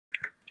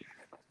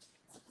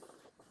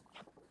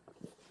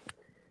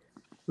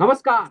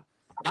नमस्कार,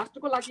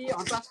 राष्ट्रको लागि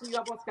अन्तर्राष्ट्रिय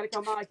युवा वर्ष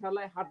कार्यक्रममा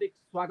यहाँलाई हार्दिक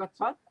स्वागत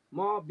छ।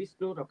 म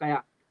विष्णु ढकाया।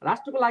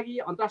 राष्ट्रको लागि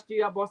अन्तर्राष्ट्रिय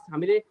युवा वर्ष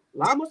हामीले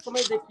लामो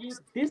समयदेखि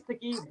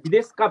देशदेखि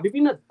विदेशका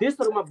विभिन्न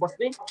देशहरूमा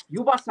बस्ने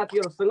युवा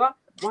साथीहरूसँग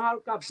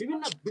उहाँहरूका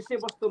विभिन्न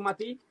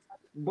विषयवस्तुमाथि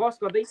बहस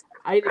गर्दै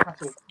आइरहेका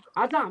छौँ।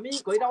 आज हामी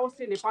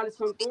गैर-आवासीय नेपाली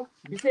सङ्घको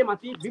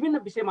विषयमाथि विभिन्न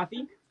विषयमाथि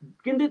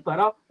केन्द्रित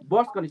भएर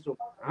बहस गर्नेछौँ।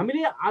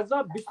 हामीले आज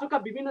विश्वका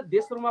विभिन्न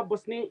देशहरूमा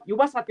बस्ने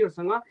युवा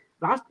साथीहरूसँग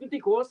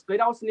राजनीतिक होस्,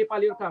 गैर-आवासीय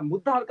नेपालीहरूका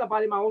मुद्दाहरूका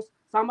बारेमा होस्,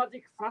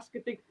 सामाजिक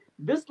सांस्कृतिक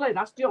देशलाई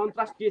राष्ट्रिय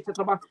अन्तर्राष्ट्रिय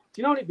क्षेत्रमा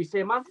चिनाउने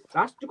विषयमा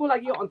राष्ट्रको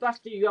लागि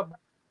अन्तर्राष्ट्रिय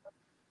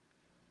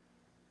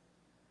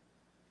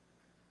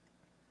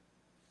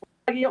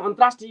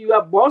युवा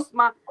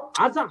वर्षमा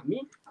आज हामी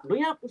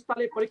नयाँ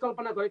पुस्ताले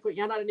परिकल्पना गरेको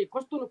एनआरएनए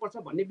कस्तो हुनुपर्छ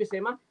भन्ने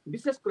विषयमा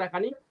विशेष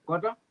कुराकानी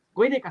गर्न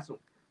गइरहेका छौँ।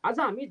 आज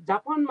हामी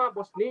जापानमा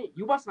बस्ने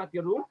युवा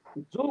साथीहरू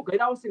जो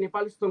गैर-आवासीय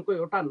नेपाली सङ्घको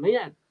एउटा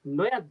नयाँ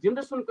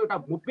जेनेरेसनको एउटा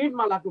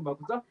मुभमेन्टमा लाग्नु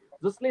भएको छ,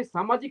 जसले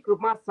सामाजिक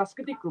रूपमा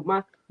सांस्कृतिक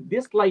रूपमा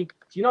देशलाई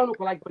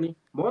चिनाउनको लागि पनि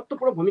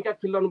महत्त्वपूर्ण भूमिका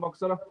खेलिरहनु भएको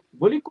छ र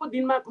भोलिको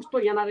दिनमा कस्तो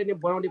एनआरएनए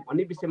बनाउने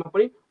भन्ने विषयमा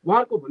पनि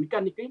उहाँहरूको भूमिका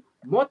निकै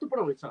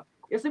महत्त्वपूर्ण हुनेछ।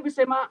 यसै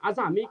विषयमा आज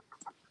हामी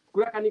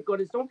कुराकानी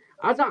गर्नेछौँ।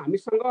 आज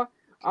हामीसँग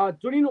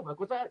जोडिनु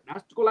भएको छ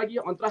राष्ट्रको लागि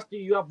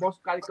अन्तर्राष्ट्रिय युवा वर्ष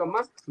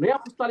कार्यक्रममा नयाँ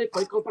पुस्ताले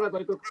परिकल्पना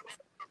गरेको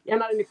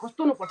एनआरएनए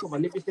कस्तो हुनुपर्छ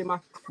भन्ने विषयमा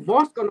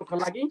बहस गर्नको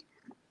लागि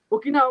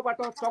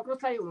ओकिनावाबाट चक्र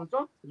साई हुनुहुन्छ,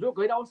 जो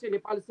गैर-आवासीय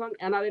नेपाली सङ्घ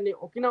एनआरएनए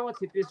ओकिनावा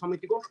क्षेत्रीय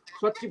समितिको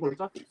सचिव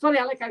हुनुहुन्छ। सर,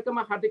 यहाँलाई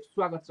कार्यक्रममा हार्दिक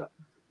स्वागत छ।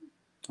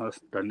 हस्,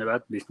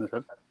 धन्यवाद विष्णु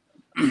सर।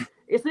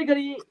 यसै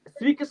गरी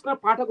श्री कृष्ण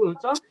पाठक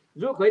हुनुहुन्छ,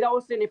 जो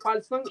गैर-आवासीय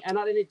नेपाली सङ्घ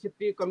एनआरएनए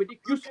क्षेत्रीय कमिटी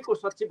क्युशुको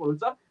सचिव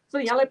हुनुहुन्छ। सर,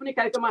 यहाँलाई पनि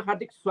कार्यक्रममा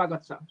हार्दिक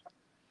स्वागत छ।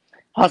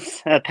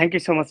 हस्, thank you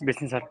so much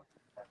Vishnu sir.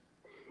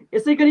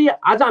 यसै गरी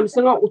आज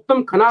हामीसँग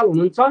उत्तम खनाल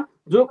हुनुहुन्छ,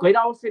 जो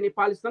गैर-आवासीय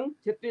नेपाली सङ्घ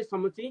क्षेत्रीय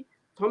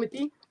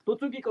समिति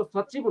तोचुगीको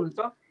सचिव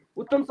हुनुहुन्छ।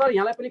 उत्तम सर,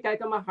 यहाँलाई पनि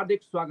कार्यक्रममा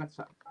हार्दिक स्वागत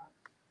छ।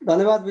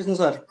 धन्यवाद विष्णु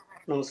सर,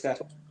 नमस्कार।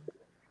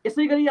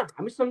 यसै गरी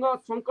हामीसँग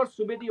शङ्कर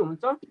सुवेदी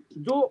हुनुहुन्छ,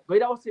 जो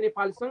गैर-आवासीय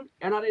नेपाली सङ्घ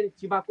एनआरएन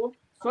चिबाको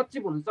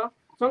सचिव हुनुहुन्छ।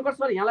 शङ्कर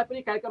सर, यहाँलाई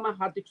पनि कार्यक्रममा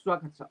हार्दिक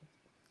स्वागत छ।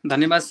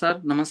 धन्यवाद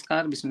सर,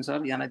 नमस्कार विष्णु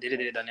सर, यहाँलाई धेरै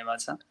धेरै धन्यवाद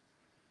छ।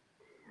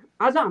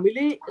 आज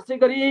हामीले यसै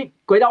गरी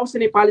गैर-आवासीय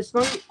नेपाली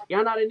सङ्घ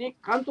एनआरएनए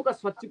कान्तोका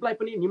सचिवलाई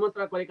पनि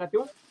निमन्त्रणा गरेका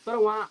थियौँ, तर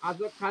उहाँ आज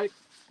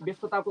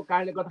व्यस्तताको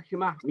कारणले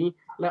गर्दाखेरिमा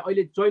हामीलाई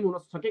अहिले जोइन हुन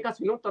सकेका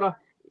छैनौँ, तर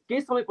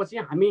केही समयपछि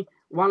हामी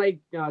उहाँलाई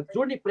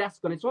जोड्ने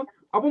प्रयास गर्नेछौँ।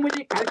 अब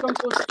मैले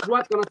कार्यक्रमको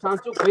सुरुवात गर्न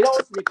चाहन्छु।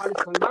 गैर-आवासीय नेपाली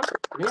सङ्घमा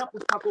नयाँ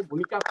पुस्ताको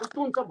भूमिका कस्तो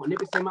हुन्छ भन्ने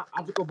विषयमा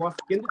आजको बहस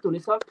केन्द्रित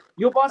हुनेछ।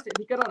 यो बहस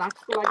यतिखेर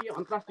राष्ट्रको लागि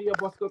अन्तर्राष्ट्रिय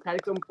बहसको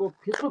कार्यक्रमको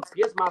फेसबुक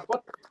पेज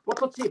मार्फत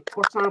प्रत्यक्ष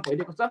प्रसारण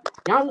भइरहेको छ।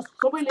 यहाँहरू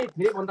सबैले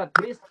धेरैभन्दा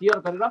धेरै सेयर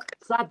गरेर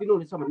साथ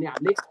दिनुहुनेछ भन्ने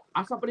हामीले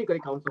आशा पनि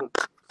गरेका हुन्छौँ।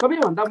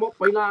 सबैभन्दा म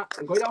पहिला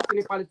गैर-आवासीय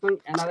नेपाली सङ्घ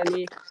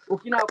एनआरएनए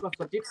ओकिनावाका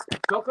सचिव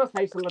चक्र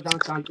साईसँग जान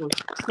चाहन्छु।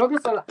 चक्र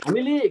सर,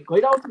 हामीले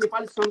गैर-आवासीय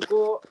नेपाली सङ्घको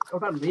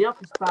एउटा नयाँ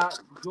पुस्ता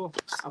जो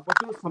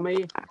पछिल्लो समय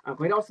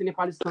गैर-आवासीय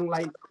नेपाली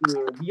सङ्घलाई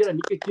लिएर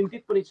निकै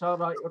चिन्तित पनि छ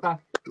र एउटा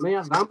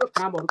नयाँ राम्रो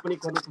कामहरू पनि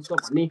गर्नुपर्छ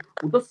भन्ने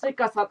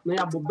उद्देश्यका साथ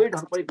नयाँ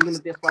मुभमेन्टहरू पनि विभिन्न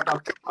देशबाट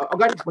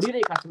अगाडि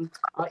बढिरहेका छन्।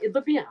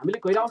 यद्यपि हामीले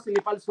गैर-आवासीय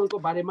नेपाली सङ्घको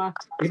बारेमा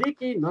धेरै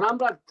केही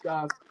नराम्रा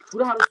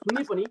कुराहरू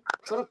सुने पनि,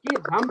 तर के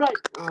राम्रा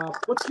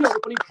पक्षहरू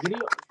पनि धेरै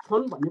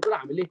छन् भन्ने कुरा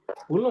हामीले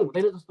भुल्नु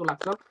हुँदैन जस्तो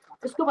लाग्छ।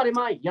 यसको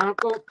बारेमा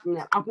यहाँको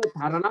आफ्नो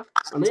धारणा,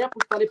 नयाँ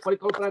पुस्ताले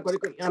परिकल्पना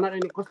गरेको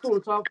एनआरएनए कस्तो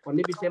हुन्छ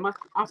भन्ने विषयमा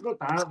आफ्नो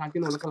धारणा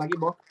राखिदिनु हुनको लागि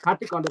म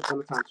हार्दिक अनुरोध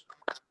गर्न चाहन्छु।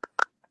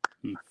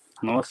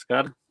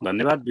 नमस्कार,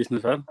 धन्यवाद विष्णु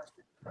सर।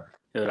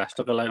 यो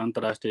राष्ट्रको लागि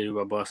अन्तर्राष्ट्रिय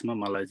युवा वर्षमा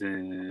मलाई चाहिँ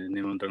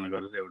निमन्त्रणा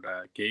गरेर एउटा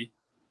केही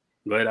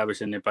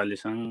गैर-आवासीय नेपाली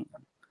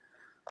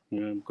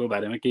सङ्घको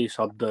बारेमा केही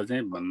शब्द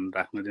चाहिँ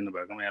राख्न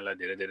दिनुभएकोमा यहाँलाई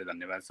धेरै धेरै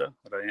धन्यवाद छ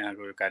र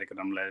यहाँको यो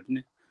कार्यक्रमलाई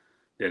पनि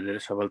धेरै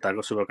धेरै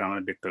सफलताको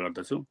शुभकामना व्यक्त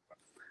गर्दछु।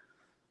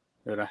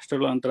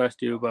 राष्ट्रको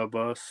अन्तर्राष्ट्रिय युवा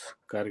वर्ष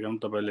कार्यक्रम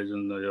तपाईँले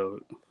जुन यो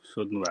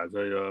सोध्नु भएको छ,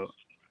 यो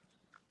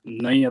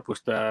नयाँ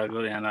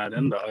पुस्ताको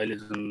एनआरएन र अहिले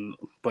जुन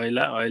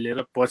पहिला, अहिले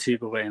र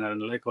पछिको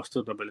एनआरएनलाई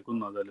कस्तो तपाईँले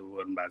कुन नजरले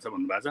गर्नुभएको छ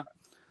भन्नुभएको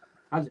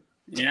छ।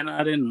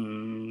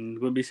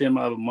 एनआरएनको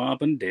विषयमा अब म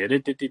पनि धेरै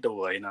त्यति त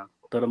होइन,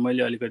 तर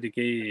मैले अलिकति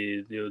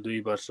केही यो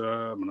 2 वर्ष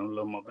भनौँ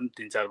ल, म पनि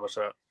 3-4 वर्ष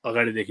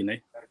अगाडिदेखि नै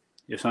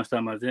यो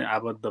संस्थामा चाहिँ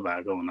आबद्ध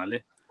भएको हुनाले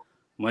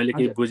मैले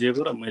केही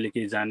बुझेको र मैले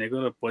केही जानेको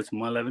र पछि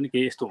मलाई पनि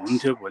केही यस्तो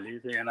हुन्थ्यो, भोलि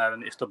चाहिँ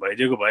एनआरएन यस्तो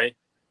भइदिएको भए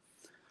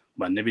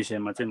भन्ने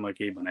विषयमा चाहिँ म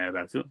केही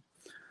भनाइरहेको छु।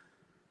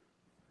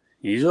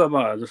 हिजो अब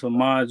जस्तो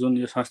म जुन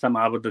यो संस्थामा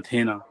आबद्ध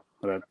थिएन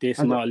र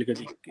त्यसमा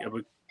अलिकति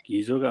अब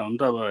हिजोका हुन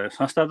त अब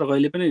संस्था त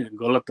कहिले पनि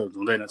गलत त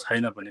हुँदैन,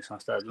 छैन पनि।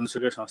 संस्था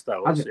जुनसुकै संस्था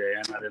होस्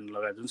या एनआरएन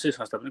लगायत जुनसुकै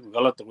संस्था पनि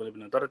गलत त कहिले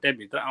पनि, तर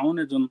त्यहाँभित्र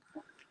आउने जुन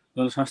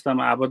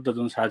संस्थामा आबद्ध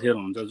जुन साथीहरू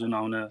हुन्छ, जुन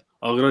आउने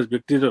अग्रज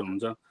व्यक्तित्वहरू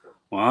हुन्छ,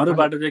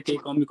 उहाँहरूबाट चाहिँ केही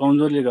कमी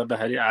कमजोरीले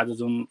गर्दाखेरि आज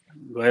जुन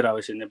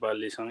गैर-आवासीय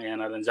नेपाली सङ्घ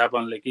एनआरएन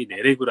जापानले केही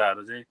धेरै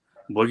कुराहरू चाहिँ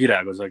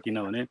भोगिरहेको छ।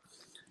 किनभने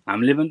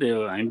हामीले पनि त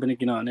यो हामी पनि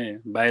किनभने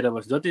बाहिर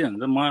बस जति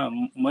हुन्छ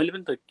मैले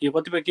पनि त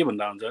कतिपय के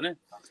भन्दा हुन्छ भने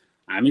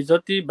हामी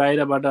जति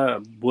बाहिरबाट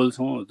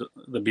बोल्छौँ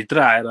भित्र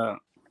आएर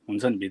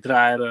हुन्छ नि भित्र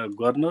आएर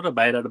गर्नु र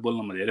बाहिरबाट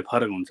बोल्नुमा धेरै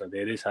फरक हुन्छ।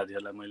 धेरै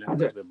साथीहरूलाई मैले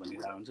कतिपय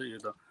भनिरहेको हुन्छ, यो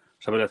त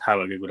सबैलाई थाहा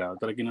भएको कुरा हो।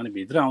 तर किनभने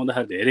भित्र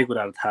आउँदाखेरि धेरै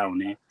कुराहरू थाहा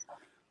हुने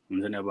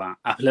हुन्छ नि। अब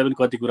आफूलाई पनि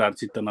कति कुराहरू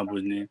चित्त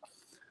नबुझ्ने।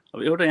 अब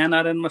एउटा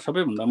एनआरएनमा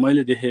सबैभन्दा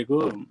मैले देखेको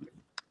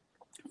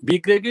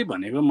बिग्रेकै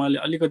भनेको मैले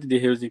अलिकति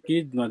देखेको चाहिँ के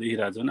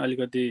नदेखिरहेको छु भने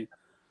अलिकति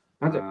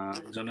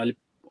जुन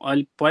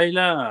अहिले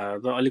पहिला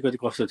त अलिकति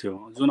कस्तो थियो,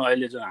 जुन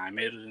अहिले जुन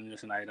हामीहरू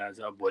जेनेरेसन आइरहेको छ,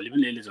 अब भोलि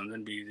पनि यसले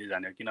झन् बिग्रिँदै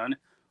जाने हो। किनभने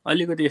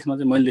अलिकति यसमा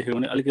चाहिँ मैले देखेको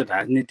भने अलिकति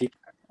राजनीतिक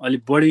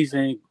अलिक बढी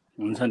चाहिँ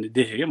हुन्छ नि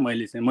देखेँ क्या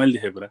मैले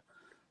देखेको कुरा।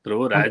 तर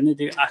हो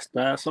राजनीतिक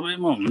आस्था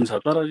सबैमा हुन्छ,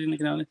 तर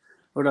किनभने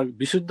एउटा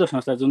विशुद्ध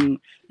संस्था जुन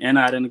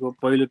एनआरएनको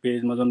पहिलो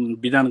पेजमा जुन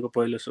विधानको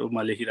पहिलो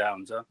स्वरूपमा लेखिरहेको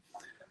हुन्छ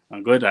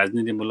गैर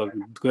राजनीतिमूलक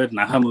गैर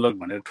नाफामूलक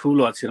भनेर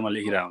ठुलो अक्षरमा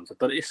लेखिरहेको हुन्छ।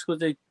 तर यसको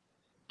चाहिँ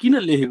किन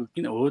लेखेको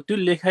किन हो, त्यो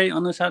लेखाइ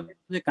अनुसार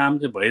चाहिँ काम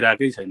चाहिँ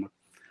भइरहेकै छैन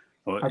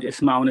हो।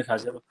 यसमा आउने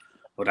साथीहरू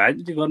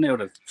राजनीति गर्ने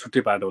एउटा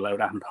छुट्टै पाटो होला,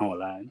 एउटा आफ्नो ठाउँ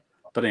होला होइन।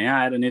 तर यहाँ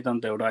आएर नेता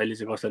त एउटा अहिले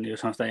चाहिँ कस्तो यो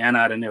संस्था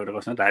एनआरएन एउटा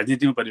कस्तो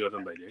राजनीतिमा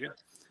परिवर्तन भइदियो क्या।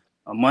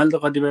 मैले त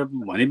कतिपय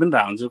भनि पनि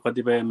रहेको हुन्छु,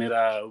 कतिपय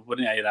मेरा ऊ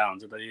पनि आइरहेको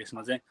हुन्छ। तर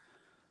यसमा चाहिँ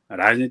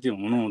राजनीति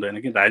हुनु हुँदैन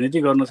कि राजनीति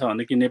गर्नु छ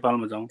भने कि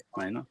नेपालमा जाउँ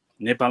होइन,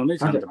 नेपालमै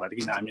छ नि त बाटो।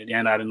 किन हामी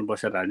एनआरएनमा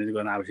बसेर राजनीति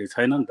गर्न आवश्यक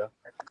छैन नि त।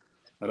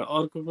 र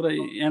अर्को कुरा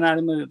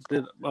एनआरएनमा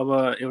अब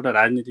एउटा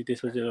राजनीति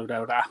त्यसपछि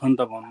एउटा आफन्त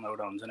बनाउनु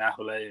एउटा हुन्छ नि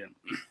आफूलाई,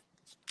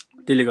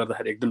 त्यसले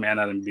गर्दाखेरि एकदम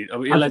एनआरएन अब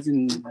यसलाई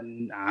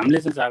चाहिँ हामीले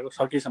चाहिँ चाहेको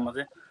सकेसम्म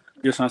चाहिँ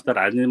यो संस्था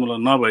राजनीतिमूलक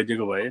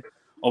नभइदिएको भए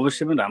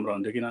अवश्य पनि राम्रो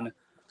हुन्थ्यो। किनभने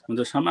हुन्छ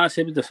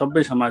समाजसेवी त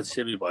सबै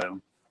समाजसेवी भयो,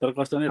 तर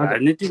कस्तो भने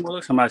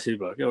राजनीतिमूलक समाजसेवी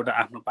भयो क्या। एउटा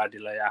आफ्नो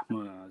पार्टीलाई आफ्नो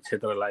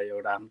क्षेत्रलाई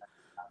एउटा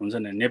हुन्छ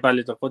नि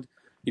नेपाली त कति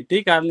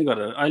त्यही कारणले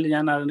गर्दा अहिले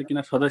एनआरएन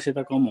किन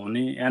सदस्यता कम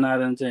हुने,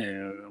 एनआरएन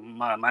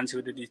चाहिँ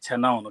मान्छेको त्यति इच्छा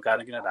नहुनु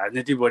कारण किन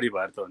राजनीति बढी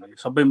भएर त हो नि।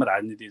 सबैमा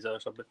राजनीति छ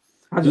सबै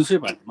जुनसुकै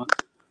पार्टीमा,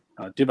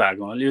 त्यो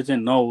भएको हुनाले यो चाहिँ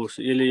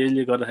नहोस्।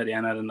 यसले गर्दाखेरि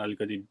एनआरएन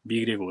अलिकति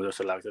बिग्रेको हो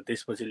जस्तो लाग्छ।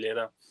 त्यसपछि लिएर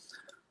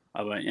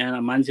अब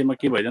यहाँ मान्छेमा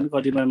के भइदियो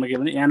कतिपयमा के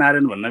भने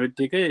एनआरएन भन्ने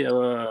बित्तिकै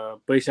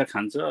अब पैसा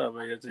खान्छ, अब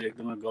यो चाहिँ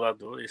एकदमै गलत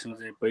हो। यसमा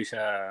चाहिँ पैसा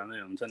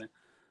नै हुन्छ नि,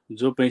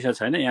 जो पैसा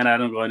छैन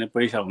एनआरएन गयो भने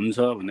पैसा हुन्छ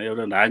भन्ने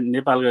एउटा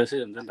नेपालको यसै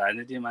हुन्छ नि।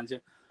 राजनीति मान्छे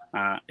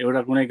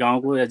एउटा कुनै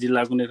गाउँको या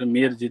जिल्लाको कुनै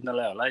मेयर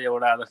जित्नलाई होला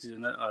एउटा अध्यक्ष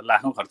जित्न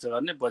लाखौँ खर्च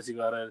गर्ने, पछि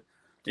गएर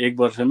 1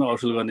 वर्षमै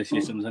असुल गर्ने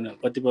सिस्टम छ नि।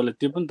 कतिपयले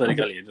त्यो पनि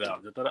तरिकाले हेरिरहेको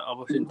हुन्छ, तर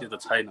अवश्य त्यो त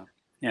छैन,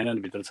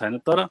 एनआरएनभित्र छैन।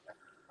 तर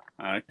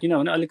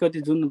किनभने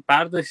अलिकति जुन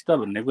पारदर्शिता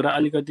भन्ने कुरा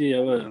अलिकति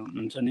अब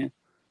हुन्छ नि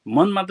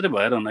मन मात्रै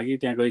भएर हुन कि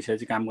त्यहाँ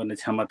गइसकेपछि काम गर्ने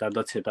क्षमता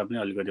दक्षता पनि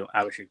अलिकति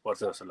आवश्यक पर्छ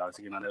जस्तो लाग्छ।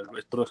 किनभने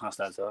यत्रो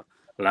संस्था छ,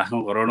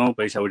 लाखौँ करोडौँ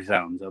पैसा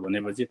उठिरहेको हुन्छ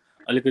भनेपछि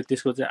अलिकति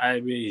त्यसको चाहिँ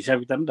आय हिसाब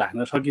किताब पनि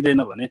राख्न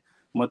सकिँदैन भने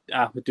म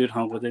आफू त्यो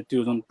ठाउँको चाहिँ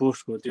त्यो जुन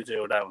पोस्टको त्यो चाहिँ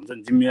एउटा हुन्छ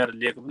नि जिम्मेवारी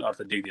लिएको पनि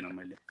अर्थ देख्दिनँ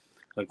मैले।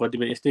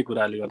 कतिपय यस्तै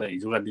कुराले गर्दा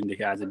हिजोका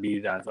दिनदेखि आज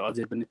बिग्रिरहेको छ।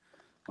 अझै पनि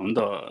हुन त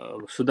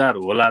सुधार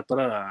होला, तर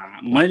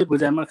मैले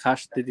बुझाइमा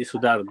खास त्यति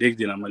सुधार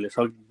देख्दिनँ मैले,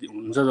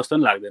 हुन्छ जस्तो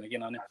पनि लाग्दैन।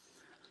 किनभने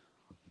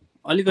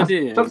अलिकति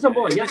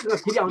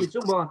फेरि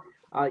आउनेछु म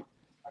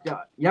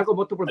यहाँको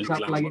महत्त्वपूर्ण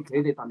विचारको लागि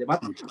धेरै धन्यवाद।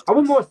 अब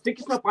म श्री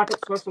कृष्ण पाठक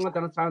सरसँग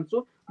जान चाहन्छु,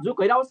 जो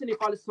गैरावासी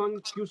नेपाली सङ्घ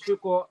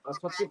क्युसुको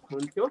सचिव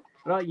हुनुहुन्थ्यो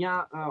र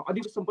यहाँ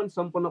अधिवेशन पनि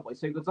सम्पन्न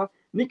भइसकेको छ।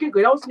 निकै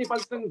गैरावासी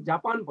नेपाली सङ्घ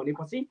जापान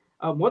भनेपछि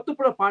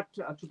महत्त्वपूर्ण पाठ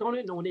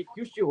छुटाउनै नहुने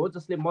क्युसु हो,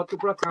 जसले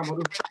महत्त्वपूर्ण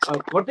कामहरू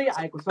गर्दै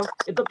आएको छ।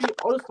 यद्यपि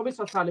अरू सबै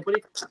संस्थाहरूले पनि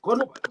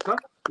गर्नुभएको छ।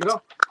 र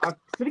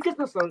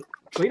श्रीकृष्ण सर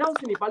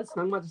गैरावासी नेपाली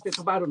सङ्घमा जस्तै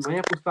तपाईँहरू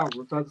नयाँ पुस्ता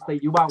हुनुहुन्छ, जस्तै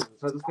युवा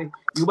हुनुहुन्छ, जस्तै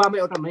युवामा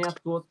एउटा नयाँ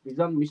सोच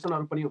भिजन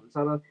मिसनहरू पनि हुन्छ।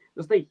 र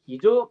जस्तै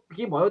हिजो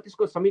के भयो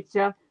त्यसको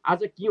समीक्षा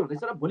आज के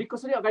हुँदैछ र भोलि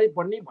कसरी अगाडि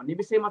बढ्ने भन्ने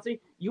विषयमा चाहिँ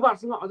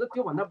युवाहरूसँग अझ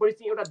त्योभन्दा बढी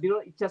चाहिँ एउटा दृढ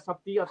इच्छा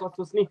शक्ति अथवा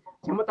सोच्ने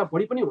क्षमता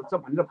बढी पनि हुन्छ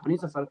भनेर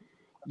भनिन्छ सर।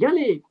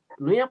 यहाँले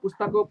नयाँ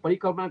पुस्ताको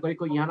परिकल्पना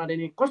गरेको यहाँले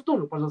नै कस्तो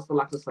हुनुपर्छ जस्तो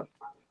लाग्छ सर?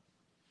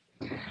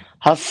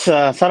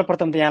 हस्,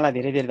 सर्वप्रथम त यहाँलाई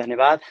धेरै धेरै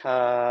धन्यवाद।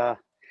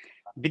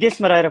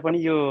 विदेशमा रहेर पनि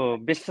यो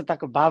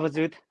व्यस्तताको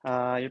बावजुद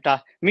एउटा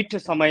मिठो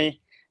समय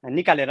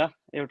निकालेर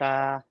एउटा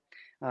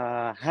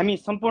हामी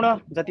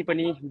सम्पूर्ण जति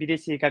पनि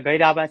विदेशीका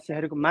गैर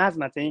आवासीहरूको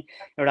माझमा चाहिँ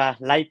एउटा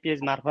लाइभ पेज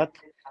मार्फत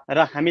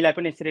र हामीलाई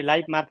पनि यसरी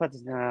लाइभ मार्फत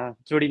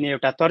जोडिने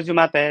एउटा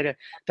तर्जुमा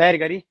तयार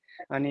गरी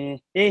अनि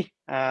यही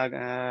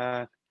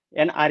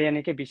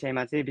एनआरएनकै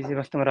विषयमा चाहिँ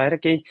विषयवस्तुमा रहेर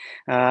केही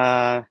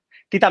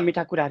तिता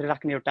मिठा कुराहरू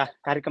राख्ने एउटा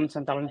कार्यक्रम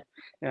सञ्चालन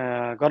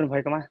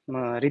गर्नुभएकोमा म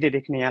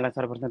हृदयदेखि नै यहाँलाई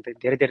सर्वप्रथम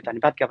धेरै धेरै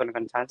धन्यवाद ज्ञापन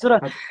गर्न चाहन्छु। र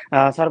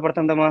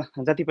सर्वप्रथम त म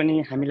जति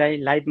पनि हामीलाई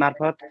लाइभ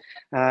मार्फत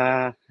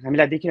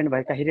हामीलाई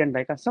देखिरहनुभएका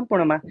हेरिरहनुभएका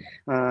सम्पूर्णमा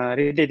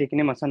हृदयदेखि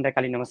नै म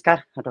सन्ध्याकालीन नमस्कार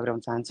टक्राउन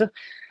चाहन्छु।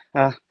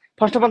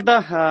 फर्स्ट अफ अल त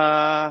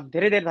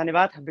धेरै धेरै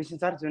धन्यवाद विष्णु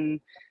सर, जुन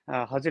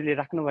हजुरले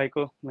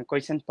राख्नुभएको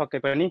क्वेसन पक्कै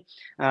पनि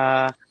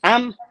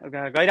आम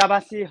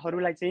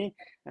गैरावासीहरूलाई चाहिँ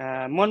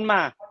मनमा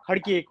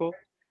खड्किएको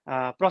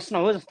प्रश्न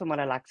हो जस्तो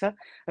मलाई लाग्छ।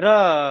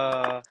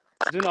 र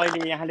जुन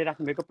अहिले यहाँले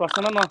राख्नुभएको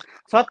प्रश्नमा म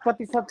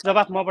 100%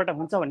 जवाफ मबाट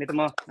हुन्छ भन्ने त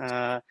म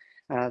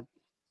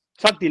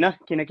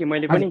सक्दिनँ, किनकि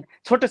मैले पनि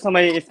छोटो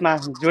समय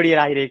यसमा जोडिएर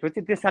आइरहेको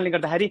छु। त्यस कारणले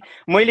गर्दाखेरि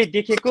मैले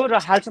देखेको र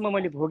हालसम्म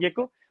मैले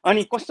भोगेको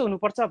अनि कस्तो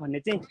हुनुपर्छ भन्ने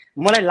चाहिँ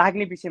मलाई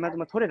लाग्ने विषयमा त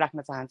म थोरै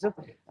राख्न चाहन्छु।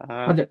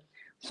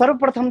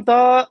 सर्वप्रथम त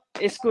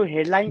यसको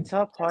हेडलाइन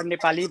छ फर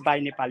नेपाली बाई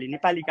नेपाली,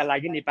 नेपालीका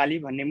लागि नेपाली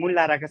भन्ने मूल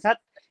नाराका साथ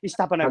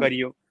स्थापना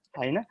गरियो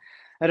हैन।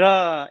 र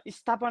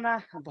स्थापना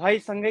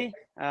भएसँगै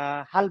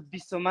हाल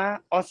विश्वमा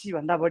 80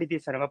 भन्दा बढी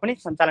देशहरूमा पनि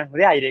सञ्चालन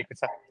हुँदै आइरहेको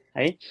छ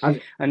है।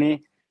 अनि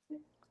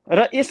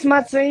र यसमा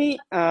चाहिँ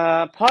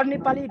फर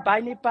नेपाली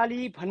बाई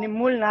नेपाली भन्ने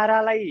मूल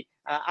नारालाई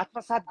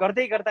आत्मसात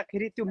गर्दै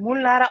गर्दाखेरि त्यो मूल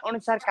नारा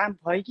अनुसार काम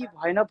भयो कि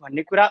भएन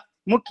भन्ने कुरा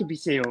मुख्य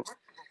विषय हो।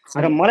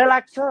 र मलाई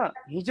लाग्छ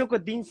हिजोको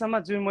दिनसम्म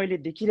जुन मैले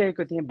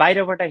देखिरहेको थिएँ,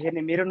 बाहिरबाट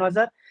हेर्ने मेरो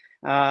नजर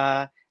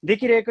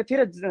देखिरहेको थियो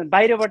र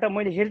बाहिरबाट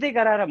मैले हेर्दै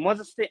गएर म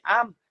जस्तै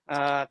आम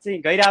चाहिँ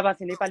गैर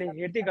आवासी नेपाली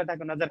हेर्दै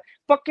गर्दाको नजर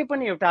पक्कै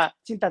पनि एउटा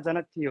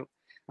चिन्ताजनक थियो।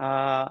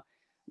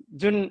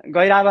 जुन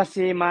गैर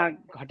आवासीमा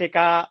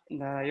घटेका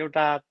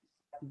एउटा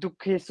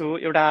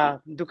एउटा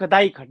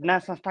दुःखदायी घटना,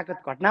 संस्थागत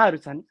घटनाहरू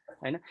छन्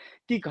हैन,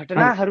 ती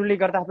घटनाहरूले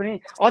गर्दा पनि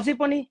अझै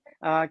पनि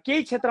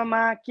केही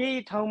क्षेत्रमा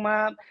केही ठाउँमा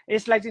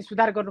यसलाई चाहिँ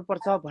सुधार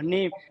गर्नुपर्छ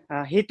भन्ने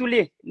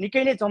हेतुले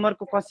निकै नै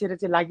जमर्को कसिएर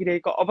चाहिँ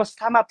लागिरहेको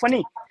अवस्थामा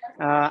पनि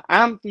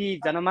आम ती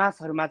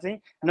जनमासहरूमा चाहिँ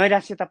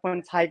नैराश्यता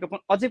पनि छाएको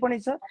पनि अझै पनि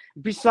छ।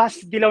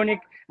 विश्वास दिलाउने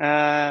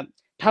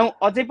ठाउँ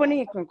अझै पनि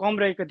कम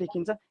रहेको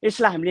देखिन्छ।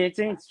 यसलाई हामीले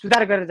चाहिँ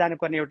सुधार गरेर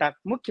जानुपर्ने एउटा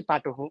मुख्य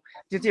पाटो हो,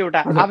 जो चाहिँ एउटा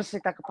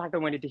आवश्यकताको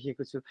पाटो मैले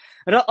देखेको छु।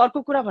 र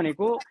अर्को कुरा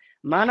भनेको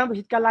मानव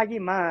हितका लागि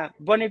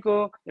बनेको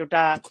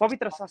एउटा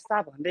पवित्र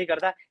संस्था भन्दै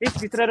गर्दा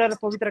यसभित्र रहेर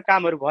पवित्र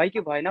कामहरू भयो कि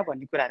भएन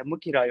भन्ने कुराहरू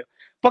मुख्य रह्यो।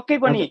 पक्कै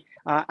पनि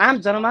आम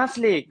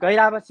जनमासले गैर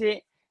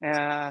आवासीय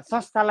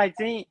संस्थालाई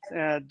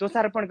चाहिँ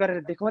दोषारोपण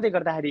गरेर देखाउँदै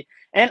गर्दाखेरि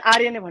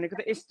एनआरएन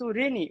भनेको त यस्तो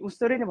रे नि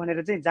उस्तो रे नि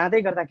भनेर चाहिँ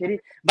जाँदै गर्दाखेरि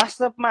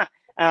वास्तवमा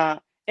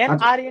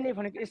एनआरएनए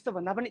भनेको यस्तो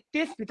भन्दा पनि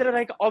त्यसभित्र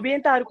रहेको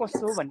अभियन्ताहरू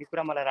कस्तो हो भन्ने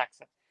कुरा मलाई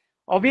लाग्छ।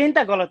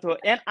 अभियन्ता गलत हो,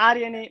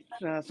 एनआरएनए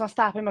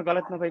संस्था आफैमा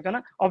गलत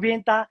नभइकन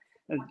अभियन्ता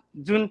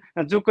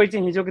जो कोही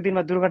चाहिँ हिजोको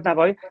दिनमा दुर्घटना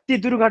भयो ती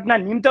दुर्घटना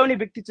निम्ताउने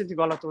व्यक्ति चाहिँ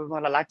गलत हो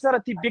मलाई लाग्छ। र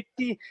ती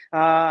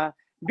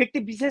व्यक्ति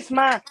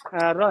विशेषमा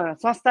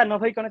संस्था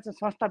नभइकन चाहिँ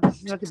संस्था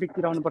विशेषमा चाहिँ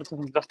व्यक्ति रहनुपर्छ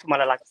जस्तो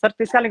मलाई लाग्छ सर।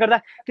 त्यसकारणले गर्दा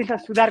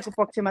त्यसलाई सुधारको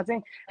पक्षमा चाहिँ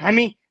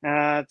हामी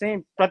चाहिँ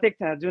प्रत्येक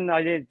जुन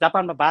अहिले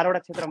जापानमा 12वटा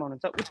क्षेत्रमा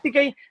हुनुहुन्छ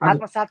उत्तिकै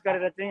आत्मसात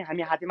गरेर चाहिँ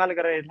हामी हातेमालो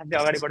गरेर यसलाई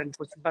चाहिँ अगाडि बढाउने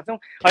कोसिसमा छौँ।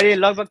 अहिले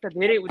लगभग त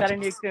धेरै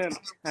उदाहरणीय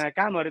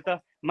कामहरू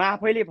त म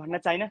आफैले भन्न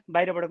चाहिनँ,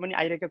 बाहिरबाट पनि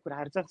आइरहेका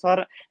कुराहरू छ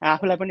सर।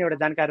 आफूलाई पनि एउटा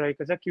जानकारी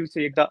रहेको छ, क्युसु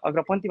एकदम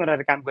अग्रपन्थीमा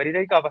रहेर काम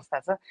गरिरहेको अवस्था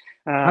छ।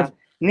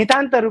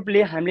 नितान्त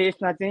रूपले हामीले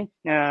यसमा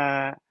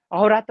चाहिँ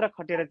अहोरात्र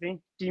खटेर चाहिँ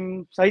टिम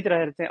सहित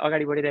रहेर चाहिँ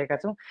अगाडि बढिरहेका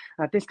छौँ।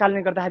 त्यस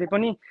कारणले गर्दाखेरि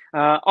पनि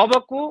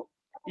अबको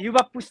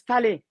युवा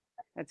पुस्ताले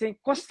चाहिँ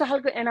कस्तो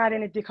खालको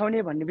एनआरएनए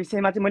देखाउने भन्ने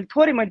विषयमा चाहिँ मैले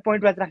थोरै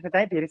पोइन्ट वाइज राख्न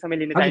चाहेँ, धेरै समय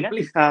लिन चाहिनँ,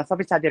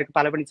 सबै साथीहरूको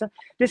पालो पनि छ।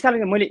 त्यस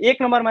कारणले मैले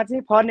 1 नम्बरमा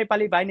चाहिँ फर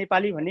नेपाली बाई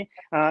नेपाली भन्ने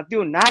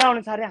त्यो नारा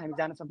अनुसारै हामी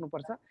जान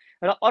सक्नुपर्छ।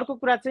 र अर्को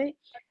कुरा चाहिँ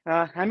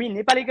हामी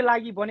नेपालीको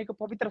लागि बनेको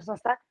पवित्र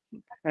संस्था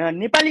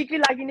नेपालीकै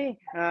लागि नै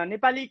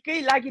नेपालीकै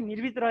लागि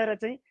निर्मित रहेर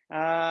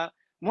चाहिँ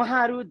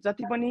उहाँहरू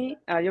जति पनि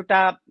एउटा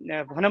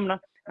भनौँ न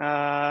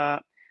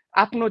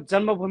आफ्नो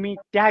जन्मभूमि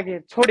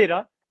छोडेर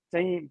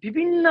चाहिँ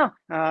विभिन्न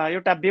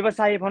एउटा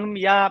व्यवसाय भनौँ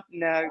या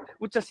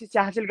उच्च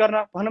शिक्षा हासिल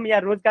गर्न भनौँ या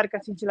रोजगारका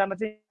सिलसिलामा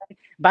चाहिँ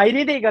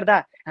बाहिरिँदै गर्दा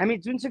हामी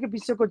जुनसुकै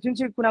विश्वको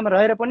जुनसुकै कुनामा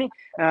रहेर पनि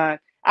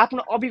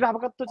आफ्नो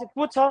अभिभावकत्व चाहिँ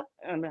को छ,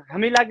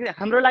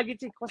 हाम्रो लागि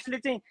चाहिँ कसले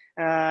चाहिँ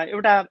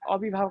एउटा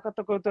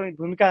अभिभावकत्वको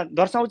भूमिका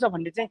दर्शाउँछ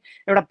भन्ने चाहिँ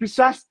एउटा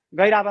विश्वास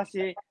गैर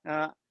आवासीय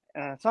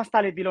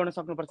संस्थाले दिलाउन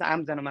सक्नुपर्छ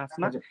आम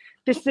जनमासमा।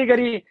 त्यसै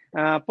गरी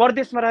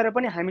परदेशमा रहेर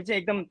पनि हामी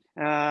चाहिँ एकदम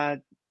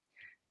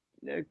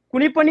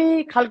कुनै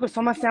पनि खालको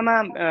समस्यामा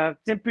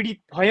चाहिँ पीडित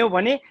भयो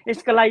भने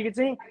यसका लागि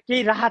चाहिँ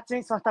केही राहत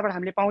चाहिँ संस्थाबाट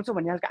हामीले पाउँछौँ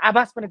भन्ने खालको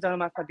आभास पनि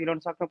जनमासमा दिलाउन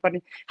सक्नुपर्ने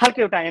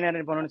खालको एउटा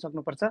एनआरएन बनाउन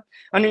सक्नुपर्छ।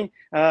 अनि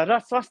र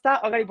संस्था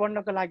अगाडि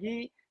बढ्नको लागि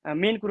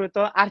मेन कुरो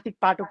त आर्थिक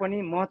पाटो पनि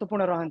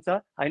महत्त्वपूर्ण रहन्छ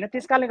हैन।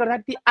 त्यसकारणले गर्दा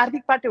ती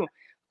आर्थिक पाटो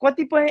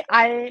कतिपय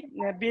आय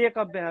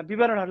व्ययका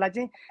विवरणहरूलाई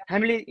चाहिँ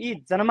हामीले यी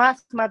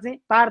जनमासमा चाहिँ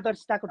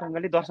पारदर्शिताको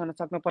ढङ्गले दर्शाउन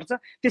सक्नुपर्छ।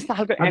 त्यस्तो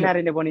खालको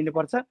एनआरएनए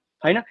बनिनुपर्छ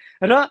हैन।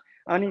 र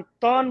अनि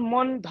तन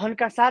मन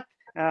धनका साथ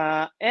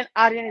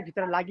एनआरएनए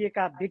भित्र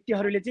लागिएका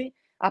व्यक्तिहरूले चाहिँ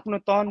आफ्नो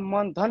तन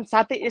मन धन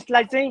साथै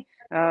यसलाई चाहिँ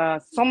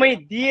समय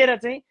दिएर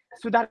चाहिँ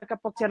सुधारका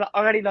पक्षलाई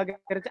अगाडि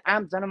लगेर चाहिँ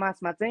आम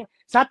जनमासमा चाहिँ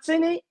साँच्चै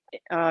नै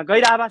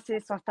गैर आवासीय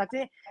संस्था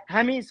चाहिँ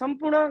हामी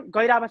सम्पूर्ण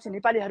गैर आवासीय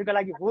नेपालीहरूका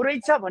लागि हो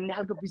रहेछ भन्ने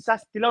खालको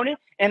विश्वास दिलाउने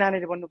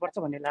एनआरएनए बन्नुपर्छ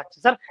भन्ने लाग्छ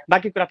सर।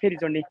 बाँकी कुरा फेरि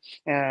जोड्ने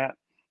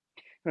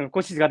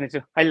कोसिस गर्नेछु।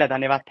 अहिले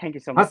धन्यवाद, थ्याङ्क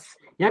यू सो मच।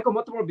 यहाँको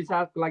महत्त्वपूर्ण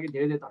विचारको लागि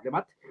धेरै धेरै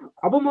धन्यवाद।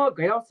 अब म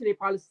गैर आवासीय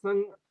नेपाली सङ्घ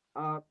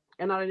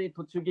एनआरएनए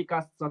थोचुगीका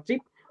सचिव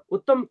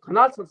उत्तम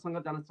खनाल सरसँग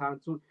जान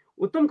चाहन्छु।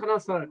 उत्तम खनाल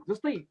सर,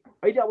 जस्तै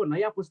अहिले अब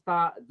नयाँ पुस्ता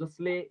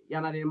जसले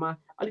एनआरएनमा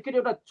अलिकति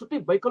एउटा छुट्टै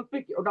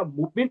वैकल्पिक एउटा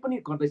मुभमेन्ट पनि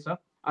गर्दैछ,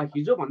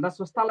 हिजोभन्दा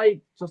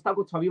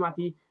संस्थाको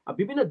छविमाथि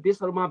विभिन्न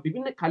देशहरूमा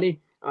विभिन्न खाले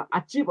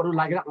आक्षेपहरू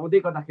लागेर आउँदै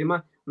गर्दाखेरिमा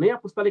नयाँ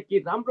पुस्ताले के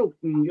राम्रो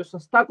यो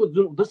संस्थाको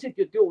जुन उद्देश्य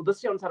थियो त्यो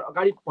उद्देश्य अनुसार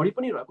अगाडि बढी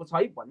पनि रहेको छ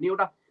है भन्ने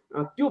एउटा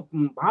त्यो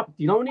भाव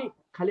दिलाउने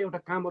खाले एउटा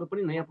कामहरू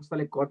पनि नयाँ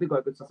पुस्ताले गर्दै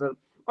गएको छ सर।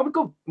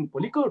 अबको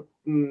भोलिको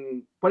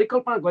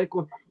परिकल्पना गरेको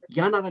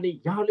यहाँनिर नै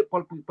यहाँहरूले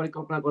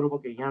परिकल्पना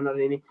गर्नुभएको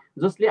यहाँनिर नै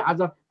जसले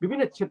आज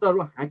विभिन्न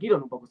क्षेत्रहरू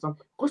हाँकिरहनु भएको छ,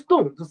 कस्तो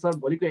हुन्छ सर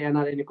भोलिको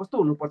यहाँनिर नै कस्तो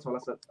हुनुपर्छ होला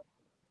सर?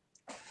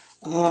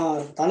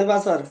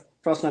 धन्यवाद सर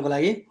प्रश्नको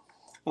लागि।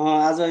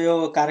 आज यो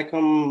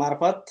कार्यक्रम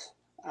मार्फत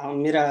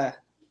मेरा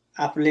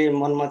आफूले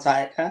मनमा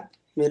चाहेका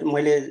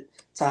मैले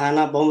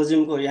चाहना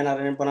बमोजिमको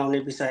एनआरएन बनाउने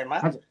विषयमा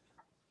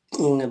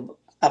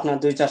आफ्ना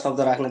 2-4 शब्द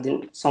राख्न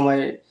समय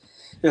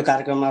यो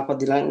कार्यक्रम मार्फत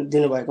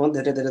दिनुभएकोमा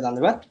धेरै धेरै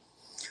धन्यवाद।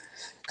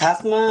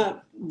 खासमा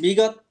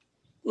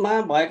विगतमा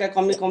भएका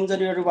कमी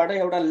कमजोरीहरूबाट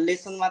एउटा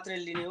लेसन मात्रै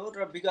लिने हो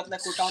र विगतलाई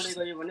कोटाउँदै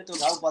गयो भने त्यो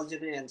घाउ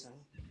बल्झिँदै जान्छ।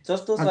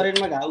 जस्तो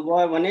शरीरमा घाउ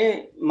भयो भने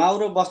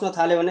माउरो बस्न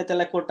थाल्यो भने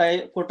त्यसलाई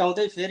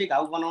कोटाउँदै फेरि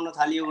घाउ बनाउन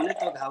थालियो भने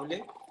त्यो घाउले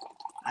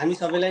हामी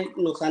सबैलाई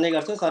नोक्सानै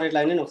गर्छ,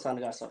 शरीरलाई नै नोक्सान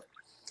गर्छ।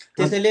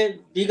 त्यसैले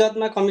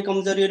विगतमा कमी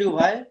कमजोरीहरू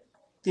भए,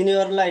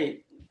 तिनीहरूलाई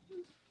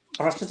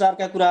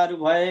भ्रष्टाचारका कुराहरू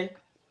भए,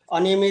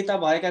 अनियमितता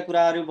भएका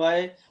कुराहरू भए,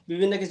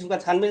 विभिन्न किसिमका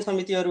छानबिन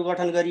समितिहरू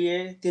गठन गरिए,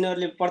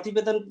 तिनीहरूले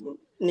प्रतिवेदन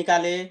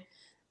निकाले,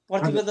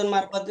 प्रतिवेदन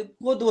मार्फत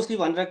को दोषी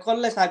भनेर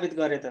कसलाई साबित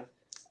गरे त?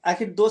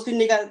 आखिर दोषी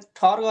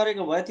ठहर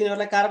गरेको भए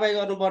तिनीहरूलाई कारबाही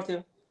गर्नु पर्थ्यो।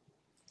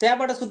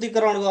 त्यहाँबाट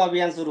शुद्धिकरणको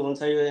अभियान सुरु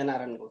हुन्छ यो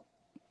एनआरएनको।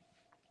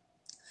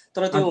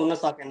 तर त्यो हुन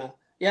सकेन,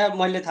 या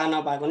मैले थाहा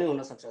नपाएको नै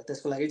हुन सक्छ,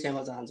 त्यसको लागि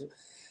क्षमा चाहन्छु।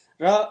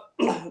 र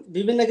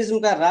विभिन्न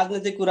किसिमका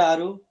राजनीतिक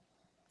कुराहरू,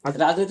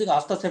 राजनीतिक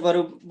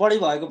हस्तक्षेपहरू बढी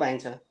भएको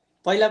पाइन्छ।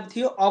 पहिला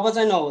थियो, अब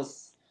चाहिँ नहोस्।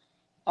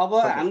 अब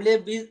हामीले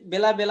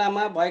बेला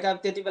बेलामा भएका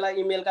त्यति बेला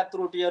इमेलका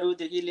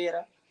त्रुटिहरूदेखि लिएर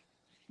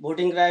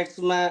भोटिङ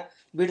राइट्समा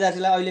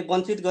विद्यार्थीलाई अहिले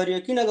वञ्चित गरियो,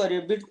 किन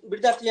गरियो?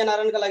 विद्यार्थी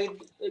एनआरएनका लागि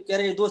के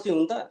अरे दोषी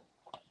हुन् त?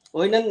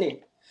 होइनन् नि।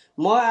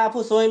 म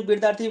आफू स्वयं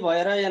विद्यार्थी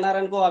भएर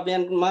एनआरएनको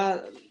अभियानमा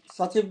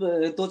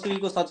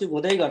तोचुगीको सचिव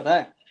हुँदै गर्दा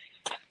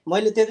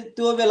मैले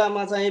त्यो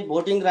बेलामा चाहिँ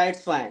भोटिङ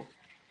राइट्स पाएँ।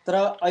 तर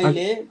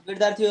अहिले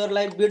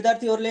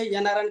विद्यार्थीहरूले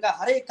एनआरएनका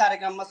हरेक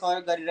कार्यक्रममा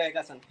सहयोग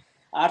गरिरहेका छन्।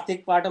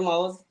 आर्थिक पाटोमा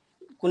होस्,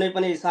 कुनै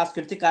पनि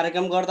सांस्कृतिक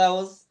कार्यक्रम गर्दा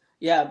होस्,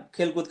 या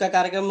खेलकुदका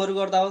कार्यक्रमहरू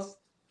गर्दा होस्,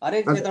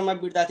 हरेक क्षेत्रमा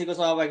विद्यार्थीको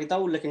सहभागिता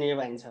उल्लेखनीय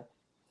पाइन्छ।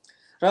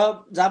 र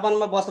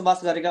जापानमा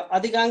बसोबास गरेका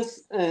अधिकांश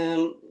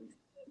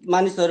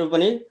मानिसहरू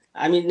पनि,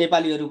 हामी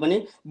नेपालीहरू पनि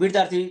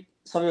विद्यार्थी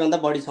सबैभन्दा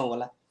बढी छौँ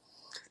होला।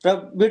 र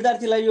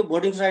विद्यार्थीलाई यो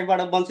भोटिङ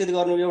राइटबाट वञ्चित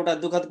गर्नु एउटा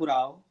दुःखद कुरा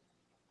हो।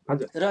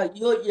 र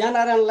यो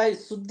एनआरएनलाई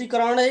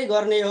शुद्धिकरणै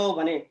गर्ने हो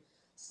भने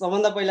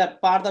सबभन्दा पहिला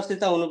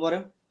पारदर्शिता हुनु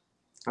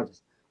पर्यो।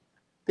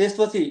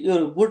 त्यसपछि यो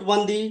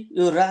गुटबन्दी,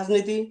 यो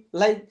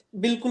राजनीतिलाई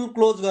बिल्कुल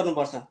क्लोज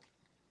गर्नुपर्छ।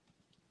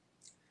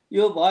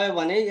 यो भयो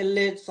भने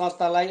यसले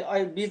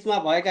संस्थालाई बीचमा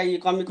भएका यी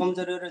कमी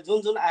कमजोरीहरू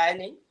जुन आए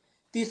नै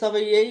ती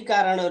सबै यही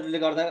कारणहरूले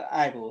गर्दा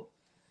आएको हो।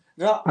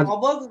 र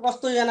अब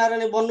कस्तो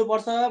एनआरएन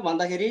बन्नुपर्छ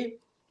भन्दाखेरि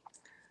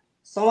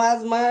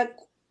समाजमा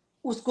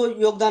उसको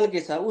योगदान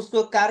के छ,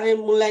 उसको कार्य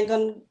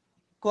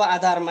मूल्याङ्कनको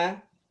आधारमा,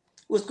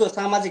 उसको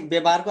सामाजिक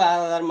व्यवहारको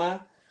आधारमा,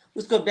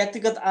 उसको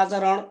व्यक्तिगत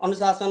आचरण,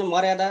 अनुशासन,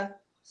 मर्यादा,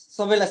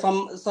 सबैलाई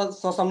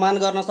सम्मान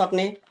गर्न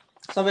सक्ने,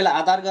 सबैलाई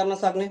आदर गर्न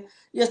सक्ने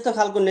यस्तो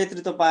खालको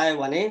नेतृत्व पायो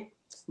भने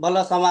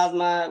बल्ल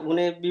समाजमा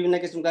हुने विभिन्न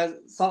किसिमका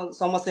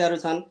समस्याहरू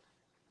छन्।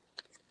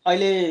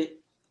 अहिले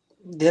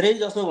धेरै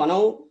जसो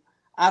भनौँ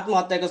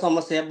आत्महत्याको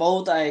समस्या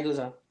बहुत आएको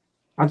छ।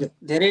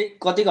 धेरै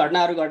कति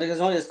घटनाहरू घटेका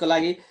छौँ, यसको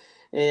लागि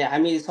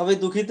हामी सबै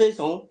दुखितै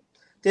छौँ।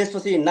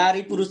 त्यसपछि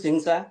नारी पुरुष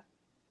हिंसा,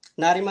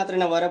 नारी मात्रै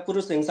नभएर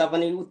पुरुष हिंसा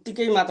पनि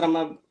उत्तिकै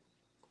मात्रामा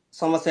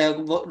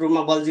समस्याको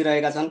रूपमा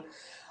बल्झिरहेका छन्।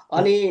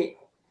 अनि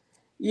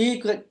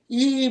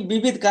यी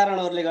विविध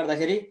कारणहरूले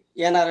गर्दाखेरि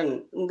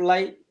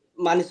एनआरएनलाई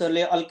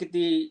मानिसहरूले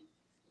अलिकति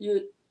यो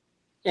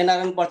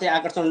एनआरएन प्रति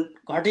आकर्षण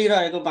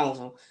घटिरहेको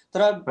पाउँछौँ।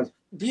 तर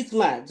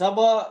बिचमा जब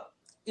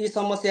यी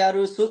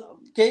समस्याहरू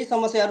केही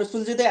समस्याहरू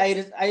सुल्झिँदै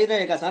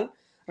आइरहेका छन्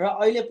र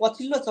अहिले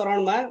पछिल्लो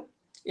चरणमा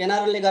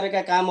एनआरएनले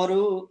गरेका कामहरू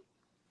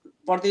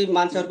प्रति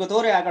मान्छेहरूको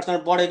थोरै आकर्षण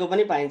बढेको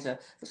पनि पाइन्छ।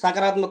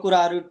 सकारात्मक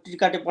कुराहरू,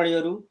 टिका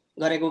टिप्पणीहरू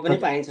गरेको पनि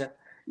पाइन्छ।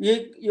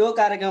 यो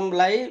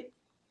कार्यक्रमलाई,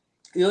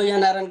 यो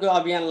एनआरएनको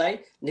अभियानलाई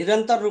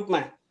निरन्तर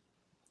रूपमा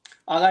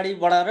अगाडि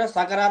बढाएर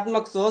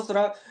सकारात्मक सोच र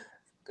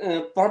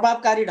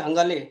प्रभावकारी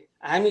ढङ्गले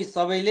हामी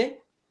सबैले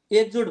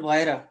एकजुट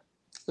भएर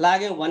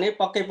लाग्यौँ भने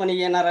पक्कै पनि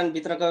एनआरएन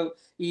भित्रको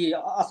यी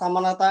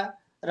असमानता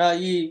र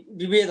यी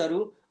विभेदहरू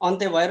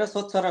अन्त्य भएर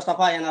स्वच्छ र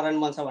सफा एनआरएन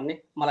बन्छ भन्ने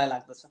मलाई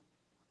लाग्दछ।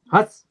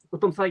 हस्,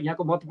 उत्तम सर,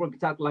 यहाँको महत्त्वपूर्ण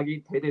विचारको लागि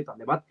धेरै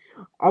धन्यवाद।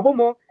 अब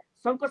म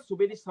शङ्कर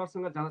सुवेदी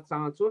सरसँग जान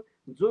चाहन्छु,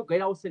 जो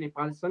गैर आवासीय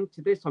नेपाली सङ्घ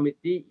क्षेत्रीय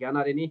समिति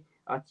एनआरएन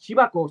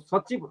चिबाको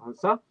सचिव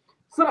हुनुहुन्छ।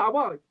 सर, अब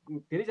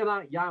धेरैजना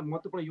यहाँ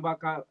महत्त्वपूर्ण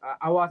युवाका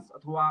आवाज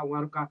अथवा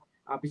उहाँहरूका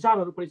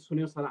विचारहरू पनि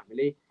सुन्यौँ सर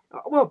हामीले।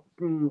 अब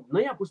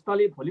नयाँ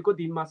पुस्ताले भोलिको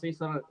दिनमा चाहिँ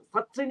सर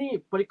साँच्चै नै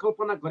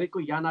परिकल्पना गरेको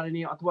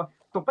एनआरएन अथवा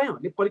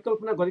तपाईँहरूले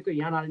परिकल्पना गरेको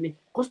एनआरएन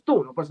कस्तो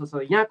हुनुपर्छ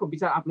सर? यहाँको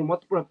विचार, आफ्नो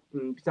महत्त्वपूर्ण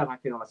विचार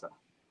राख्दैन होला सर।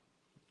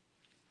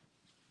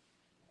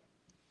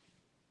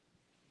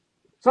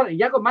 सर,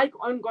 यहाँको माइक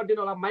अन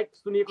गरिदिनु होला, माइक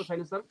सुनिएको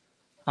छैन सर।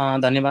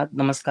 धन्यवाद,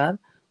 नमस्कार।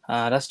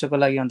 राष्ट्रको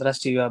लागि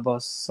अन्तर्राष्ट्रिय युवा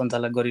बस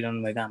सञ्चालक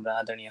गरिरहनु भएका हाम्रा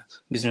आदरणीय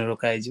विष्णु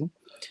रोकाईज्यू,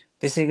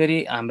 त्यसै गरी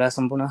हाम्रा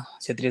सम्पूर्ण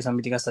क्षेत्रीय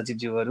समितिका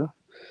सचिवज्यूहरू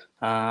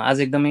आज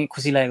एकदमै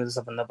खुसी लागेको छ।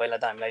 सबभन्दा पहिला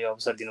त हामीलाई यो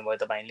अवसर दिनुभयो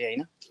तपाईँले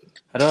होइन।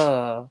 र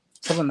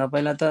सबभन्दा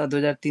पहिला त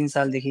 2003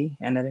 सालदेखि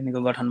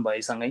एनआरएनएको गठन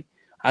भएसँगै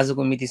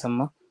आजको मितिसम्म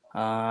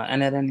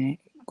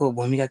एनआरएनएको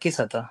भूमिका के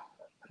छ त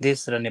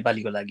देश र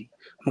नेपालीको लागि,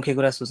 मुख्य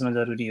कुरा सोच्न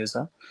जरुरी हो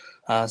छ।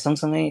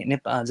 सँगसँगै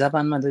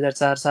जापानमा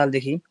 2004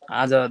 सालदेखि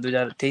आज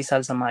 2023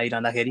 सालसम्म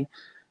आइरहँदाखेरि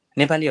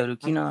नेपालीहरू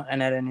किन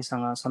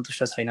एनआरएनएसँग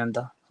सन्तुष्ट छैनन्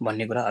त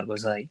भन्ने कुरा अर्को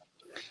छ है।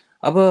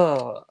 अब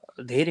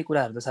धेरै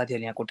कुराहरू त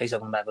साथीहरूले यहाँ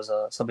कोटाइसक्नु भएको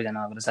छ। सबैजना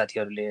हाम्रो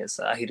साथीहरूले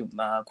आखिर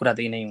कुरा त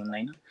यिनै हुन्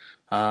होइन।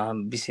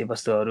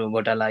 विषयवस्तुहरू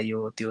घोटाला यो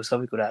त्यो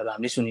सबै कुराहरू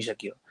हामीले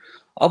सुनिसकियो।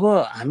 अब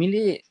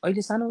हामीले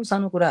अहिले सानो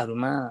सानो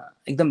कुराहरूमा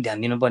एकदम ध्यान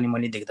दिनुपर्ने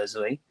मैले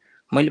देख्दछु है।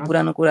 मैले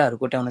पुरानो कुराहरू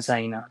कोट्याउन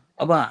चाहिनँ।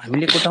 अब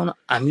हामीले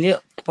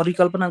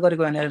परिकल्पना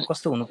गरेको एनआरएन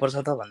कस्तो हुनुपर्छ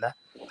त भन्दा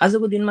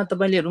आजको दिनमा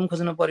तपाईँले रुम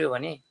खोज्नु पर्यो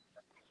भने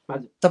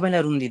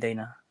तपाईँलाई रुम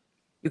दिँदैन।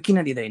 यो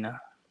किन दिँदैन?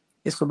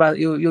 यसको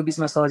यो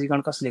बिचमा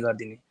सहजीकरण कसले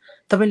गरिदिने?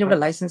 तपाईँले एउटा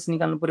लाइसेन्स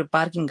निकाल्नु पर्यो,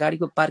 पार्किङ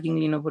गाडीको पार्किङ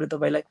लिनु पर्यो,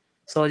 तपाईँलाई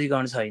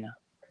सहजीकरण छैन।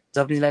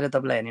 जापानिजलाई र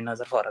तपाईँलाई हेर्ने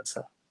नजर फरक छ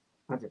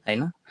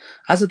होइन।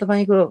 आज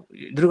तपाईँको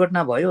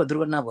दुर्घटना भयो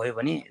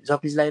भने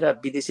जापानिजलाई र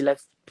विदेशीलाई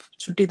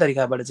छुट्टै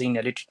तरिकाबाट चाहिँ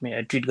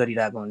यिनीहरूले ट्रिट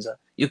गरिरहेको हुन्छ।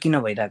 यो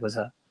किन भइरहेको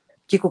छ?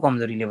 के को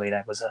कमजोरीले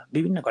भइरहेको छ?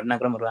 विभिन्न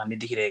घटनाक्रमहरू हामीले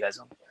देखिरहेका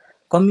छौँ।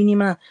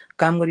 कम्पनीमा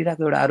काम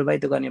गरिरहेको एउटा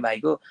अरुवाहित गर्ने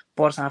भाइको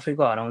पर्स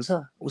आफैको हराउँछ,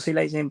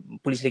 उसैलाई चाहिँ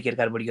पुलिसले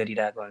केरकारबडी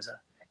गरिरहेको हुन्छ।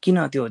 किन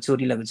त्यो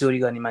चोरी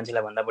गर्ने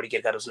मान्छेलाई भन्दा बढी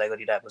केरकार उसलाई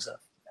गरिरहेको छ?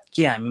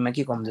 के हामीमा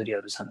के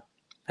कमजोरीहरू छन्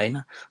होइन?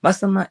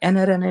 वास्तवमा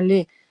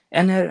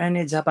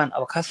एनआरएनए जापान,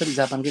 अब खास गरी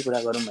जापानकै कुरा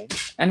गरौँ है।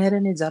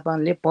 एनआरएनए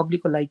जापानले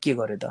पब्लिकको लागि के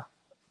गर्यो त?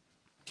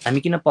 हामी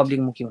किन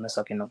पब्लिकमुखी हुन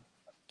सकेनौँ?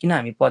 किन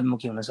हामी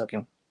पदमुखी हुन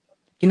सक्यौँ?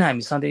 किन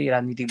हामी सधैँ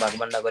राजनीतिक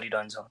भागभण्डा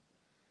गरिरहन्छौँ?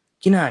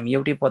 किन हामी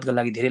एउटै पदको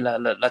लागि धेरै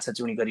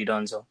लाछाचुडी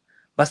गरिरहन्छौँ?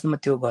 वास्तवमा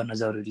त्यो गर्न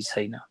जरुरी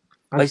छैन।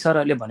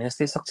 सरहरूले भने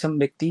जस्तै सक्षम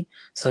व्यक्ति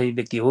सही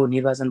व्यक्ति हो।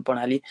 निर्वाचन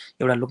प्रणाली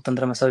एउटा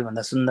लोकतन्त्रमा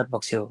सबैभन्दा सुन्दर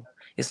पक्ष हो।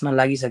 यसमा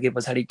लागिसके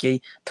पछाडि केही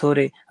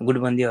थोरै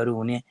गुटबन्दीहरू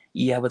हुने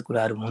यी यावत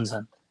कुराहरू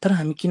हुन्छन्। तर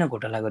हामी किन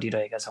घोटाला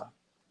गरिरहेका छौँ?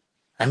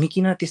 हामी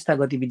किन त्यस्ता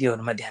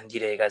गतिविधिहरूमा ध्यान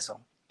दिइरहेका छौँ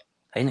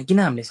होइन? किन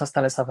हामीले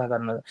संस्थालाई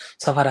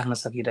सफा राख्न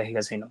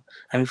सकिरहेका छैनौँ?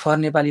 हामी फर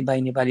नेपाली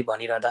बाई नेपाली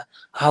भनिरहँदा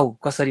हाउ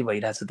कसरी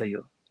भइरहेछ त यो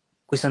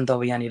क्वेसन त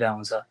अब यहाँनिर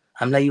आउँछ।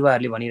 हामीलाई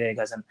युवाहरूले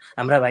भनिरहेका छन्,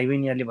 हाम्रा भाइ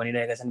बहिनीहरूले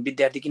भनिरहेका छन्,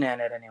 विद्यार्थी किन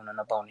एनआरएनए हुन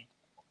नपाउने?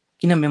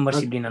 किन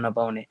मेम्बरसिप लिन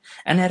नपाउने?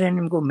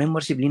 एनआरएनएको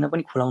मेम्बरसिप लिन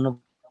पनि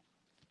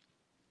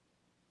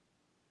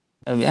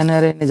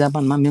एनआरएनए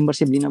जापानमा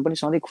मेम्बरसिप लिन पनि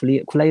सधैँ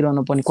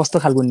खुलाइरहनु पर्ने कस्तो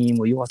खालको नियम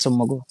हो यो?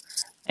 अचम्मको।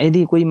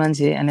 यदि कोही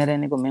मान्छे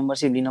एनआरएनएको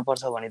मेम्बरसिप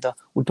लिनुपर्छ भने त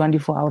ऊ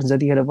 24 आवर्स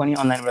जतिखेर पनि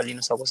अनलाइनबाट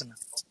लिन सकोस् न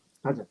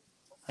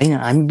होइन।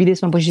 हामी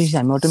विदेशमा बसेपछि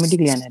हामी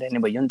अटोमेटिकली एनआरएनए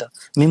भयो नि त।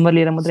 मेम्बर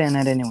लिएर मात्रै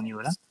एनआरएनए हुने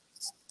हो र?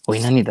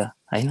 होइन नि त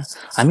होइन।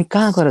 हामी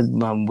कहाँ गएर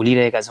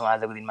भुलिरहेका छौँ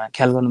आजको दिनमा?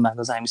 ख्याल गर्नु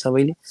भएको छ हामी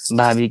सबैले?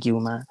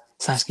 बार्बिक्युमा,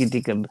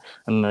 सांस्कृतिक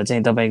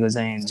चाहिँ तपाईँको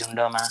चाहिँ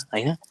झुन्डमा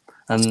होइन,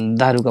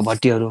 दारूका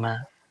भट्टीहरूमा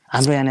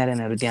हाम्रो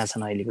एनआरएनहरू त्यहाँ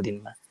छन् अहिलेको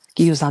दिनमा।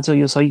 के यो साँचो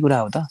यो सही कुरा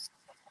हो त?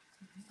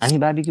 हामी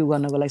बार्बिक्यू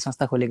गर्नको लागि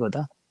संस्था खोलेको हो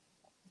त?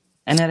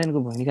 एनआरएनको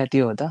भूमिका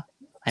त्यो हो त?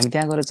 हामी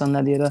त्यहाँ गएर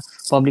चन्दा दिएर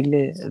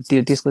पब्लिकले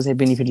त्यसको चाहिँ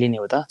बेनिफिट लिने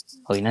हो त?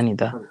 होइन नि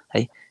त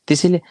है।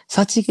 त्यसैले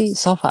साँच्चीकै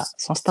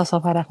संस्था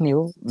सफा राख्ने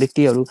हो।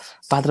 व्यक्तिहरू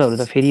पात्रहरू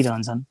त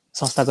फेरिरहन्छन्,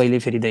 संस्था कहिले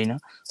फेरिँदैन।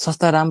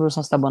 संस्था राम्रो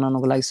संस्था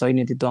बनाउनको लागि सही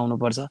नेतृत्व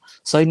आउनुपर्छ।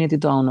 सही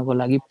नेतृत्व आउनको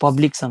लागि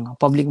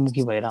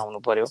पब्लिकमुखी भएर आउनु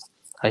पर्यो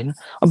होइन।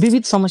 अब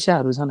विविध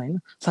समस्याहरू छन् होइन।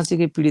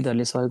 साँच्चीकै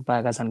पीडितहरूले सहयोग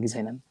पाएका छन् कि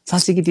छैनन्?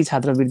 साँच्चीकै ती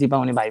छात्रवृत्ति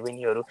पाउने भाइ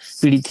बहिनीहरू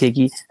पीडित थिए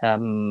कि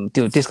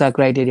त्यसका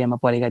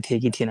क्राइटेरियामा परेका थिए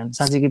कि थिएनन्?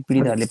 साँच्चीकै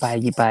पीडितहरूले पाए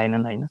कि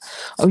पाएनन् होइन?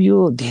 अब यो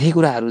धेरै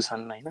कुराहरू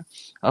छन् होइन।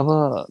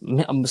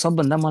 अब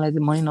सबभन्दा मलाई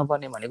मनै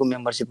नपर्ने भनेको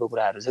मेम्बरसिपको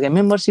कुराहरू छ क्या।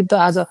 मेम्बरसिप त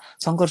आज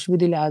शङ्कर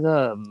सुवेदीले आज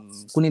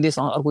कुनै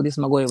देश अर्को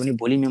देशमा गयो भने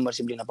भोलि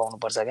मेम्बरसिप लिन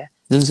पाउनुपर्छ क्या,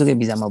 जुनसुकै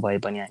भिजामा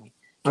भए पनि हामी।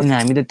 किन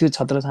हामी त त्यो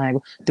छत्र छायाको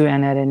त्यो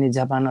एनआरएनए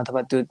जापान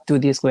अथवा त्यो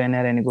देशको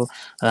एनआरएनएको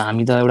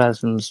हामी त एउटा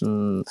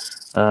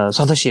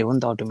सदस्य हो नि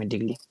त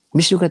अटोमेटिकली।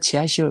 विश्वका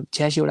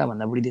 86वटा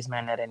भन्दा बढी देशमा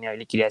एनआरएनए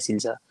अहिले क्रियाशील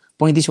छ।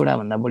 35वटा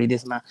भन्दा बढी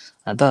देशमा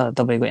त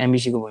तपाईँको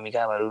एमबिसीको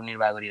भूमिकाहरू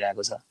निर्वाह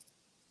गरिरहेको छ।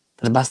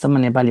 तर वास्तवमा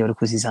नेपालीहरू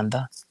खुसी छन्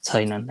त?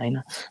 छैनन् होइन।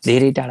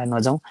 धेरै टाढा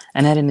नजाउँ।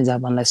 एनआरएनए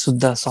जापानलाई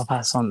शुद्ध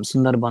सफा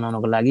सुन्दर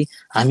बनाउनको लागि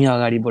हामी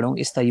अगाडि बढौँ।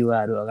 यस्ता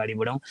युवाहरू अगाडि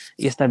बढौँ।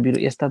 यस्ता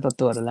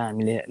तत्त्वहरूलाई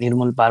हामीले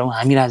निर्मूल पारौँ।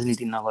 हामी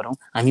राजनीति नगरौँ।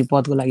 हामी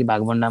पदको लागि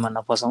भागभण्डामा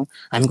नफसौँ।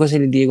 हामी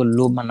कसैले दिएको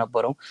लोभमा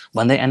नपरौँ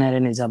भन्दै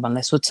एनआरएनए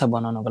जापानलाई स्वच्छ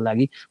बनाउनको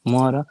लागि म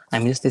र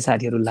हामी जस्तै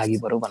साथीहरू लागि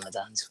परौँ भन्न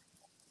चाहन्छु।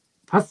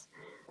 हस्,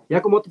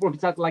 यहाँको महत्त्वपूर्ण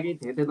विचारको लागि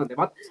धेरै धेरै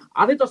धन्यवाद।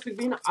 आधै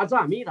दशकदेखि आज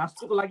हामी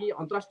राष्ट्रको लागि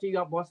अन्तर्राष्ट्रिय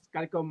बहस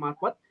कार्यक्रम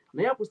मार्फत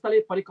नयाँ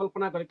पुस्ताले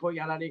परिकल्पना गरेको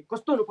एनआरएनए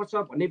कस्तो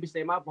हुनुपर्छ भन्ने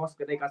विषयमा बहस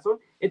गरिरहेका छौँ।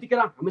 यतिखेर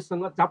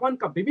हामीसँग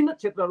जापानका विभिन्न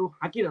क्षेत्रहरू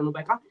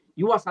हाँकिरहनुभएका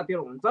युवा साथीहरू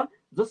हुनुहुन्छ,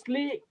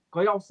 जसले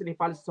गैर अवश्य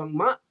नेपाली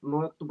सङ्घमा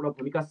महत्त्वपूर्ण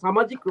भूमिका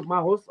सामाजिक रूपमा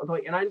होस् अथवा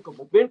एनआरएनको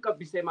मुभमेन्टका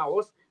विषयमा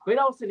होस्, गैर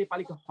अवश्य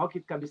नेपालीको हक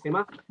हितका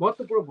विषयमा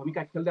महत्त्वपूर्ण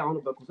भूमिका खेल्दै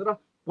आउनुभएको छ र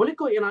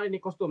भोलिको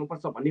एनआरएनए कस्तो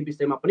हुनुपर्छ भन्ने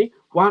विषयमा पनि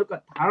उहाँहरूका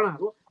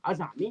धारणाहरू आज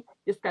हामी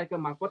यस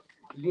कार्यक्रम मार्फत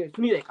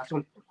सुनिरहेका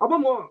छौँ। अब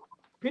म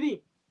फेरि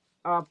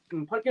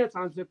फर्किन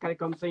चाहन्छु।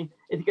 कार्यक्रम चाहिँ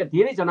यतिका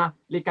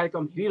धेरैजनाले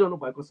कार्यक्रम हेरिरहनु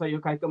भएको छ। यो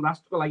कार्यक्रम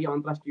राष्ट्रको लागि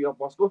अन्तर्राष्ट्रिय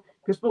बसको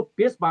फेसबुक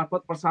पेज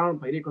मार्फत प्रसारण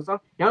भइरहेको छ।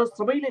 यहाँहरू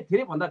सबैले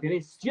धेरैभन्दा धेरै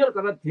सेयर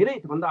गरेर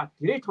धेरैभन्दा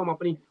धेरै ठाउँमा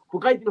पनि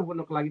पुगाइदिनु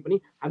हुनको लागि पनि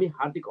हामी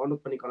हार्दिक अनुरोध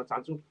पनि गर्न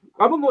चाहन्छौँ।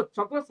 अब म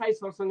चक्र साई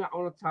सरसँग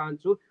आउन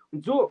चाहन्छु,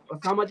 जो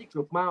सामाजिक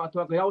रूपमा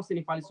अथवा गैरावसे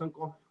नेपाली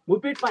सङ्घको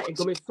मुभमेन्टमा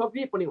एकदमै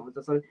सक्रिय पनि हुन्छ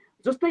सर।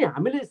 जस्तै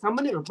हामीले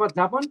सामान्य रूपमा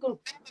जापानको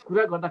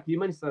कुरा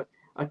गर्दाखेरिमा नि सर,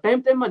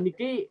 टाइममा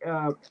निकै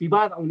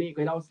विवाद आउने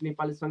गैरावसे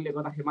नेपाली सङ्घले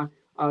गर्दाखेरिमा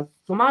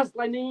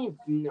समाजलाई नै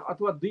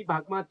अथवा दुई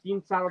भागमा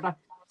 3-4वटा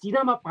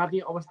चिनामा पार्ने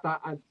अवस्था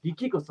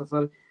देखिएको छ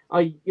सर।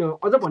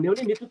 अझ भन्यो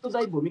भने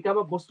नेतृत्वदायी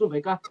भूमिकामा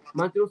बस्नुभएका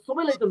मान्छेहरू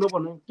सबैलाई त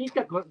नभनौँ,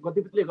 केहीका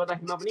गतिविधिले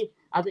गर्दाखेरिमा पनि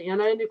आज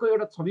एनआरएनको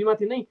एउटा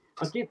छविमाथि नै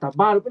केही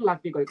धब्बाहरू पनि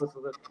लाग्दै गएको छ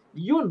सर।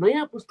 यो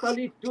नयाँ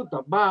पुस्ताले त्यो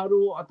धब्बाहरू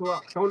अथवा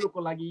हटाउनको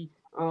लागि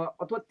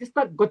अथवा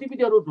त्यस्ता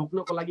गतिविधिहरू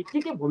रोक्नको लागि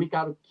के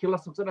भूमिकाहरू खेल्न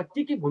सक्छ र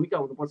के भूमिका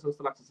हुनुपर्छ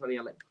जस्तो लाग्छ सर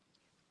यहाँलाई?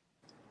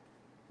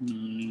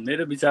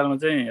 मेरो विचारमा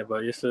चाहिँ अब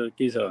यस्तो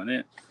के छ भने,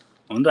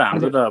 हुन त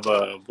हाम्रो त अब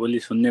बोली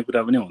सुन्ने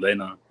कुरा पनि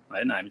हुँदैन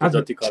होइन। हामी त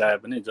जति कराए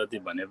पनि जति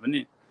भने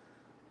पनि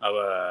अब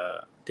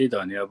त्यही त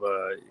हो नि। अब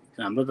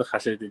हाम्रो त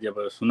खासै त्यति अब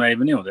सुनाइ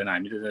पनि हुँदैन।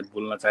 हामी त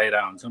बोल्न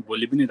चाहिरहेको हुन्छौँ,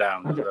 बोली पनि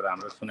रहेको हुन्छौँ, तर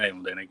हाम्रो सुनाइ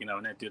हुँदैन।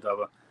 किनभने त्यो त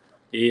अब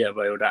यही अब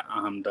एउटा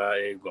अहमता,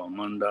 एक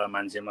घमण्ड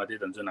मान्छेमाथि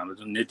जुन हाम्रो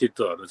जुन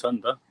नेतृत्वहरू छ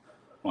नि त,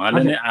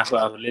 उहाँले नै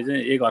आफूले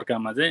चाहिँ एक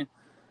अर्कामा चाहिँ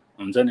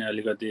हुन्छ नि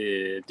अलिकति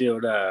त्यो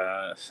एउटा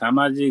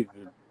सामाजिक,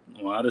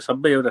 उहाँहरू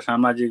सबै एउटा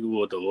सामाजिक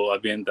ऊ त हो,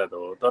 अभियन्ता त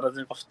हो, तर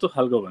चाहिँ कस्तो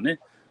खालको भने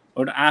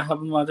एउटा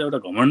आफूमा चाहिँ एउटा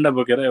घमण्ड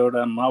बोकेर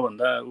एउटा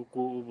मभन्दा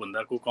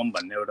ऊभन्दा कम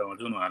भन्ने एउटा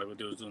जुन उहाँहरूको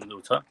त्यो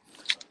जुन छ,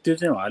 त्यो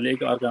चाहिँ उहाँले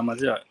एक अर्कामा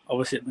चाहिँ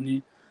अवश्य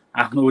पनि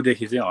आफ्नो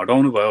ऊदेखि चाहिँ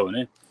हटाउनु भयो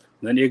भने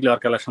झन् एकले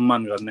अर्कालाई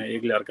सम्मान गर्ने,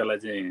 एकले अर्कालाई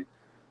चाहिँ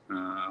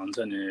हुन्छ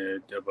नि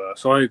अब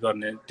सहयोग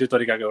गर्ने, त्यो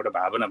तरिकाको एउटा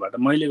भावनाबाट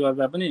मैले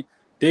गर्दा पनि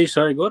त्यही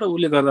सहयोग हो र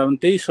उसले गर्दा पनि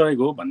त्यही सहयोग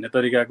हो भन्ने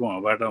तरिकाको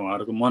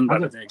उहाँहरूको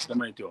मनबाट चाहिँ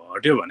एकदमै त्यो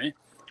हट्यो भने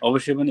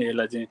अवश्य पनि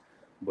यसलाई चाहिँ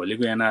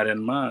भोलिको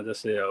एनआरएनमा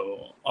जस्तै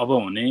अब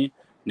हुने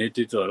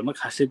नेतृत्वहरूमा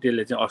खासै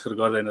त्यसले चाहिँ असर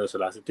गर्दैन जस्तो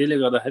लाग्छ। त्यसले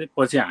गर्दाखेरि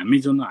पछि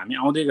हामी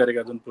आउँदै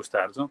गरेका जुन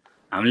पुस्ताहरू छौँ,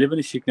 हामीले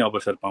पनि सिक्ने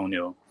अवसर पाउने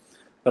हो।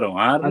 तर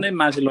उहाँहरू नै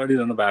माथि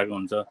लडिरहनु भएको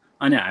हुन्छ,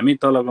 अनि हामी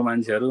तलको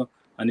मान्छेहरू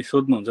अनि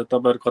सोध्नुहुन्छ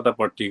तपाईँहरू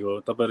कतापट्टिको,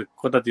 तपाईँहरू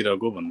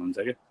कतातिरको भन्नुहुन्छ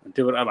क्या।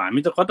 त्यो भएर अब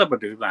हामी त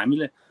कतापट्टिको,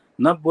 हामीले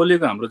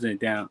नबोलेको हाम्रो चाहिँ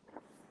त्यहाँ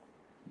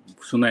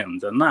सुनाइ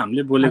हुन्छ, न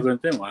हामीले बोलेको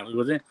चाहिँ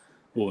उहाँहरूको चाहिँ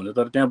ऊ हुन्छ।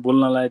 तर त्यहाँ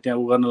बोल्नलाई, त्यहाँ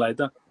उ गर्नलाई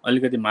त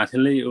अलिकति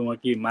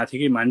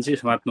माथिकै मान्छे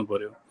समात्नु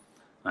पर्यो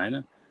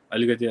होइन।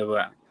 अलिकति अब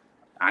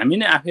हामी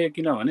नै आफै,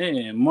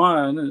 किनभने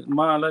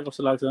मलाई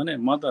कस्तो लाग्छ भने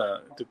म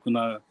त त्यो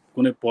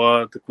कुनै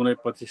पद, कुनै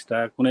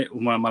प्रतिष्ठा, कुनै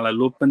मलाई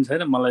लोभ पनि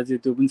छैन, मलाई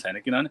चाहिँ त्यो पनि छैन।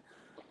 किनभने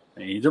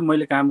हिजो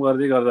मैले काम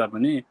गर्दा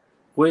पनि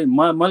कोही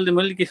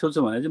मैले के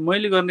सोच्छु भने चाहिँ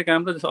मैले गर्ने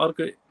काम र जस्तो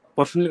अर्को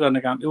पर्सनली गर्ने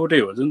काम एउटै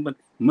हो। जुन पनि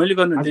मैले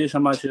गर्ने त्यही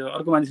समाज हो,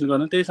 अर्को मान्छेले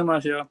गर्ने त्यही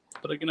समाज हो।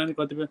 तर किनभने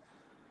कतिपय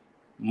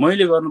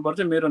मैले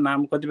गर्नुपर्छ मेरो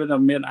नाम, कतिपय त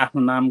मेरो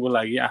आफ्नो नामको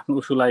लागि, आफ्नो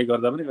उसको लागि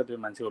गर्दा पनि कतिपय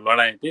मान्छेको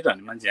लडाइँ, त्यही त हो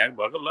नि, मान्छे यहाँ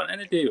भएको लडाइँ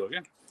नै त्यही हो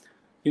क्या।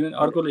 किनभने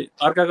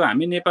अर्काको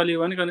हामी नेपाली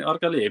हो भने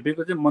अर्काले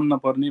हेपेको चाहिँ मन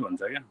नपर्ने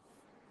भन्छ क्या।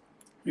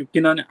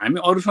 किनभने हामी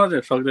अरूसँग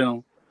चाहिँ सक्दैनौँ,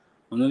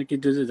 हुन्छ नि कि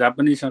त्यो चाहिँ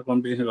जापानिजसँग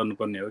कम्पिटिसन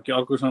गर्नुपर्ने हो कि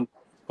अर्कोसँग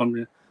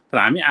कम्पिटिसन। तर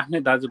हामी आफ्नै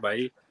दाजुभाइ,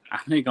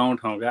 आफ्नै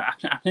गाउँठाउँका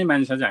आफ्नै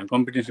मान्छेसँग चाहिँ हामी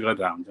कम्पिटिसन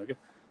गरेर हुन्छौँ क्या।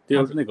 त्यो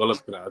एउटा नै गलत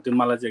कुरा हो। त्यो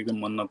मलाई चाहिँ एकदम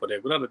मन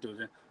नपरेको कुरा र त्यो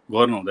चाहिँ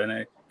गर्नु हुँदैन।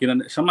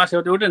 किनभने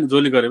समाजसेवा त एउटै नि,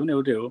 जसले गरे पनि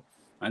एउटै हो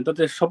होइन। तर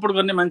त्यो सपोर्ट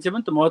गर्ने मान्छे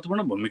पनि त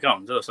महत्त्वपूर्ण भूमिका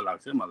हुन्छ जस्तो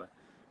लाग्छ मलाई।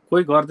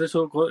 कोही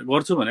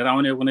गर्छु भनेर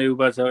आउने कुनै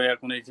युवा छ या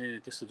कुनै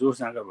चाहिँ त्यस्तो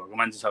जोस जाँगर भएको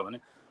मान्छे छ भने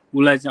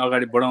उसलाई चाहिँ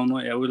अगाडि बढाउनु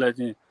या उसलाई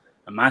चाहिँ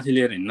माथि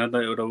लिएर हिँड्न त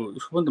एउटा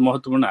उसको पनि त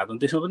महत्त्वपूर्ण हात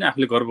हुन्छ। त्यसमा पनि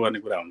आफूले गर्व गर्ने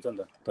कुरा हुन्छ नि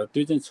त। तर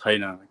त्यो चाहिँ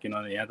छैन।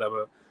 किनभने यहाँ त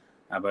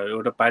अब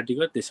एउटा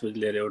पार्टीको, त्यसपछि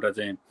लिएर एउटा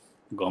चाहिँ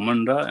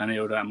घमण्ड अनि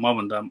एउटा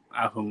मभन्दा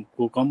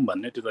आफूको कम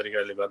भन्ने त्यो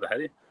तरिकाले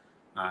गर्दाखेरि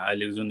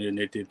अहिलेको जुन यो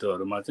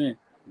नेतृत्वहरूमा चाहिँ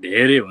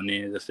धेरै हुने,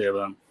 जस्तै अब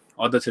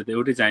अध्यक्ष त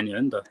एउटै चाहिने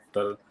हो नि त,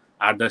 तर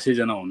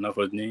 8-10जना हुन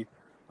खोज्ने,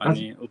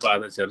 अनि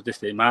उपाध्यक्षहरू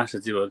त्यस्तै,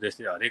 महासचिवहरू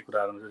त्यस्तै, हरेक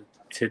कुराहरू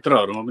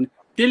क्षेत्रहरूमा पनि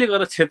त्यसले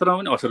गर्दा क्षेत्रमा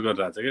पनि असर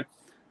गरिरहेको छ क्या।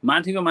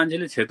 माथिको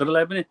मान्छेले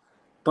क्षेत्रलाई पनि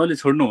तैँले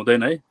छोड्नु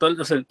हुँदैन है,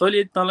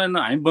 तैँले तँलाई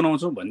हामी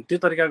बनाउँछौँ भन्ने त्यो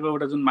तरिकाको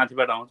एउटा जुन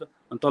माथिबाट आउँछ,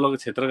 अनि तलको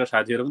क्षेत्रका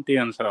साथीहरू पनि त्यही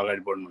अनुसार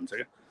अगाडि बढ्नुहुन्छ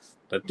क्या।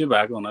 तर त्यो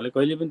भएको हुनाले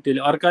कहिले पनि त्यसले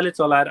अर्काले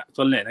चलाएर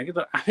चल्ने होइन कि,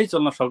 तर आफै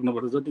चल्न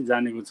सक्नुपर्छ। जति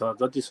जानेको छ,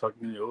 जति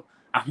सक्ने हो,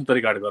 आफ्नो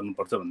तरिकाबाट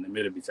गर्नुपर्छ भन्ने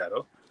मेरो विचार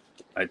हो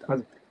है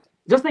त।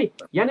 जस्तै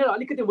यहाँनिर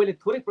अलिकति मैले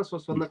थोरै प्रश्न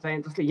सोध्न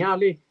चाहेँ। जस्तै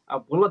यहाँले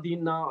बोल्न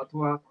दिन्न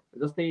अथवा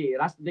जस्तै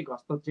राजनीतिक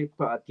हस्तक्षेप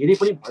धेरै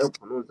पनि भयो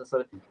भन्नुहुन्छ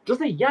सर।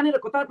 जस्तै यहाँनिर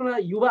कता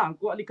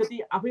युवाहरूको अलिकति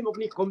आफैमा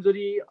पनि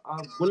कमजोरी,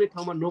 बोल्ने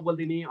ठाउँमा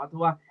नबोलिदिने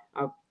अथवा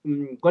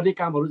गर्ने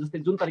कामहरू जस्तै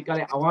जुन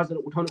तरिकाले आवाजहरू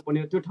उठाउनु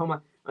पर्ने त्यो ठाउँमा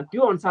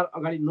त्यो अनुसार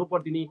अगाडि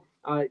नबढिदिने,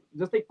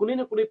 जस्तै कुनै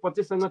न कुनै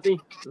पक्षसँग चाहिँ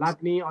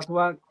लाग्ने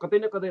अथवा कतै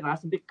न कतै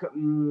राजनीतिक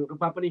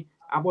रूपमा पनि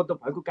आबद्ध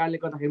भएको कारणले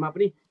गर्दाखेरिमा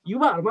पनि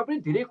युवाहरूमा पनि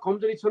धेरै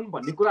कमजोरी छन्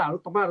भन्ने कुराहरू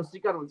तपाईँहरू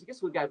स्वीकार हुन्छ कि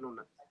स्वीकार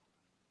गर्नुहुन्न?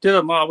 त्यो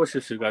त म अवश्य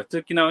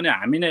स्वीकार्छु किनभने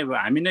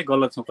हामी नै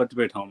गलत छौँ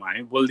कतिपय ठाउँमा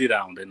हामी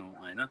बोलिदिरहेको हुँदैनौँ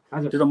होइन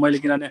त्यो त मैले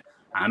किनभने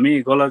हामी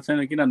गलत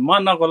छैन किन म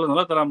नगलत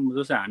होला तर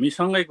जस्तै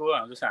हामीसँगैको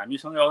जस्तै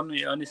हामीसँगै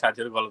अन्य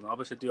साथीहरू गलत हुन्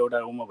अवश्य त्यो एउटा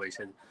उमा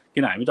भइसक्यो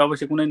किन हामी त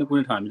अवश्य कुनै न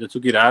कुनै ठाउँ हामी त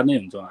चुकिरहेको नै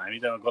हुन्छौँ हामी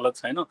त गलत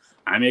छैनौँ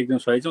हामी एकदम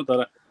सही छौँ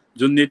तर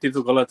जुन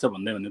नेतृत्व गलत छ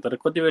भन्दै भने तर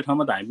कतिपय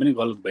ठाउँमा त हामी पनि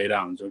गलत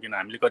भइरहेको हुन्छौँ किन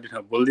हामीले कति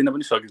ठाउँ बोल्दिन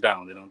पनि सकिरहेको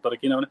हुँदैनौँ तर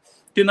किनभने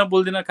त्यो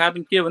नबोल्दिन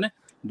कारण के भने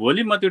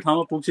भोलि म त्यो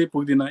ठाउँमा पुग्छु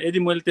पुग्दिनँ यदि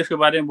मैले त्यसको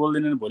बारेमा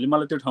बोल्दिनँ भने भोलि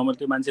मलाई त्यो ठाउँमा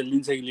त्यो मान्छे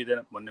लिन्छ कि लिँदैन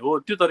भन्ने हो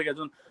त्यो तरिका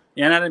जुन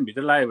एनआरएन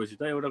भित्र लागेपछि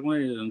त एउटा कुनै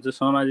हुन्छ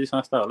सामाजिक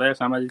संस्था होला या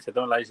सामाजिक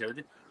क्षेत्रमा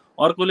लागिसकेपछि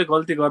अर्कोले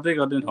गल्ती गर्दै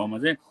गर्दैन ठाउँमा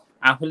चाहिँ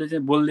आफूले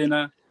चाहिँ बोल्दैन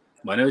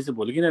भनेपछि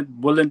भोलि किन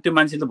बोल्दैन त्यो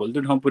मान्छेले भोलि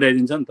त्यो ठाउँ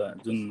पुर्याइदिन्छ नि त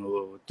जुन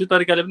हो त्यो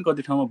तरिकाले पनि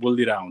कति ठाउँमा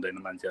बोलिदिरहेको हुँदैन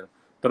मान्छेहरू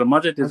तर म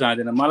चाहिँ त्यो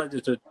चाहदिनँ मलाई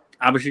त्यो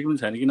आवश्यक पनि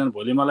छैन किनभने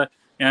भोलि मलाई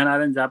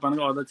एनआरएन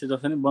जापानको अध्यक्ष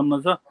जसरी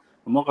बन्न छ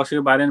म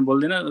कसैको बारेमा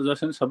बोल्दिनँ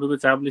जसरी सबैको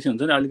चाप्लिसी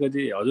हुन्छ नि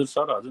अलिकति हजुर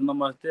सर हजुर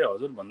नमस्ते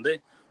हजुर भन्दै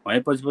है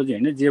पछि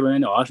हिँड्ने जे भने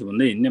नि हस्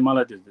भन्दै हिँड्ने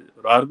मलाई त्यो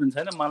रहर पनि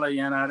छैन मलाई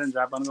यहाँ आएर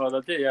जापानको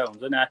अध्यक्ष या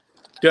हुन्छ नि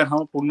त्यो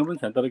ठाउँमा पुग्नु पनि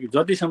छैन तर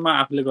जतिसम्म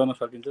आफूले गर्न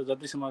सकिन्छ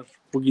जतिसम्म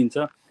पुगिन्छ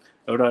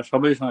एउटा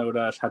सबैसँग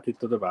एउटा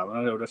साथीत्व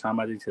भावना एउटा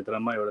सामाजिक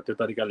क्षेत्रमा एउटा त्यो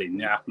तरिकाले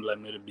हिँड्ने आफ्नोलाई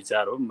मेरो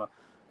विचार हो म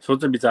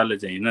सोच विचारले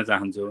चाहिँ हिँड्न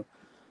चाहन्छु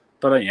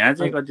तर यहाँ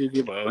चाहिँ कति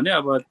के भयो भने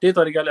अब त्यही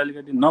तरिकाले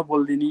अलिकति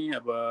नबोलिदिने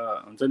अब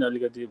हुन्छ नि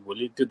अलिकति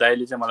भोलि त्यो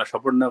दाइले चाहिँ मलाई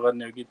सपोर्ट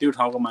नगर्ने हो कि त्यो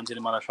ठाउँको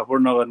मान्छेले मलाई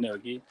सपोर्ट नगर्ने हो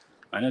कि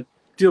होइन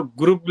त्यो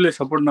ग्रुपले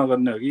सपोर्ट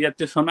नगर्ने हो कि या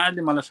त्यो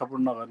समाजले मलाई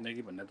सपोर्ट नगर्ने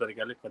कि भन्ने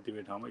तरिकाले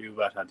कतिपय ठाउँमा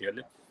युवा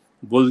साथीहरूले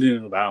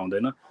बोलिदिनु भएको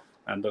हुँदैन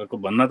अन्त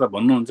भन्न त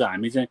भन्नुहुन्छ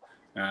हामी चाहिँ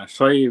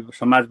सही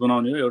समाज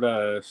बनाउने हो एउटा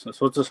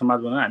स्वच्छ समाज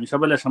बनाउने हामी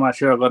सबैलाई समाज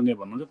सेवा गर्ने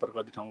भन्नुहुन्छ तर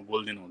कति ठाउँमा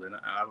बोलिदिनु हुँदैन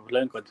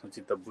आफूलाई पनि कति ठाउँ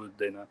चित्त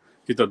बुझ्दैन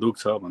चित्त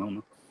दुख्छ भनौँ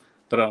न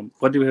तर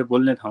कतिपय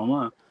बोल्ने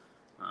ठाउँमा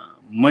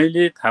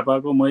मैले थाहा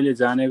पाएको मैले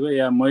जानेको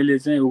या मैले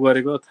चाहिँ उ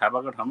गरेको थाहा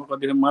पाएको ठाउँमा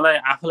कतिपय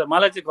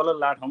मलाई चाहिँ गलत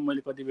लागेको ठाउँमा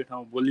मैले कतिपय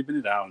ठाउँमा बोली पनि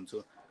रहेको हुन्छु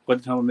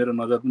कति ठाउँमा मेरो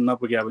नजर पनि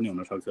नपुग्या पनि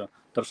हुनसक्छ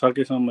तर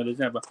सकेसम्म मैले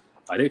चाहिँ अब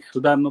हरेक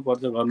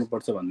सुधार्नुपर्छ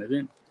गर्नुपर्छ भन्ने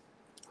चाहिँ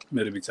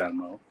मेरो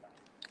विचारमा हो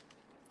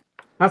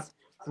हस्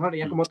सर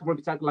यहाँको महत्त्वपूर्ण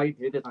विचारको लागि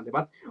धेरै धेरै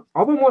धन्यवाद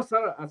अब म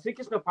सर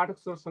श्रीकृष्ण पाठक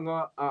सरसँग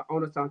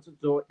आउन चाहन्छु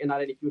जो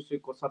एनआरएन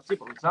क्युसुको सचिव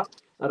हुनुहुन्छ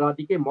र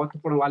निकै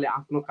महत्त्वपूर्ण उहाँले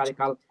आफ्नो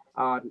कार्यकाल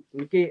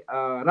निकै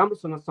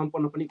राम्रोसँग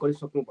सम्पन्न पनि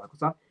गरिसक्नु भएको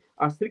छ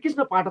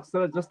श्रीकृष्ण पाठक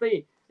सर जस्तै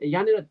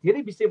यहाँनिर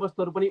धेरै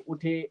विषयवस्तुहरू पनि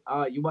उठे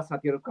युवा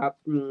साथीहरूका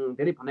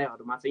धेरै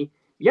भनाइहरूमा चाहिँ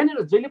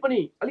यहाँनिर जहिले पनि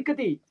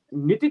अलिकति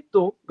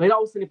नेतृत्व गैर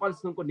अवश्य नेपाली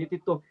सङ्घको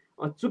नेतृत्व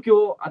चुक्यो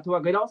अथवा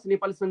गैर अवश्य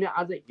नेपाली सङ्घले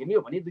आज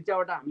हिँड्यो भने दुई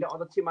चारवटा हामीले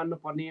अध्यक्ष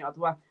मान्नुपर्ने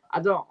अथवा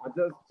आज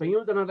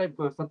संयोजनालाई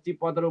सचिव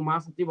पदहरू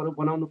महासचिवहरू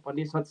बनाउनु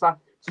पर्ने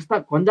संस्था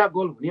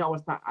गन्जागोल हुने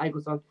अवस्था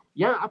आएको छ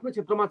यहाँ आफ्नो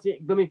क्षेत्रमा चाहिँ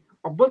एकदमै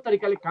अब्बल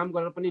तरिकाले काम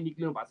गरेर पनि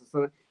निक्लिनु भएको छ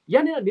सर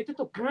यहाँनिर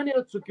नेतृत्व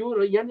कहाँनिर चुक्यो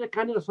र यहाँनिर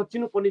कहाँनिर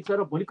सचिनु पर्ने छ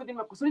र भोलिको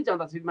दिनमा कसरी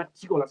जाँदा चाहिँ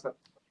ठिक होला सर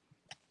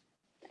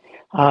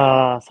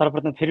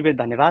सर्वप्रथम फेरि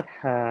धन्यवाद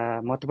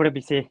महत्त्वपूर्ण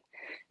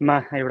विषयमा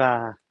एउटा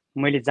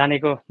मैले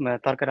जानेको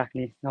तर्क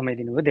राख्ने समय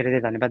दिनुभयो धेरै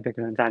धेरै धन्यवाद व्यक्त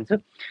गर्न चाहन्छु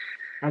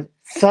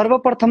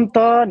सर्वप्रथम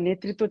त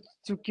नेतृत्व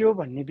चुक्यो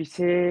भन्ने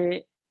विषय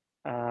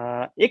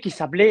एक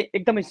हिसाबले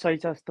एकदमै सही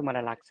छ जस्तो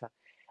मलाई लाग्छ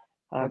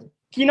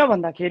किन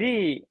भन्दाखेरि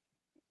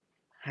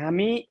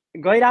हामी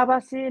गैर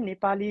आवासीय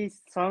नेपाली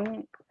सङ्घ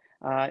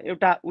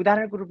एउटा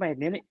उदाहरणको रूपमा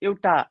हेर्ने भने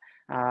एउटा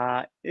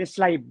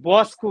यसलाई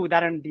बसको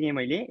उदाहरण दिएँ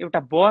मैले एउटा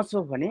बस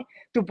हो भने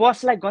त्यो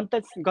बसलाई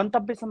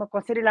गन्तव्यसम्म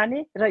कसरी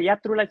लाने र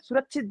यात्रुलाई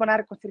सुरक्षित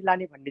बनाएर कसरी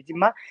लाने भन्ने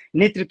जिम्मा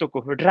नेतृत्वको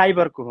हो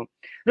ड्राइभरको हो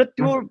र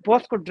त्यो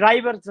बसको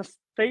ड्राइभर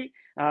जस्तै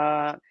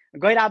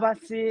गैर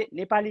आवासीय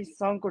नेपाली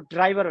सङ्घको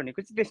ड्राइभर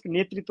भनेको चाहिँ त्यसको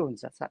नेतृत्व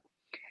हुन्छ सर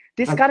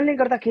त्यस कारणले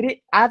गर्दाखेरि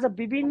आज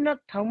विभिन्न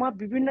ठाउँमा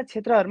विभिन्न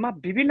क्षेत्रहरूमा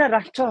विभिन्न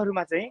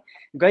राष्ट्रहरूमा चाहिँ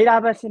गैर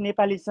आवासीय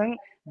नेपाली सङ्घ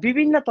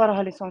विभिन्न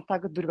तरहले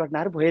संस्थाको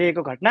दुर्घटनाहरू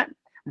भइरहेको घटना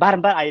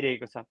बारम्बार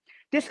आइरहेको छ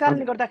त्यस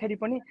कारणले गर्दाखेरि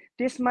पनि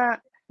त्यसमा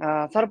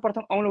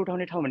सर्वप्रथम औँलो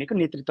उठाउने ठाउँ भनेको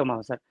नेतृत्वमा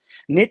हो सर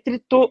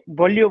नेतृत्व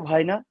बलियो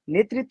भएन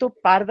नेतृत्व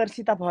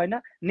पारदर्शिता भएन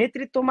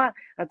नेतृत्वमा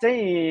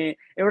चाहिँ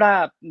एउटा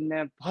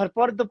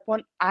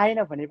भरपर्दोपन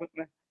आएन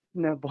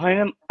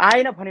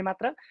भने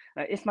मात्र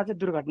यसमा चाहिँ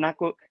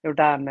दुर्घटनाको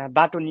एउटा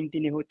बाटो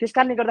निम्तिने हो त्यस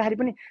कारणले गर्दाखेरि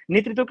पनि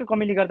नेतृत्वको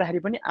कमीले गर्दाखेरि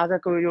पनि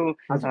आजको यो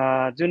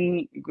जुन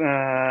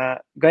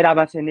गैर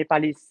आवासीय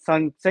नेपाली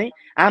सङ्घ चाहिँ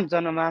आम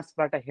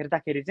जनमासबाट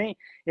हेर्दाखेरि चाहिँ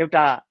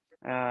एउटा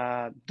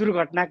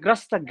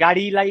दुर्घटनाग्रस्त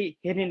गाडीलाई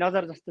हेर्ने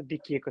नजर जस्तो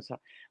देखिएको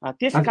छ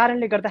त्यस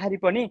कारणले गर्दाखेरि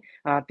पनि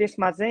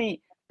त्यसमा चाहिँ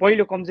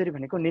पहिलो कमजोरी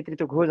भनेको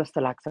नेतृत्वको हो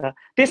जस्तो लाग्छ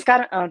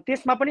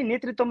त्यसमा पनि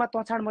नेतृत्वमा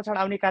तछाड मछाड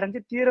आउने कारण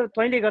चाहिँ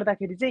तैँले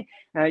गर्दाखेरि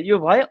चाहिँ यो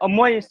भयो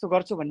म यस्तो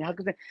गर्छु भन्ने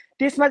खालको चाहिँ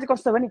त्यसमा चाहिँ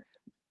कस्तो भने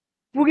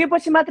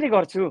पुगेपछि मात्रै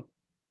गर्छु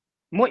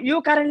म यो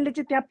कारणले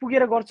चाहिँ त्यहाँ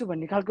पुगेर गर्छु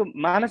भन्ने खालको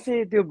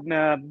मानसिक त्यो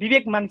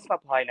विवेक मानिसमा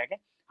भएन क्या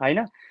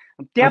होइन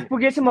त्यहाँ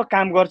पुगेपछि म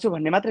काम गर्छु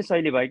भन्ने मात्रै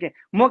शैली भयो कि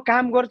म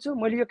काम गर्छु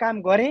मैले यो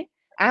काम गरेँ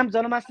आम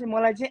जनमासले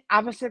मलाई चाहिँ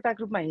आवश्यकताको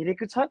रूपमा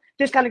हेरेको छ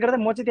त्यस कारणले गर्दा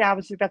म चाहिँ त्यहाँ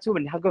आवश्यकता छु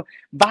भन्ने खालको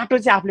बाटो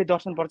चाहिँ आफूले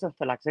दर्शनपर्छ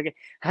जस्तो लाग्छ कि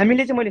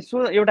हामीले चाहिँ मैले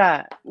एउटा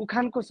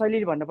उखानको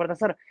शैली भन्नुपर्दा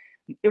सर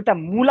एउटा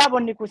मुला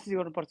बन्ने कोसिस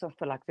गर्नुपर्छ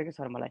जस्तो लाग्छ कि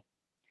सर मलाई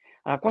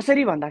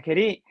कसरी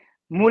भन्दाखेरि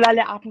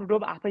मुलाले आफ्नो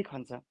डोब आफै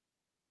खन्छ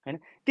हैन।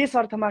 त्यस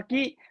अर्थमा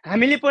कि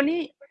हामीले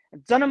पनि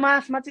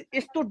जनमासमा चाहिँ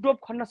यस्तो डोब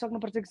खन्न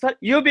सक्नुपर्छ कि सर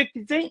यो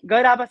व्यक्ति चाहिँ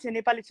गैर आवासीय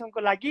नेपाली सङ्घको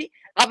लागि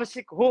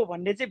आवश्यक हो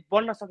भन्ने चाहिँ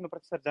बन्न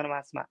सक्नुपर्छ सर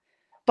जनमासमा।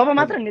 तब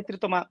मात्र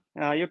नेतृत्वमा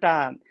एउटा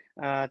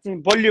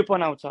चाहिँ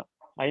बलियोपन आउँछ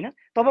हैन।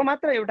 तब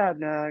मात्र एउटा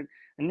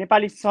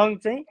नेपाली सङ्घ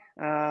चाहिँ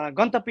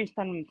गन्तव्य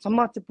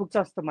स्थानसम्म चाहिँ पुग्छ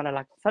जस्तो मलाई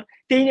लाग्छ सर।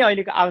 त्यही नै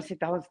अहिलेको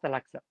आवश्यकता हो जस्तो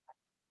लाग्छ।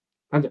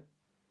 हजुर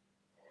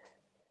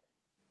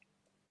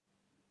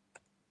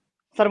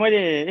सर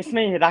मैले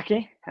यसमै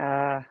राखेँ।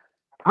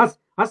 हस्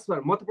हस्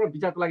सर, महत्त्वपूर्ण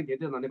विचारको लागि धेरै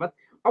धेरै धन्यवाद।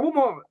 अब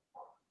म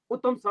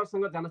उत्तम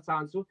सरसँग जान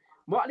चाहन्छु।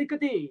 म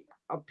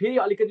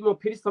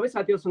फेरि सबै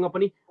साथीहरूसँग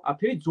पनि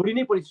फेरि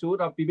जोडिनै पनि छु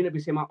र विभिन्न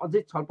विषयमा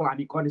अझै छलफल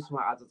हामी गर्नेछौँ।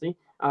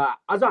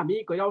 आज हामी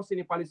गैर आवासीय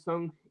नेपाली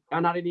सङ्घ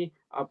एनआरएन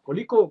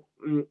भोलिको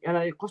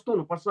एनआरएन कस्तो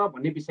हुनुपर्छ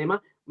भन्ने विषयमा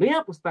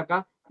नयाँ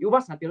पुस्ताका युवा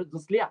साथीहरू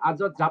जसले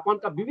आज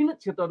जापानका विभिन्न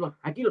क्षेत्रहरू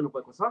हाँकिरहनु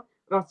भएको छ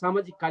र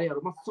सामाजिक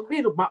कार्यहरूमा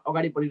सक्रिय रूपमा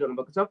अगाडि बढिरहनु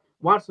भएको छ,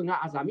 उहाँहरूसँग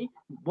आज हामी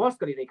बहस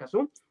गरिरहेका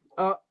छौँ।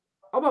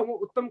 अब म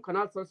उत्तम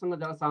खनाल सरसँग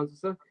जान चाहन्छु।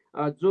 सर,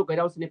 जो गैर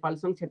आवासीय नेपाली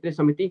सङ्घ क्षेत्रीय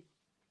समिति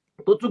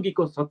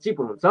तोचुगीको सचिव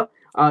हुनुहुन्छ,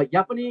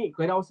 यहाँ पनि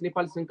गैर आवासीय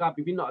नेपाली सङ्घका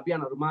विभिन्न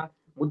अभियानहरूमा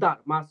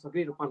मुद्दाहरूमा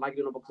सक्रिय रूपमा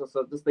लागिरहनु भएको छ।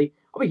 सर, जस्तै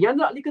अब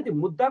यहाँनिर अलिकति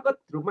मुद्दागत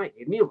रूपमा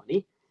हेर्ने हो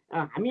भने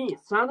हामी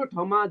सानो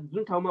ठाउँमा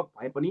जुन ठाउँमा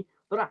भए पनि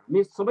तर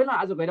हामी सबैलाई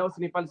आज गैर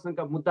आवासीय नेपाली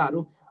सङ्घका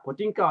मुद्दाहरू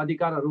भोटिङका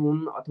अधिकारहरू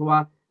हुन्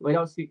अथवा गैर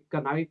आवासीयका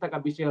नागरिकताका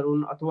विषयहरू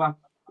हुन् अथवा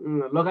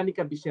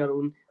लगानीका विषयहरू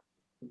हुन्,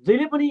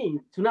 जहिले पनि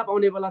चुनाव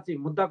आउने बेला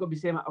चाहिँ मुद्दाको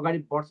विषयमा अगाडि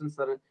बढ्छन्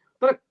सर।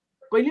 तर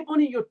कहिले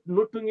पनि यो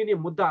नटुङ्गिने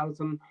मुद्दाहरू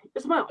छन्,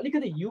 यसमा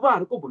अलिकति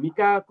युवाहरूको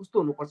भूमिका कस्तो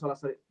हुनुपर्छ होला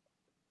सर?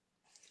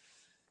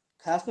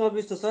 खासमा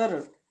विष्णु सर,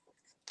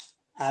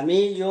 हामी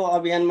यो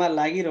अभियानमा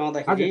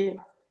लागिरहँदाखेरि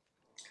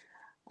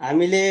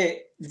हामीले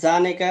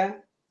जानेका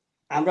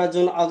हाम्रा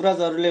जुन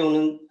अग्रजहरूले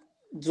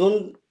जुन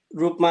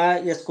रूपमा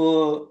यसको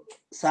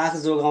साख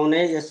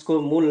जोगाउने यसको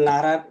मूल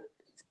नारा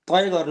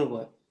तय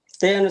गर्नुभयो,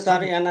 त्यही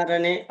अनुसार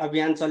एनआरएन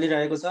अभियान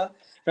चलिरहेको छ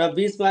र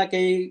बिचमा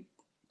केही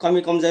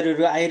कमी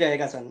कमजोरीहरू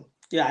आइरहेका छन्।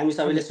 त्यो हामी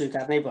सबैले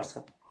स्वीकार्नै पर्छ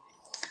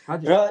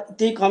र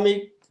ती कमी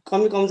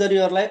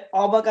कमजोरीहरूलाई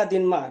अबका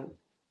दिनमा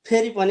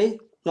फेरि पनि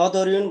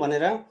नदोहोरिउन्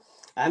भनेर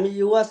हामी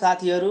युवा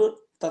साथीहरू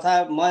तथा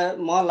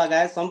म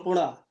लगायत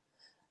सम्पूर्ण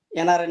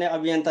एनआरएन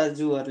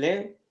अभियन्ताज्यूहरूले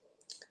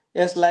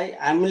यसलाई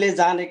हामीले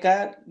जानेका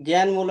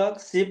ज्ञानमूलक,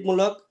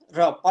 सिपमूलक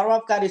र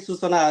प्रभावकारी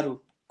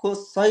सूचनाहरूको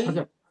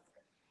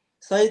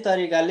सही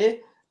तरिकाले,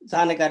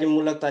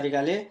 जानकारीमूलक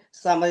तरिकाले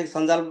सामाजिक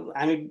सञ्जाल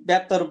हामी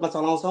व्याप्त रूपमा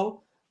चलाउँछौँ।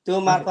 त्यो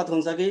मार्फत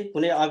हुन्छ कि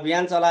कुनै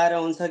अभियान चलाएर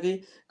हुन्छ कि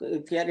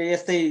के अरे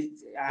यस्तै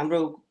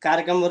हाम्रो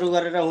कार्यक्रमहरू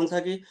गरेर हुन्छ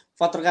कि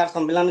पत्रकार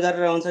सम्मेलन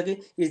गरेर हुन्छ कि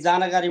यी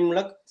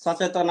जानकारीमूलक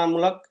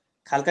सचेतनामूलक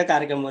खालका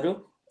कार्यक्रमहरू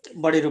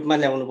बढी रूपमा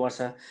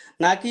ल्याउनुपर्छ,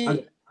 न कि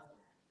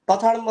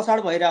पछाड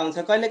मछाड भइरहेको हुन्छ।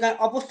 कहिलेकाहीँ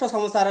अपुष्ट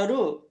समाचारहरू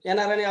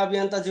एनआरएन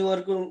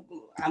अभियन्ताज्यूहरूको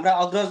हाम्रा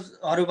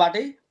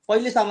अग्रजहरूबाटै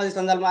पहिले सामाजिक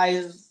सञ्जालमा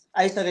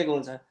आइसकेको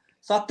हुन्छ।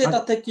 सत्य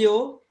तथ्य के हो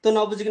त्यो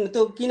नबुझिकन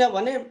त्यो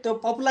किनभने त्यो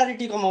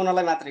पपुलारिटी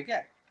कमाउनलाई मात्रै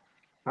क्या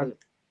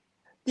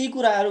ती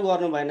कुराहरू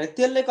गर्नु भएन।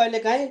 त्यसले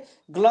कहिलेकाहीँ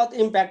गलत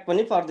इम्प्याक्ट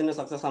पनि पर्दिन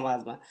सक्छ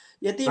समाजमा।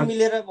 यति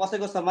मिलेर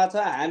बसेको समाज छ।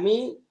 हामी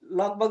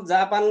लगभग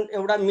जापान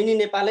एउटा मिनी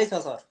नेपालै छ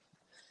सर।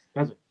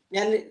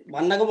 यहाँ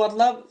भन्नको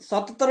मतलब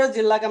 77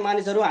 जिल्लाका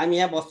मानिसहरू हामी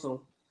यहाँ बस्छौँ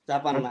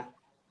जापानमा।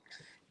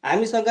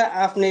 हामीसँग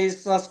आफ्नै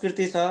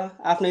संस्कृति छ,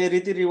 आफ्नै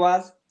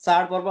रीतिरिवाज,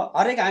 चाडपर्व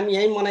हरेक हामी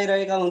यहीँ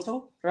मनाइरहेका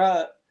हुन्छौँ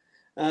र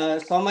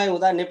समय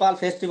हुँदा नेपाल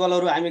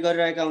फेस्टिभलहरू हामी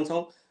गरिरहेका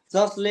हुन्छौँ,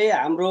 जसले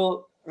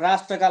हाम्रो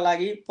राष्ट्रका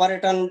लागि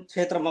पर्यटन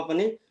क्षेत्रमा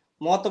पनि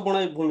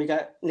महत्त्वपूर्ण भूमिका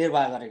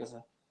निर्वाह गरेको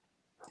छ।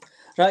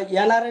 र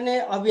एनआरएन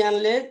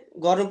अभियानले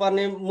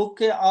गर्नुपर्ने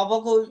मुख्य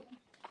अबको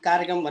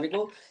कार्यक्रम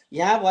भनेको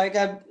यहाँ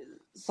भएका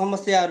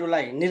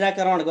समस्याहरूलाई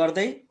निराकरण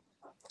गर्दै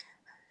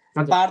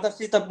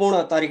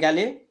पारदर्शितापूर्ण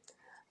तरिकाले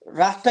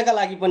राष्ट्रका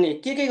लागि पनि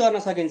के गर्न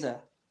सकिन्छ।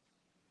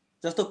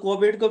 जस्तो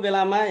कोभिडको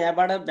बेलामा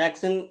यहाँबाट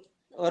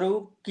भ्याक्सिनहरू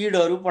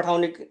किटहरू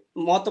पठाउने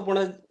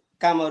महत्त्वपूर्ण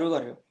कामहरू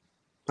गर्यो।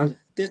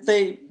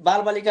 त्यस्तै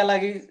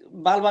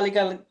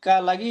बालबालिकाका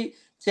लागि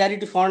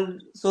च्यारिटी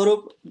फन्ड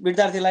स्वरूप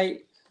विद्यार्थीलाई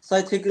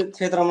शैक्षिक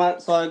क्षेत्रमा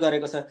सहयोग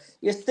गरेको छ।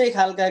 यस्तै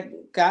खालका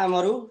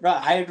कामहरू र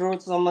हाइड्रो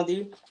सम्बन्धी,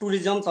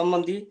 टुरिज्म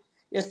सम्बन्धी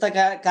यस्ता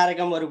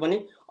कार्यक्रमहरू पनि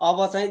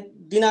अब चाहिँ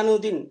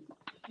दिनानुदिन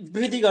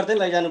वृद्धि गर्दै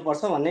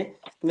लैजानुपर्छ भन्ने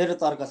मेरो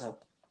तर्क छ।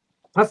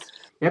 हस्,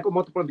 यहाँको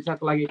महत्त्वपूर्ण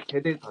विचारको लागि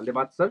धेरै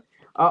धन्यवाद सर।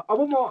 अब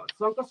म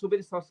शङ्कर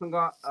सुवेदी सरसँग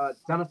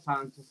जान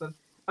चाहन्छु। सर,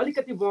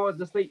 अलिकति म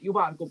जस्तै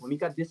युवाहरूको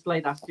भूमिका देशलाई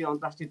राष्ट्रिय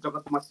अन्तर्राष्ट्रिय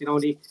जगतमा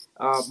चिनाउने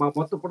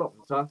महत्त्वपूर्ण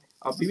हुन्छ।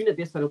 विभिन्न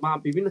देशहरूमा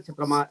विभिन्न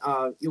क्षेत्रमा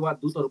युवा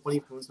दूतहरू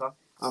पनि हुन्छ,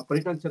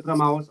 पर्यटन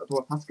क्षेत्रमा होस्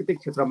अथवा सांस्कृतिक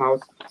क्षेत्रमा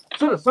होस्।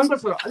 सर, शङ्कर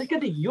सर,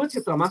 अलिकति यो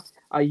क्षेत्रमा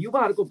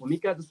युवाहरूको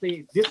भूमिका जस्तै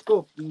देशको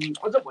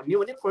अझ भन्यो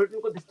भने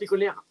पर्यटनको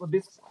दृष्टिकोणले हाम्रो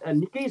देश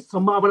निकै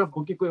सम्भावना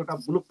बोकेको एउटा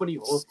मुलुक पनि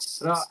हो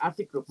र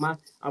आर्थिक रूपमा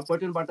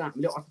पर्यटनबाट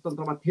हामीले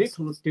अर्थतन्त्रमा धेरै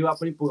ठुलो टेवा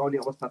पनि पुगाउने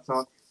अवस्था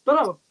छ।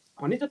 तर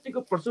भने जतिको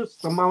प्रचुर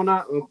सम्भावना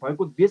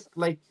भएको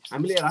देशलाई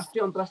हामीले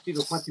राष्ट्रिय अन्तर्राष्ट्रिय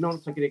रूपमा चिनाउन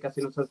सकिरहेका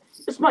छैनौँ सर।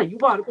 यसमा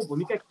युवाहरूको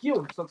भूमिका के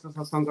हुन सक्छ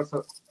सर शङ्कर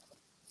सर?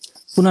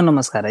 पुनः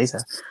नमस्कार है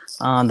सर,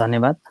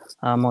 धन्यवाद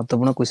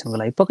महत्त्वपूर्ण क्वेसनको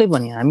लागि। पक्कै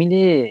पनि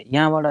हामीले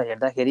यहाँबाट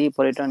हेर्दाखेरि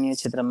पर्यटनीय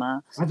क्षेत्रमा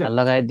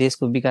लगायत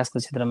देशको विकासको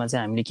क्षेत्रमा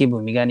चाहिँ हामीले के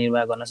भूमिका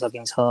निर्वाह गर्न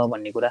सकिन्छ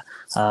भन्ने कुरा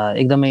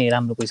एकदमै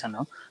राम्रो क्वेसन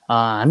हो।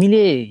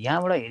 हामीले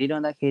यहाँबाट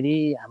हेरिरहँदाखेरि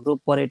हाम्रो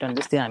पर्यटन,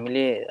 जस्तै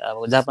हामीले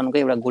अब जापानको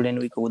एउटा गोल्डन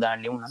विकको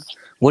उदाहरण लिउँ न।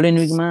 गोल्डन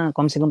विकमा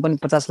कमसेकम पनि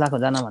 50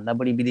 लाखजनाभन्दा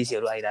बढी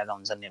विदेशीहरू आइरहेका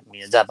हुन्छन्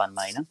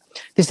जापानमा होइन।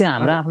 त्यस्तै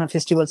हाम्रा आफ्ना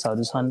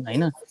फेस्टिभल्सहरू छन्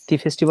होइन। ती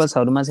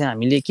फेस्टिभल्सहरूमा चाहिँ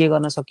हामीले के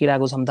गर्न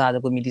सकिरहेको छौँ त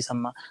आजको मितिसम्म?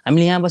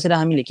 हामीले यहाँ बसेर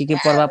हामीले के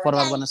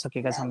प्रभाव गर्न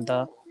सकेका छौँ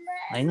त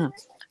होइन।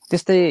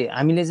 त्यस्तै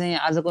हामीले चाहिँ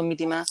आजको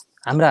मितिमा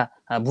हाम्रा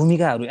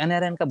भूमिकाहरू,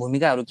 एनआरएनका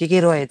भूमिकाहरू के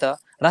रहे त?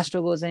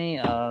 राष्ट्रको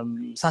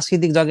चाहिँ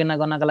सांस्कृतिक जगेर्ना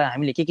गर्नका लागि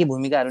हामीले के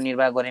भूमिकाहरू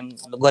निर्वाह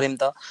गर्यौँ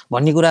त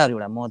भन्ने कुराहरू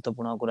एउटा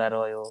महत्त्वपूर्ण कुरा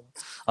रह्यो।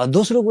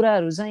 दोस्रो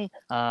कुराहरू चाहिँ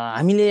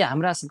हामीले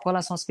हाम्रा कला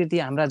संस्कृति,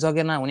 हाम्रा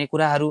जगेर्ना हुने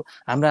कुराहरू,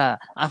 हाम्रा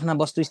आफ्ना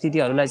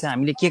वस्तुस्थितिहरूलाई चाहिँ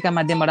हामीले के का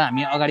माध्यमबाट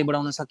हामी अगाडि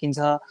बढाउन सकिन्छ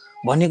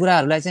भन्ने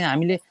कुराहरूलाई चाहिँ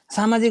हामीले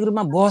सामाजिक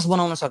रूपमा बहस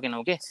बनाउन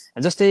सकेनौँ के।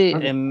 जस्तै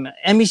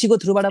एमइसीको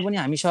थ्रुबाट पनि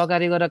हामी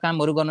सहकार्य गरेर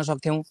कामहरू गर्न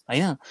सक्थ्यौँ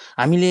होइन।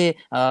 हामीले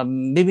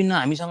विभिन्न,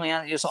 हामीसँग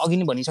यहाँ अघि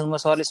नै भनिसक्नु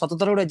सरले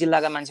 77वटा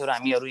जिल्लाका मान्छेहरू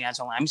हामीहरू यहाँ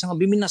छौँ। हामीसँग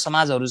विभिन्न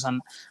समाजहरू छन्,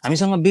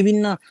 हामीसँग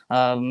विभिन्न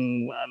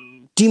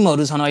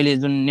टिमहरू छन्। अहिले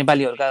जुन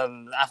नेपालीहरूका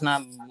आफ्ना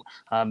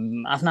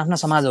आफ्ना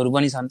समाजहरू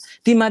पनि छन्।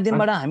 ती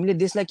माध्यमबाट हामीले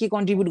देशलाई के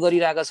कन्ट्रिब्युट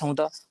गरिरहेका छौँ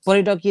त?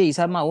 पर्यटकीय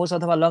हिसाबमा होस्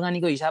अथवा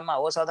लगानीको हिसाबमा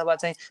होस् अथवा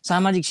चाहिँ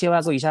सामाजिक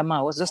सेवाको हिसाबमा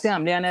होस्। जस्तै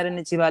हामीले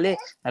एनआरएन चिबाले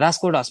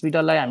राजकोट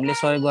हस्पिटललाई हामीले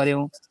सहयोग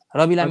गऱ्यौँ,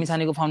 रवि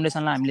लामिछानेको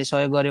फाउन्डेसनलाई हामीले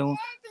सहयोग गऱ्यौँ,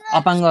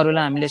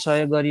 अपाङ्गहरूलाई हामीले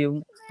सहयोग गऱ्यौँ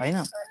होइन।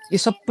 यी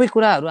सबै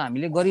कुराहरू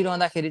हामीले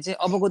गरिरहँदाखेरि चाहिँ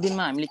अबको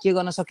दिनमा हामीले के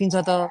गर्न सकिन्छ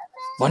त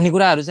भन्ने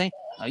कुराहरू चाहिँ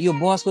यो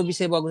बहसको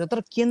विषय भएको छ। तर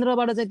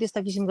केन्द्रबाट चाहिँ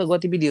त्यस्ता किसिमका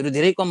गतिविधिहरू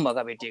धेरै कम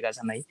भएका भेटिएका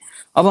छन् है।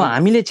 अब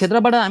हामीले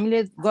क्षेत्रबाट हामीले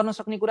गर्न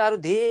सक्ने कुराहरू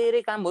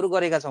धेरै कामहरू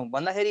गरेका छौँ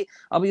भन्दाखेरि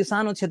अब यो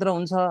सानो क्षेत्र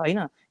हुन्छ होइन।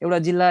 एउटा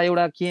जिल्ला,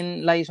 एउटा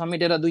केनलाई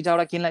समेटेर,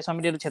 2-4वटा केनलाई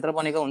समेटेर क्षेत्र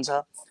बनेको हुन्छ।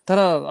 तर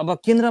अब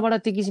केन्द्रबाट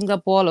त्यो किसिमका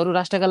पहलहरू,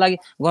 राष्ट्रका लागि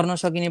गर्न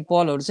सकिने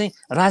पहलहरू चाहिँ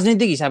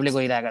राजनैतिक हिसाबले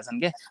गइरहेका छन्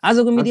क्या।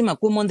 आजको मितिमा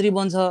को मन्त्री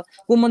बन्छ,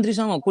 को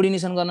मन्त्रीसँग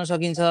कोर्डिनेसन गर्न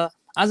सकिन्छ,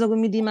 आजको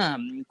मितिमा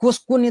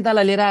को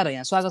नेतालाई लिएर आएर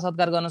यहाँ स्वागत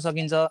सत्कार गर्न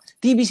सकिन्छ,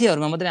 ती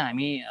विषयहरूमा मात्रै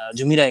हामी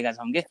झुमिरहेका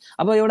छौँ कि।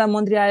 अब एउटा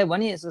मन्त्री आयो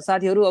भने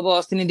साथीहरू अब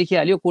अस्ति नै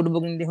देखिहाल्यो, कोट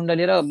बोक्नेदेखि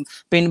लिएर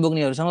पेन्ट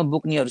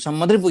बोक्नेहरूसम्म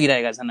मात्रै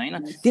पुगिरहेका छन्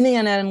होइन। तिनै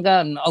एनआरएनका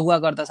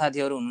अगुवाकर्ता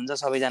साथीहरू हुनुहुन्छ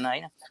सबैजना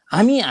होइन।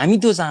 हामी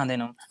त्यो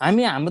चाहँदैनौँ।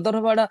 हाम्रो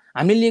तर्फबाट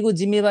हामीले लिएको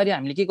जिम्मेवारी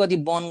हामीले के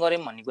कति वहन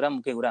गऱ्यौँ भन्ने कुरा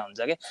मुख्य कुरा हुन्छ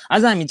क्या।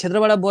 आज हामी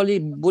क्षेत्रबाट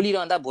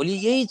बोलिरहँदा भोलि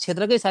यही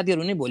क्षेत्रकै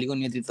साथीहरू नै भोलिको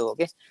नेतृत्व हो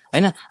क्या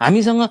होइन।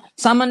 हामीसँग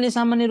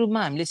सामान्य रूपमा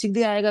हामीले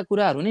सिक्दै आएका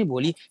कुराहरू नै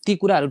भोलि ती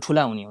कुराहरू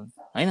ठुला हुने हुन्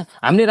होइन।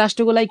 हामीले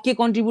राष्ट्रको लागि के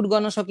कन्ट्रिब्युट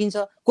गर्न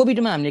सकिन्छ,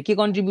 कोभिडमा हामीले के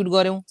कन्ट्रिब्युट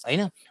गऱ्यौँ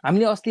होइन।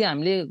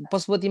 हामीले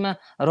पशुपतिमा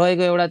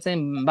रहेको एउटा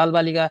चाहिँ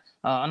बालबालिका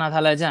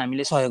अनाथालय चाहिँ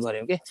हामीले सहयोग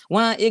गऱ्यौँ कि।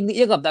 उहाँ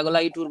एक हप्ताको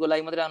लागि टुरको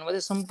लागि मात्रै आउनुभयो,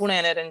 सम्पूर्ण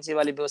एनआरएन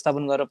सेवाले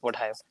व्यवस्थापन गरेर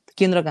पठायो।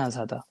 केन्द्र कहाँ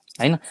छ त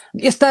होइन।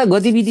 यस्ता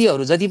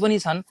गतिविधिहरू जति पनि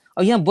छन्,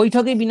 अब यहाँ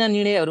बैठकै बिना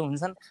निर्णयहरू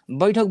हुन्छन्,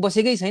 बैठक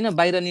बसेकै छैन,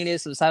 बाहिर निर्णय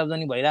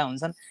सार्वजनिक भइरहेको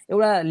हुन्छन्,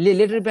 एउटा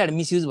लेटर प्याड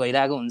मिसयुज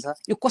भइरहेको हुन्छ।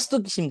 यो कस्तो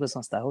किसिमको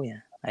संस्था हो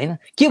यहाँ होइन?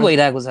 के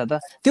भइरहेको छ त?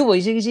 त्यो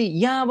भइसकेपछि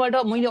यहाँबाट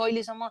मैले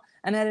अहिलेसम्म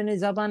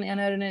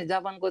एनआरएन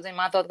जापानको चाहिँ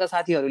मातहतका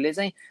साथीहरूले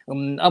चाहिँ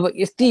अब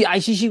यस्तै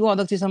आइसिसीको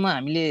अध्यक्षसम्म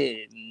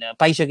हामीले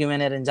पाइसक्यौँ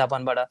एनआरएन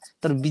जापानबाट।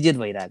 तर विजेत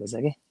भइरहेको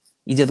छ क्या,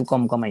 इज्जत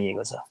कम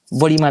कमाइएको छ,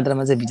 बढी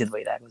मात्रामा चाहिँ विजेत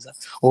भइरहेको छ।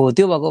 हो,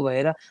 त्यो भएको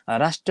भएर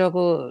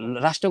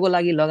राष्ट्रको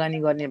लागि लगानी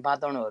गर्ने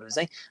वातावरणहरू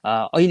चाहिँ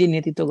अहिले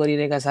नेतृत्व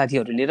गरिरहेका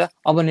साथीहरूले र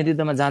अब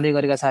नेतृत्वमा जाँदै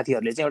गरेका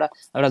साथीहरूले चाहिँ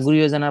एउटा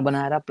गृहयोजना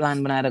बनाएर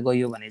प्लान बनाएर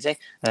गयो भने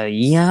चाहिँ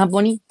यहाँ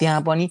पनि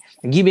त्यहाँ पनि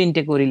गिभ एन्ड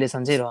टेकको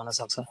रिलेसन चाहिँ रहन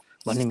सक्छ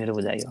भन्ने मेरो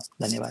बुझाइ हो।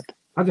 धन्यवाद।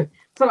 हजुर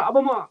सर, अब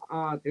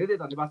म धेरै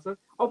धन्यवाद सर।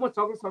 अब म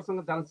चक्र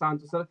सरसँग जान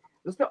चाहन्छु सर।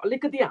 जस्तै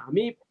अलिकति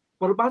हामी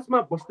प्रवासमा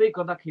बस्दै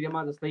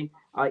गर्दाखेरिमा जस्तै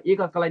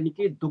एकअर्कालाई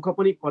निकै दुःख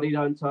पनि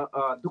परिरहन्छ,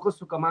 दुःख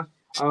सुखमा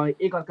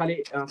एकअर्काले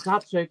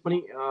साथ सहयोग पनि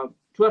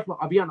ठुला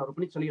अभियानहरू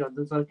पनि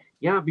चलिरहन्छन् सर।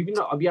 यहाँ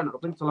विभिन्न अभियानहरू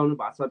पनि चलाउनु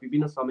भएको छ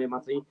विभिन्न समयमा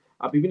चाहिँ,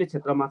 विभिन्न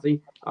क्षेत्रमा चाहिँ।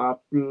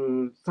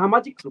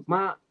 सामाजिक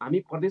रूपमा हामी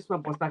प्रदेशमा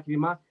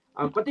बस्दाखेरिमा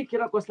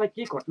कतिखेर कसलाई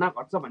के घटना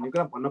घट्छ भन्ने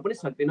कुरा भन्न पनि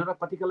सक्दैन र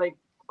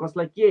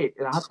कसलाई के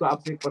राहतको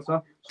आवश्यक पर्छ,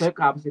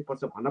 सहयोगको आवश्यक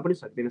पर्छ भन्न पनि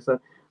सक्दैन सर।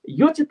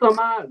 यो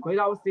क्षेत्रमा गैर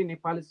आवासीय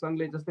नेपाली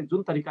सङ्घले जस्तै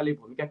जुन तरिकाले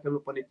भूमिका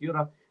खेल्नुपर्ने थियो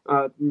र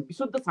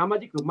विशुद्ध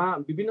सामाजिक रूपमा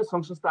विभिन्न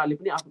सङ्घ संस्थाहरूले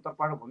पनि आफ्नो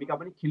तर्फबाट भूमिका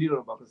पनि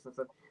खेलिरहनु भएको छ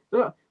सर।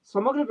 र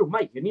समग्र रूपमा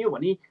हेर्ने हो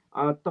भने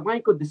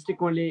तपाईँको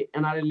दृष्टिकोणले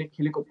एनआरएलले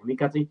खेलेको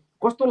भूमिका चाहिँ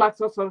कस्तो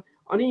लाग्छ सर?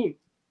 अनि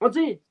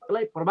अझै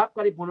यसलाई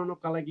प्रभावकारी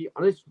बनाउनका लागि,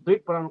 अझै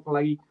सुदृढ बनाउनको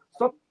लागि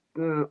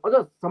अझ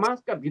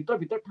समाजका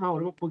भित्र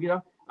ठाउँहरूमा पुगेर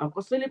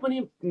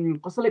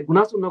कसैले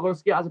गुनासो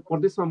नगरोस् कि आज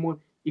प्रदेशमा म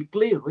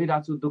एक्लै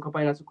रोइरहेको छु, दुःख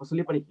पाइरहेको छु,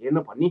 कसैले पनि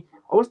हेर्न भन्ने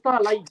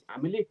अवस्थालाई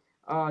हामीले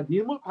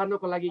निर्मूल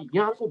पार्नको लागि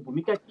यहाँको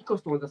भूमिका के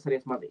कस्तो हुन्छ सर?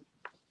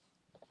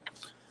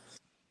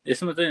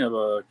 यसमा चाहिँ अब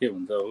के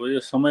हुन्छ, अब यो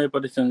समय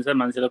परिस्थिति अनुसार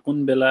मान्छेलाई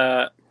कुन बेला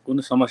कुन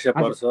समस्या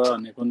पर्छ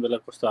अनि कुन बेला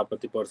कस्तो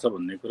आपत्ति पर्छ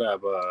भन्ने कुरा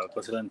अब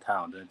कसैलाई थाहा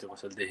हुँदैन, त्यो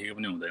कसैले देखेको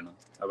पनि हुँदैन।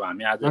 अब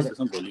हामी आज यस्तो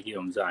छौँ, भोलि के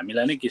हुन्छ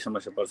हामीलाई नै के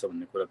समस्या पर्छ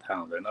भन्ने कुरा थाहा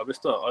हुँदैन। अब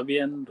यस्तो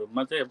अभियान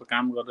रूपमा चाहिँ अब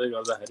काम गर्दै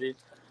गर्दाखेरि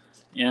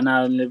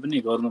एनआरएनले पनि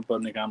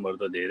गर्नुपर्ने कामहरू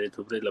त धेरै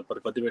थुप्रै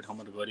कतिपय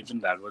ठाउँमा त गरि पनि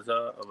रहेको छ।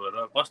 अब र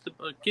कस्तो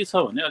के छ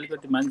भने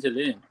अलिकति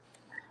मान्छेले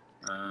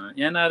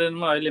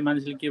एनआरएनमा अहिले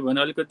मान्छेले के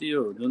भने अलिकति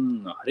यो जुन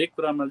हरेक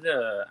कुरामा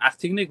चाहिँ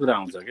आर्थिक नै कुरा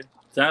आउँछ क्या,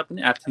 जहाँ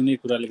पनि आर्थिक नै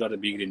कुराले गर्दा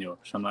बिग्रिने हो,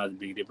 समाज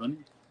बिग्रे पनि,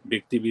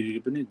 व्यक्ति बिग्रे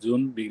पनि,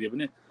 जुन बिग्रे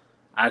पनि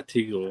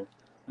आर्थिक हो।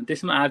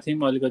 त्यसमा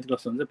आर्थिकमा अलिकति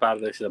कस्तो हुन्छ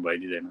पारदर्शिता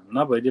भइदिँदैन।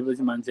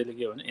 नभइदिएपछि मान्छेले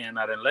के भने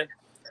एनआरएनलाई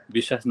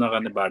विश्वास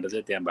नगर्ने बाटो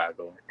चाहिँ त्यहाँ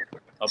भएको हो।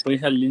 अब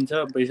पैसा लिन्छ,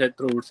 पैसा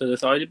यत्रो उठ्छ,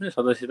 जस्तो अहिले पनि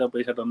सदस्यता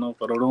पैसा टन्न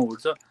करोडौँ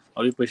उठ्छ।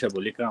 अब यो पैसा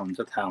भोलि कहाँ हुन्छ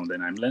थाहा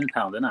हुँदैन, हामीलाई नै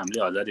थाहा हुँदैन। हामीले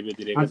 1000 रुपियाँ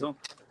तिरेका छौँ,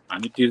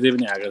 हामी तिर्दै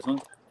पनि आएका छौँ,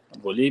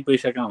 भोलि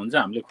पैसा कहाँ हुन्छ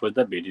हामीले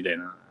खोज्दा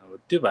भेटिँदैन। अब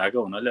त्यो भएको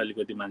हुनाले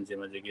अलिकति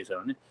मान्छेमा चाहिँ के छ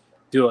भने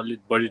त्यो अलिक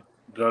बढी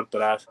डर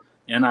त्रास।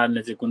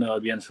 एनआरएनले चाहिँ कुनै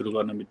अभियान सुरु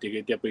गर्ने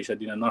बित्तिकै त्यहाँ पैसा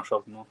दिन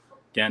नसक्नु,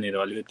 त्यहाँनिर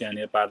अलिकति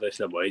त्यहाँनिर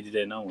पारदर्शिता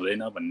भइदिँदैन,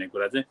 हुँदैन भन्ने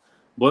कुरा चाहिँ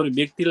बरु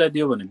व्यक्तिलाई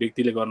दियो भने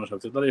व्यक्तिले गर्न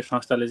सक्छ, तर यो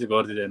संस्थाले चाहिँ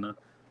गरिदिँदैन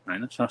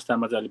होइन।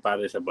 संस्थामा चाहिँ अलिक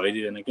पारदर्शिता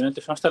भइदिँदैन, किनभने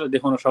त्यो संस्थाले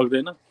देखाउन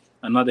सक्दैन।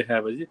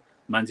 नदेखाएपछि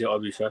मान्छे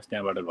अविश्वास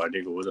त्यहाँबाट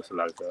घटेको हो जस्तो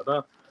लाग्छ।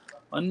 र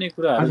अन्य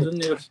कुराहरू जुन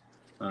यो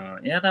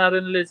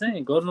एनआरएनले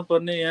चाहिँ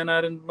गर्नुपर्ने,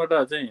 एनआरएनबाट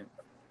चाहिँ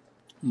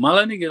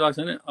मलाई नै के लाग्छ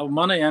भने अब म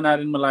नै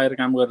एनआरएनमा लागेर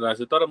काम गरिरहेको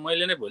छु, तर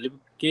मैले नै भोलि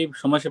केही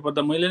समस्या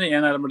पर्दा मैले नै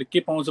एनआरएनबाट के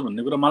पाउँछु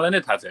भन्ने कुरा मलाई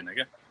नै थाहा छैन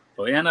क्या।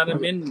 हो एनआरएन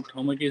मेन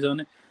ठाउँमा के छ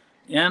भने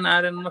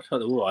एनआरएनमा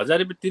 1000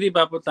 रुपियाँ तिरे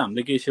बापत त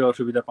हामीले केही सेवा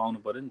सुविधा पाउनु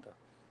पऱ्यो नि त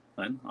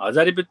होइन।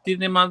 1000 रुपियाँ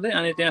तिर्ने मात्रै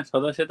अनि त्यहाँ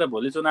सदस्यता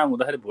भोलि चुनाव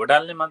हुँदाखेरि भोट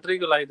हाल्ने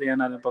मात्रैको लागि त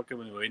एनआरएन पक्कै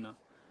पनि होइन।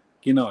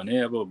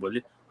 किनभने अब भोलि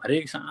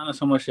हरेक सानो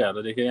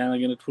समस्याहरूदेखि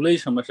यहाँ ठुलै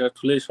समस्या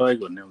ठुलै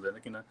सहयोग भन्ने हुँदैन,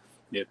 किन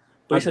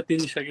पैसा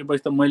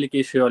तिरिसकेपछि त मैले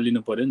केही सेवा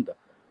लिनु पऱ्यो नि त।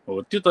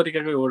 हो त्यो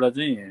तरिकाको एउटा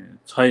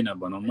चाहिँ छैन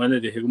भनौँ,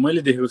 मैले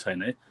देखेको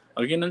छैन है।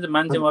 अब किनभने चाहिँ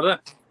मान्छे मर्दा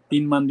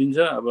 3 मान दिन्छ,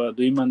 अब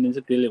 2 मान दिन्छ,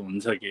 त्यसले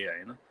हुन्छ के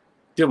होइन।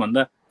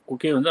 त्योभन्दा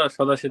के हुन्छ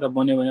सदस्यता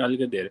बन्यो भने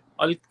अलिकति धेरै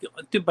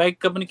त्यो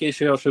बाहेकका पनि केही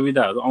सेवा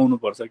सुविधाहरू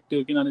आउनुपर्छ।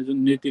 त्यो किनभने जुन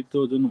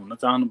नेतृत्व जुन हुन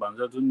चाहनु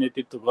भन्छ, जुन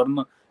नेतृत्व गर्न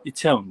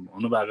इच्छा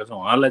हुनुभएको छ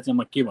उहाँलाई चाहिँ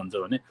म के भन्छु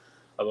भने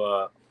अब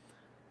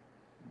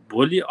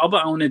भोलि अब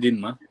आउने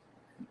दिनमा,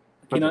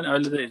 किनभने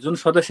अहिले त जुन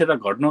सदस्यता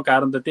घट्नु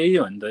कारण त त्यही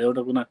हो नि त।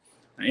 एउटा कुना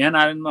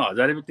एनआरएनमा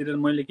 1000 रुपियाँ तिरेर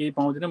मैले केही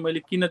पाउँदिनँ, मैले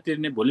किन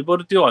तिर्ने? भोलि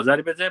बरु त्यो 1000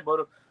 रुपियाँ चाहिँ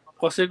बरु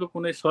कसैको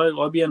कुनै सहयोग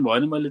अभियान भयो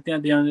भने मैले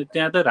त्यहाँ दिएँ,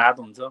 त्यहाँ त राहत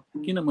हुन्छ।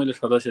 किन मैले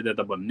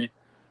सदस्यता बन्ने?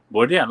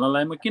 भोटै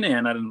हाल्नलाई म किन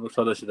एनआरएनको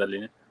सदस्यता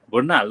लिने?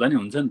 भोट नहाल्दा नि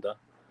हुन्छ नि त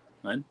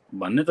होइन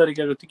भन्ने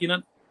तरिकाको थियो। किन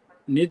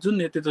जुन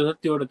नेतृत्व छ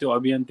त्यो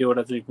अभियान त्यो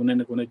एउटा चाहिँ कुनै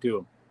न कुनै त्यो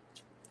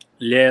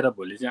ल्याएर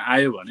भोलि चाहिँ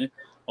आयो भने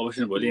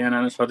अवश्य भोलि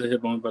एनआरएन सदस्य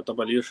पाउनु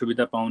तपाईँले यो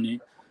सुविधा पाउने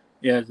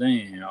या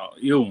चाहिँ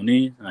यो हुने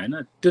होइन।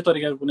 त्यो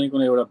तरिकाको कुनै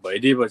एउटा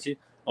भइदिएपछि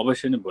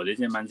अवश्य नै भोलि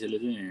चाहिँ मान्छेले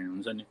चाहिँ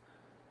हुन्छ नि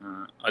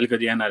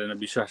अलिकति एनआरएनमा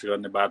विश्वास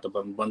गर्ने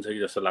वातावरण बन्छ कि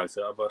जस्तो लाग्छ।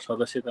 अब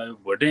सदस्यता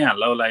भोटै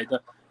हाल्नको लागि त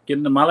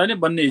किन मलाई नै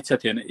बन्ने इच्छा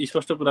थिएन,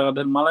 स्पष्ट कुरा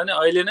गर्दा मलाई नै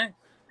अहिले नै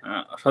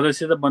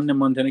सदस्यता बन्ने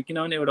मन थिएन।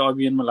 किनभने एउटा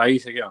अभियानमा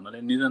लागिसक्यो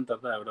हुनाले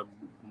निरन्तरता एउटा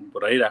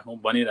रहिराखौँ,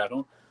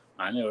 बनिराखौँ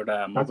होइन। एउटा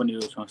म पनि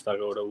यो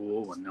संस्थाको एउटा ऊ हो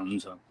भन्ने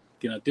हुन्छ।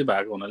 किन त्यो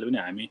भएको हुनाले पनि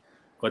हामी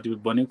कतिपय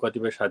बन्यौँ,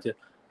 कतिपय साथी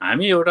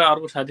हामी एउटा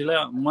अर्को साथीलाई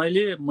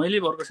मैले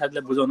अर्को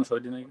साथीलाई बुझाउन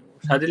सक्दिनँ।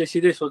 साथीले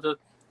सिधै सोच्छ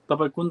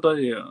तपाईँ कुन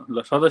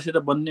सदस्यता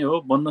बन्ने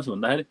हो बन्नुहोस्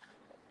भन्दाखेरि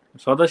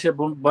सदस्य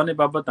बने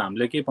बापत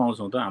हामीले के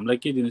पाउँछौँ त? हामीलाई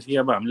के दिनुहोस् कि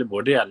अब हामीले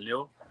भोटै हाल्ने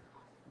हो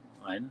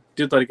होइन।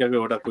 त्यो तरिकाको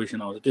एउटा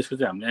क्वेसन आउँछ, त्यसको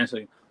चाहिँ हामीले एन्सर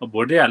अब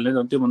भोटै हाल्ने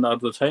त्योभन्दा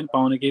अर्थ छैन,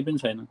 पाउने केही पनि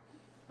छैन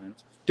होइन।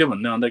 त्यो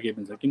भन्ने भन्दा केही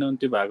पनि छ। किनभने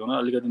त्यो भएकोमा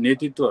अलिकति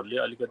नेतृत्वहरूले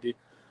अलिकति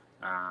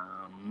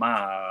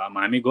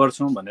हामी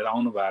गर्छौँ भनेर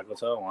आउनु भएको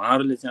छ।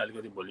 उहाँहरूले चाहिँ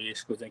अलिकति भोलि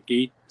यसको चाहिँ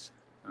केही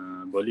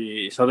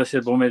भोलि सदस्य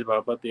बमोजिम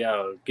बापत या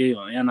केही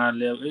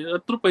एनआरएनले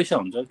यत्रो पैसा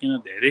हुन्छ,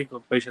 किन धेरै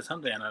पैसा छ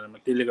नि त एनआरएनमा।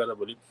 त्यसले गर्दा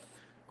भोलि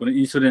कुनै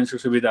इन्सुरेन्सको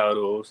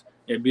सुविधाहरू होस्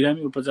या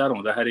बिरामी उपचार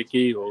हुँदाखेरि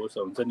केही होस्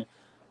हुन्छ नि,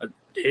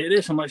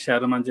 धेरै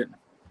समस्याहरू मान्छे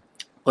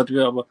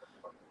कतिपय अब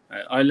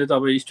अहिले त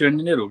अब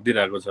स्टुडेन्टले नै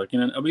रोकिदिइरहेको छ।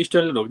 किनभने अब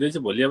स्टुडेन्टले रोक्दैछ,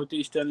 भोलि अब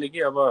त्यो स्टुडेन्टले के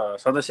अब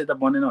सदस्यता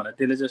बनेन भने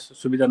त्यसले चाहिँ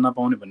सुविधा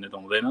नपाउने भन्ने त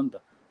हुँदैन नि त।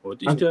 हो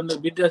त्यो स्टुडेन्टले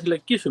विद्यार्थीलाई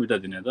के सुविधा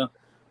दिने त?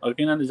 अब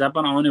किनभने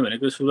जापान आउने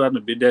भनेको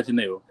सुरुवातमा विद्यार्थी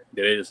नै हो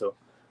धेरै जसो,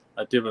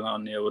 त्यो बेला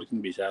अन्य वर्किङ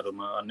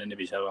भिसाहरूमा अन्य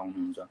भिसाहरू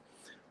आउनुहुन्छ।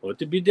 हो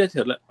त्यो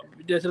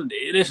विद्यार्थीहरूलाई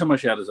धेरै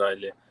समस्याहरू छ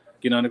अहिले।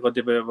 किनभने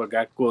कतिपय अब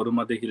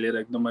गएकोहरूमादेखि लिएर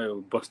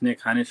एकदमै बस्ने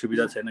खाने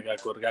सुविधा छैन।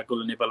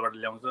 गएकोले नेपालबाट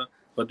ल्याउँछ,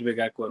 कतिपय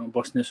गएकोहरूमा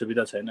बस्ने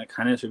सुविधा छैन,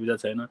 खाने सुविधा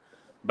छैन,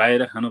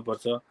 बाहिर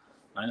खानुपर्छ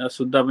होइन।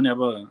 सुत्दा पनि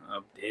अब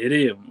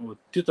धेरै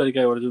त्यो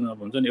तरिकाबाट जुन अब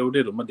हुन्छ नि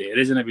एउटै रुममा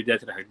धेरैजना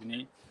विद्यार्थी राखिदिने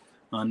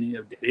अनि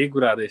धेरै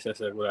कुराहरू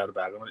यस्ता कुराहरू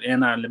भएको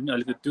एनआरएनले पनि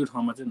अलिकति त्यो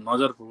ठाउँमा चाहिँ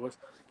नजर पुगोस्।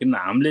 किन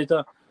हामीले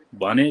त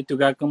भने त्यो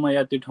गएकोमा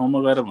या त्यो ठाउँमा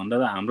गएर भन्दा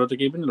त हाम्रो त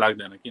केही पनि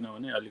लाग्दैन,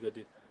 किनभने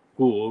अलिकति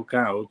को हो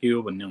कहाँ हो के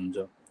हो भन्ने हुन्छ।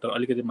 तर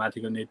अलिकति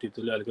माथिको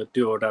नेतृत्वले अलिकति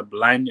त्यो एउटा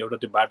लाइन एउटा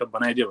त्यो बाटो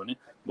बनाइदियो भने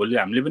भोलि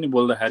हामीले पनि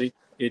बोल्दाखेरि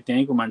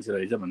त्यहीँको मान्छे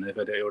रहेछ भन्ने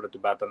एउटा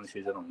त्यो वातावरण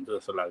सिर्जना हुन्छ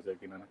जस्तो लाग्छ।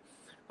 किनभने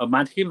अब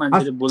माथिकै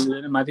मान्छेले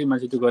बोल्दैन, माथिकै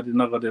मान्छे त्यो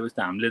नगरिदिएपछि त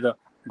हामीले त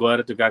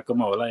गएर त्यो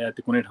गाकोमा होला या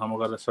त्यो कुनै ठाउँमा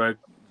गर्दा सहयोग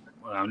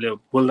हामीले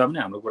बोल्दा पनि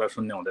हाम्रो कुरा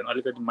सुन्ने हुँदैन।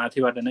 अलिकति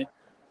माथिबाट नै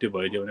त्यो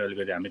भइदियो भने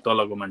अलिकति हामी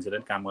तलको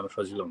मान्छेलाई काम गर्न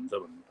सजिलो हुन्छ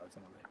भन्ने लाग्छ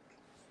मलाई।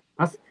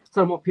 हस्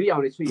सर, म फेरि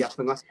आउनेछु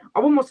यहाँसँग।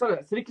 अब म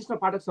सर श्रीकृष्ण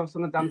पाठक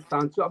सरसँग जान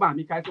चाहन्छु। अब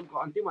हामी कार्यक्रमको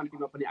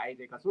अन्तिममा पनि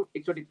आइरहेका छौँ।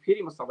 एकचोटि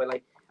फेरि म सबैलाई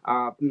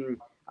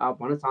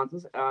भन्न चाहन्छु,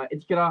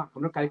 यतिखेर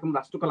हाम्रो कार्यक्रम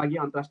राष्ट्रको लागि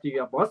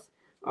अन्तर्राष्ट्रिय बस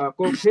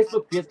को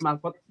फेसबुक पेज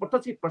मार्फत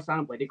प्रत्यक्ष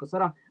प्रसारण भइरहेको छ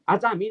र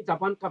आज हामी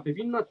जापानका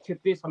विभिन्न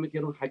क्षेत्रीय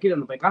समितिहरू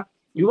थाकिरहनुभएका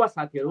युवा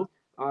साथीहरू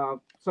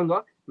सँग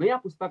नयाँ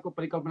पुस्ताको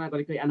परिकल्पना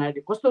गरेको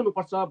एनआरए कस्तो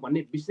हुनुपर्छ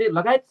भन्ने विषय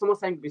लगायत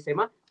समसामयिक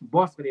विषयमा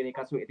बहस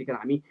गरिरहेका छौँ यतिखेर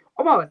हामी।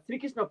 अब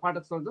श्रीकृष्ण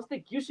पाठक सर, जस्तै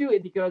क्युसु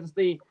यतिखेर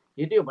जस्तै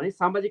हेऱ्यो भने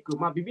सामाजिक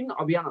रूपमा विभिन्न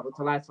अभियानहरू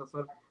चलाएछ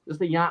सर।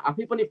 जस्तै यहाँ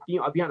आफै पनि ती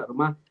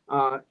अभियानहरूमा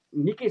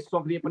निकै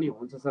सक्रिय पनि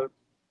हुन्छ सर।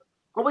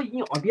 अब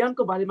यी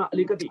अभियानको बारेमा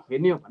अलिकति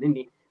हेर्ने हो भने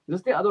नि,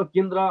 जस्तै अब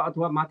केन्द्र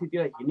अथवा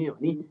माथितिर हेर्ने हो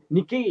भने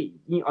निकै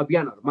यी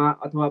अभियानहरूमा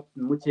अथवा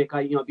मुछिएका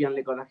यी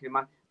अभियानले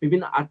गर्दाखेरिमा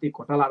विभिन्न आर्थिक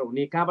घोटालाहरू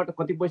हुने, कहाँबाट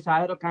कति पैसा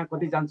आयो र कहाँ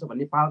कति जान्छ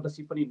भन्ने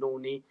पारदर्शी पनि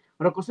नहुने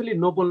र कसैले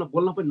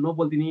बोल्न पनि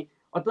नबोलिदिने,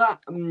 अथवा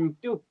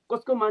त्यो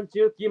कसको मान्छे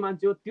हो के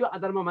मान्छे हो त्यो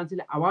आधारमा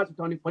मान्छेले आवाज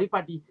उठाउने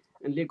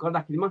परिपाटीले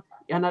गर्दाखेरिमा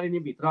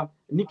एनआरएनभित्र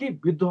निकै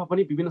विद्रोह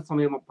पनि विभिन्न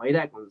समयमा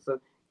भइरहेको हुन्छ सर।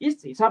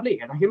 यस हिसाबले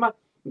हेर्दाखेरिमा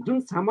जुन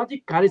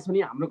सामाजिक कार्य छ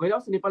नि, हाम्रो गैर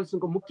नेपाली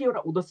सङ्घको मुख्य एउटा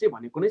उद्देश्य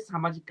भनेको नै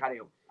सामाजिक कार्य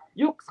हो।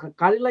 यो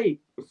कार्यलाई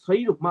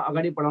सही रूपमा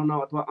अगाडि बढाउन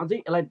अथवा अझै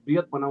यसलाई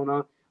बृहत बनाउन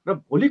र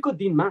भोलिको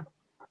दिनमा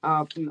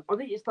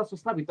अझै यस्ता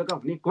संस्थाभित्रका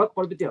हुने गलत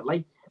प्रवृत्तिहरूलाई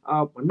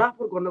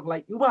भण्डाफोर गर्नको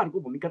लागि युवाहरूको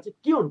भूमिका चाहिँ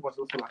के हुनुपर्छ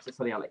जस्तो लाग्छ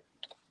सर यहाँलाई?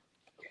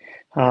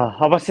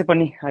 अवश्य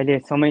पनि अहिले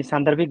समय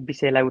सान्दर्भिक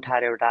विषयलाई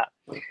उठाएर एउटा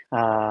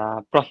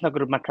प्रश्नको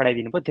रूपमा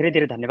खडाइदिनु भयो। धेरै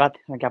धेरै धन्यवाद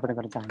ज्ञापन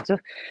गर्न चाहन्छु।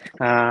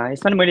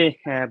 यसमा मैले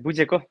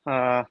बुझेको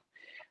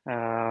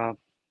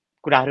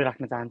कुराहरू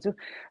राख्न चाहन्छु।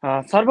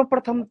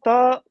 सर्वप्रथम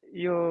त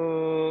यो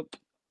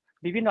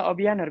विभिन्न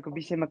अभियानहरूको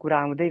विषयमा कुरा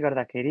आउँदै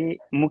गर्दाखेरि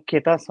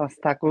मुख्यतः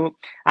संस्थाको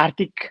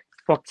आर्थिक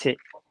पक्ष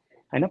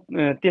हैन,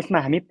 त्यसमा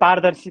हामी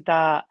पारदर्शिता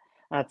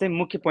चाहिँ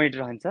मुख्य पोइन्ट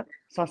रहन्छ।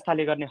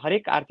 संस्थाले गर्ने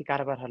हरेक आर्थिक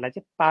कारोबारहरूलाई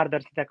चाहिँ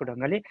पारदर्शिताको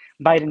ढङ्गले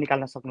बाहिर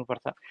निकाल्न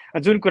सक्नुपर्छ।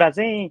 जुन कुरा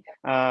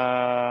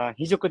चाहिँ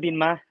हिजोको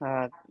दिनमा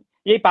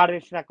यही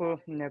पारदर्शिताको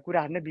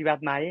कुराहरू नै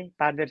विवादमा आए,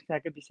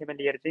 पारदर्शिताको विषयमा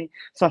लिएर चाहिँ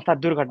संस्था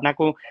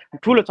दुर्घटनाको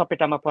ठुलो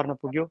चपेटामा पर्न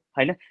पुग्यो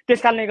हैन।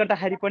 त्यसकारणले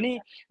गर्दाखेरि पनि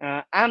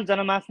आम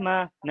जनमासमा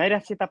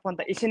नैराश्यतापन त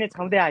यसै नै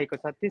छाउँदै आएको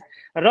छ।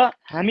 र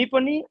हामी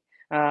पनि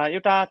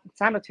एउटा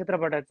सानो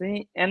क्षेत्रबाट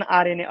चाहिँ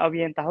एनआरएनए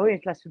अभियन्ता हो,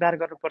 यसलाई सुधार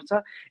गर्नुपर्छ,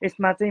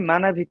 यसमा चाहिँ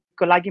मानव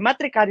हितको लागि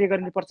मात्रै कार्य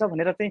गर्नुपर्छ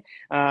भनेर चाहिँ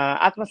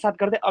आत्मसात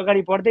गर्दै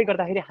अगाडि बढ्दै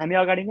गर्दाखेरि हामी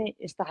अगाडि नै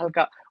यस्ता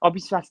खालका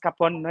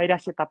अविश्वासकापन,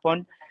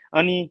 नैराश्यतापन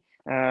अनि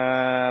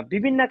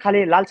विभिन्न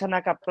खाले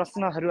लालछनाका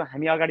प्रश्नहरू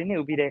हामी अगाडि नै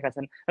उभिरहेका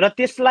छन्। र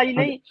त्यसलाई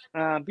नै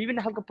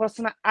विभिन्न खालको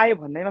प्रश्न आयो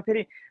भन्दैमा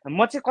फेरि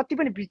म चाहिँ कति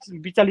पनि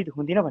विचलित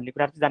हुँदिनँ भन्ने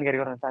कुरा चाहिँ जानकारी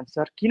गराउन चाहन्छु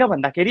सर। किन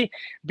भन्दाखेरि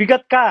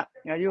विगतका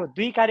यो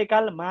 2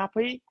 कार्यकाल म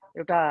आफै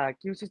एउटा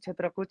क्युसु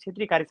क्षेत्रको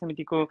क्षेत्रीय कार्य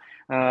समितिको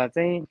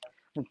चाहिँ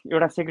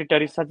एउटा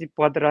सेक्रेटरी सचिव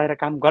पद रहेर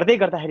काम गर्दै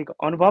गर्दाखेरिको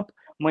अनुभव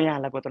म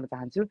यहाँलाई बताउन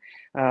चाहन्छु।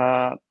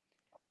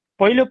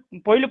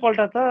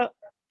 पहिलोपल्ट त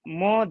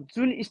म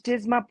जुन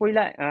स्टेजमा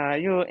पहिला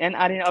यो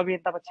एनआरएन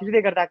अभियन्तामा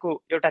छिर्दै गर्दाको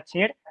एउटा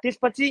छेड,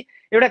 त्यसपछि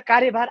एउटा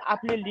कार्यभार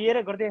आफूले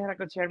लिएर गर्दै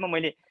गरेको छेडमा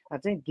मैले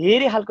चाहिँ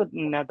धेरै खालको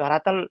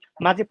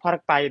धरातलमा चाहिँ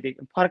फरक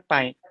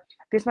पाएँ।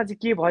 त्यसमा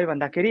चाहिँ के भयो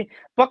भन्दाखेरि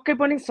पक्कै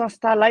पनि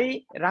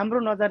संस्थालाई राम्रो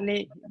नजरले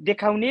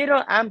देखाउने र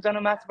आम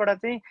जनमासबाट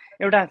चाहिँ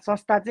एउटा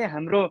संस्था चाहिँ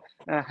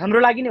हाम्रो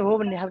लागि नै हो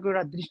भन्ने खालको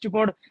एउटा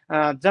दृष्टिकोण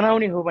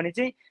जनाउने हो भने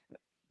चाहिँ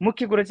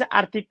मुख्य कुरो चाहिँ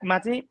आर्थिकमा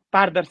चाहिँ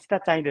पारदर्शिता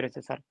चाहिँदो रहेछ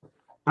सर।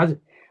 हजुर,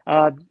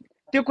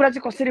 त्यो कुरा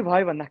चाहिँ कसरी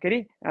भयो भन्दाखेरि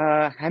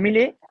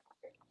हामीले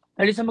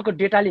अहिलेसम्मको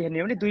डेटाले हेर्ने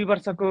हो भने 2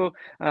 वर्षको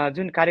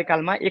जुन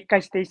कार्यकालमा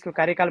 21-23 को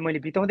कार्यकाल मैले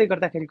बिताउँदै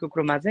गर्दाखेरिको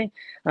क्रममा चाहिँ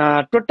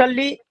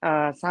टोटल्ली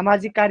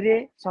सामाजिक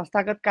कार्य,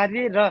 संस्थागत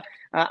कार्य र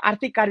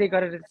आर्थिक कार्य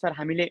गरेर सर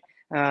हामीले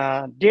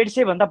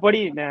 150 भन्दा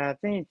बढी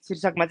चाहिँ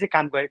शीर्षकमा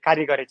चाहिँ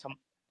कार्य गरेछौँ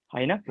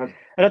हैन।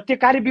 र त्यो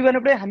कार्य विवरण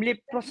पनि हामीले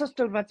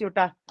प्रशस्त रूपमा चाहिँ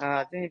एउटा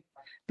चाहिँ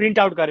प्रिन्ट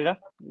आउट गरेर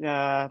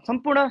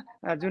सम्पूर्ण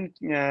जुन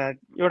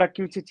एउटा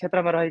क्युसु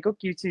क्षेत्रमा रहेको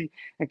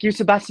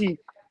क्युसुवासी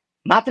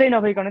मात्रै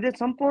नभइकन चाहिँ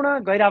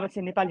सम्पूर्ण गैर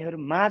आवासीय नेपालीहरू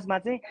माझमा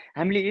चाहिँ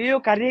हामीले यो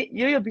कार्य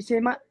यो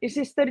विषयमा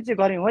यसरी चाहिँ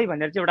गऱ्यौँ है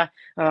भनेर चाहिँ एउटा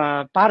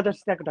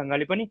पारदर्शिताको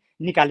ढङ्गले पनि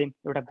निकाल्यौँ,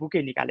 एउटा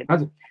बुकै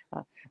निकाल्यौँ।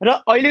 र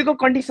अहिलेको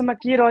कन्डिसनमा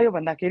के रह्यो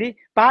भन्दाखेरि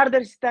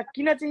पारदर्शिता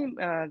किन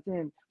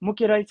चाहिँ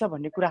मुख्य रहेछ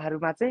भन्ने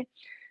कुराहरूमा चाहिँ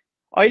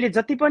अहिले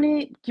जति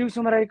पनि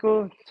क्युसुमा रहेको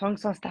सङ्घ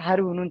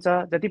संस्थाहरू हुनुहुन्छ,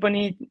 जति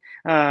पनि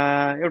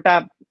एउटा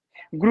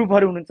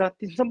ग्रुपहरू हुनुहुन्छ,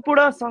 ती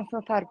सम्पूर्ण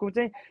संस्थाहरूको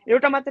चाहिँ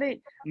एउटा मात्रै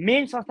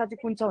मेन संस्था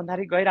चाहिँ कुन छ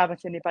भन्दाखेरि गैर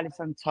आवासीय नेपाली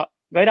सङ्घ छ,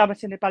 गैर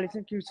आवासीय नेपाली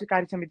सङ्घ क्युसु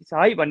कार्य समिति छ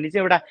है भन्ने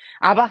चाहिँ एउटा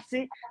आभास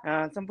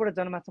चाहिँ सम्पूर्ण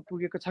जनमासमा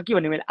पुगेको छ कि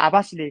भन्ने मैले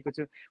आभास लिएको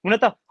छु। हुन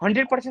त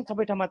 100%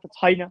 सबै ठाउँमा त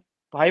छैन,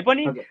 भए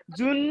पनि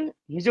जुन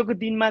हिजोको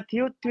दिनमा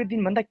थियो त्यो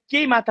दिनभन्दा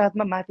केही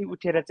मात्रामा माथि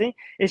उठेर चाहिँ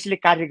यसले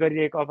कार्य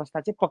गरिरहेको अवस्था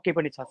चाहिँ पक्कै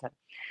पनि छ सर।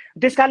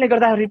 त्यसकारणले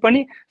गर्दाखेरि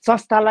पनि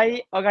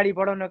संस्थालाई अगाडि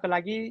बढाउनको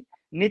लागि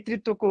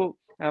नेतृत्वको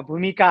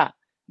भूमिका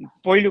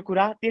पहिलो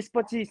कुरा।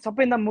 त्यसपछि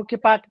सबैभन्दा मुख्य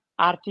पाठ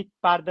आर्थिक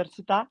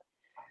पारदर्शिता।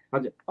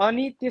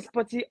 अनि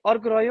त्यसपछि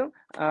अर्को रह्यो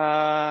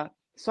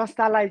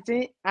संस्थालाई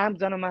चाहिँ आम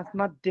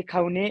जनमासमा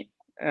देखाउने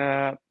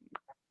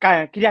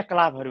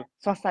क्रियाकलापहरू।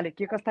 संस्थाले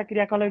के कस्ता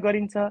क्रियाकलाप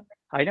गरिन्छ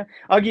हैन।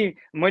 अघि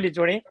मैले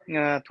जोडेँ,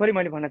 थोरै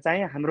मैले भन्न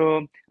चाहेँ, हाम्रो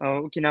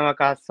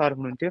उकिनावाका सर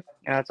हुनुहुन्थ्यो,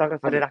 चक्र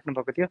सरले राख्नु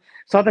भएको थियो,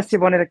 सदस्य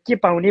बनेर के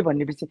पाउने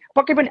भन्ने विषय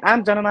पक्कै पनि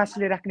आम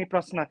जनमासले राख्ने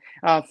प्रश्न,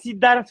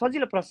 सिधा र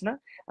सजिलो प्रश्न।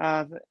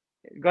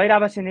 गैर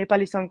आवासीय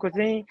नेपाली सङ्घको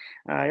चाहिँ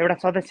एउटा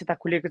सदस्यता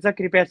खुलेको छ,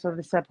 कृपया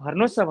सदस्यता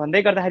भर्नुहोस्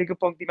भन्दै गर्दाखेरिको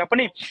पंक्तिमा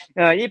पनि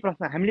यही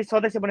प्रश्न, हामीले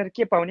सदस्य बनेर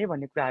के पाउने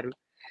भन्ने कुराहरू,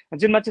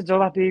 जुनमा चाहिँ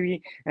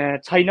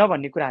जवाफदेही छैन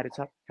भन्ने कुराहरू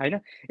छ हैन।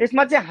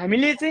 यसमा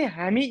चाहिँ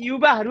हामी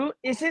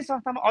युवाहरू यसै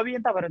संस्थामा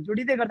अभियन्ता भएर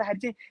जोडिँदै गर्दाखेरि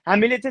चाहिँ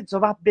हामीले चाहिँ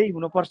जवाफदेही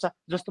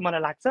हुनुपर्छ जस्तो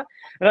मलाई लाग्छ।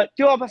 र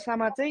त्यो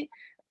अवस्थामा चाहिँ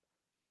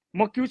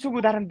म क्युसुको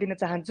उदाहरण दिन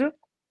चाहन्छु।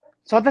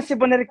 सदस्य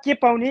बनेर के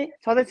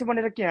पाउने, सदस्य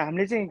बनेर के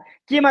हामीले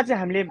चाहिँ केमा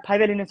चाहिँ हामीले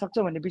फाइदा लिन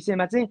सक्छौँ भन्ने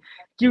विषयमा चाहिँ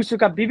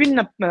क्युसुका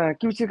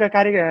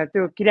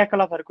त्यो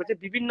क्रियाकलापहरूको चाहिँ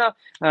विभिन्न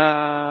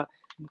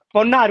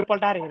पन्नाहरू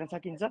पल्टाएर हेर्न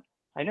सकिन्छ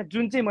हैन।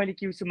 जुन चाहिँ मैले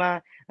क्युसुमा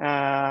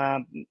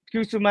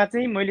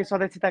चाहिँ मैले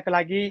सदस्यताको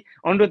लागि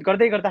अनुरोध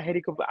गर्दै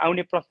गर्दाखेरिको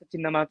आउने प्रश्न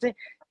चिन्हमा चाहिँ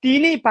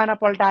तीनै पाना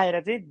पल्टाएर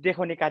चाहिँ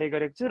देखाउने कार्य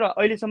गरेको छु र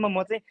अहिलेसम्म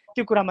म चाहिँ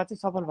त्यो कुरामा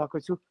चाहिँ सफल भएको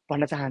छु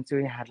भन्न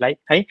चाहन्छु यहाँहरूलाई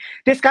है।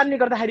 त्यसकारणले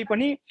गर्दाखेरि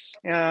पनि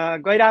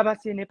गैर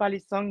आवासीय नेपाली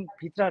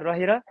सङ्घभित्र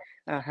रहेर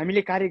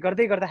हामीले कार्य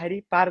गर्दै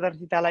गर्दाखेरि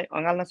पारदर्शितालाई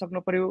अँगाल्न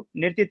सक्नु पर्यो,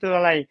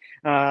 नेतृत्वलाई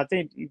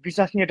चाहिँ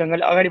विश्वसनीय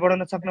ढङ्गले अगाडि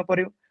बढाउन सक्नु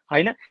पर्यो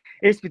हैन।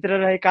 यसभित्र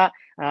रहेका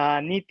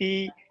नीति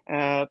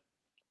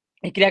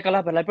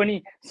क्रियाकलापहरूलाई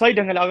पनि सही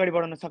ढङ्गले अगाडि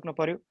बढाउन सक्नु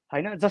पर्यो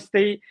हैन।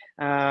 जस्तै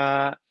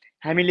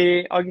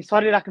हामीले अघि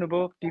सरले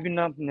राख्नुभयो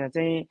विभिन्न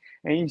चाहिँ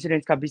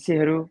इन्सुरेन्सका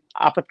विषयहरू,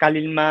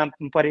 आपतकालीनमा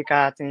परेका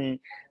चाहिँ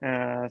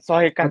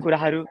सहयोगका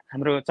कुराहरू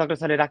हाम्रो चक्र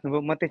सरले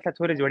राख्नुभयो, म त्यसलाई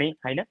थोरै जोडेँ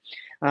हैन।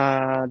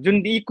 जुन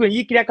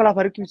यी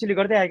क्रियाकलापहरू क्युसीले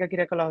गर्दै आएका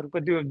क्रियाकलापहरूको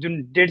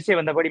जुन 150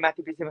 भन्दा बढी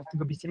माथि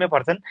विषयवस्तुको विषयमै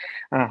पर्छन्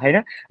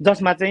हैन,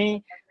 जसमा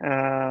चाहिँ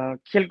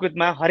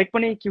खेलकुदमा हरेक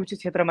पनि क्युसी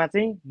क्षेत्रमा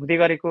चाहिँ हुँदै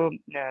गरेको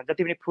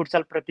जति पनि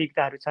फुटसल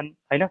प्रतियोगिताहरू छन्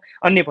हैन,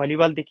 अन्य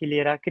भलिबलदेखि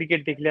लिएर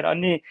क्रिकेटदेखि लिएर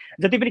अन्य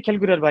जति पनि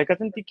खेलकुदहरू भएका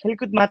छन्, ती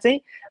खेलकुदमा चाहिँ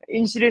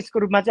इन्सुरेन्सको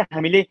रूपमा चाहिँ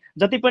हामीले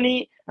जति पनि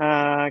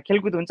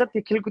खेलकुद हुन्छ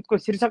त्यो खेलकुदको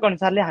शीर्षक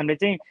अनुसारले हामीले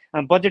चाहिँ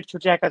बजेट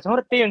छुट्याएका छौँ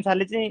र त्यही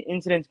अनुसारले चाहिँ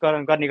इन्सुरेन्स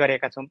गर्ने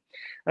गरेका छौँ।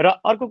 र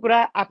अर्को कुरा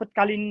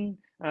आपतकालीन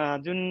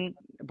जुन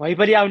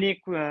भइपरि आउने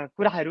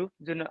कुराहरू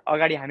जुन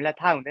अगाडि हामीलाई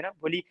थाहा हुँदैन,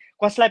 भोलि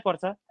कसलाई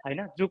पर्छ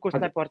हैन, जो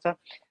कसलाई पर्छ,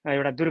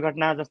 एउटा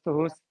दुर्घटना जस्तो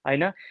होस्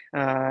हैन,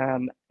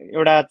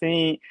 एउटा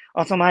चाहिँ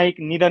असामयिक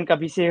निधनका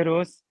विषयहरू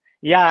होस्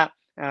या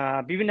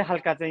विभिन्न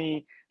खालका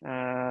चाहिँ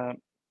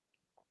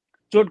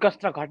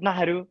चोटग्रस्त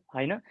घटनाहरू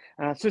हैन,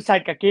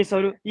 सुसाइडका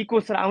केसहरू, यी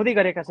कोषहरू आउँदै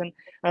गरेका छन्।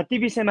 ती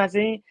विषयमा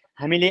चाहिँ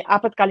हामीले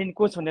आपतकालीन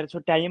कोष भनेर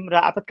छुट्यायौँ र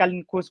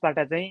आपतकालीन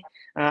कोषबाट चाहिँ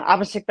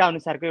आवश्यकता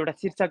अनुसारको एउटा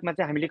शीर्षकमा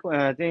चाहिँ हामीले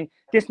चाहिँ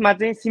त्यसमा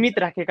चाहिँ सीमित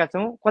राखेका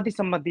छौँ,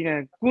 कतिसम्म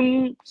दिने,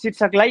 कुन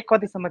शीर्षकलाई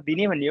कतिसम्म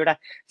दिने भन्ने एउटा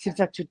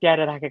शीर्षक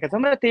छुट्याएर राखेका छौँ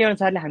र त्यही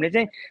अनुसारले हामीले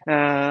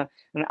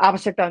चाहिँ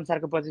आवश्यकता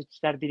अनुसारको बजेट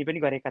छुट्याएर दिने पनि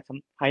गरेका छौँ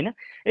हैन।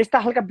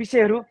 यस्ता खालका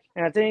विषयहरू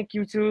चाहिँ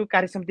क्युसु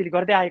कार्यसमितिले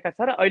गर्दै आएका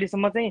छ र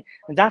अहिलेसम्म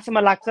चाहिँ जहाँसम्म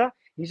लाग्छ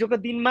हिजोको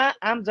दिनमा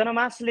आम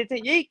जनमासले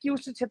चाहिँ यही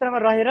क्युसु क्षेत्रमा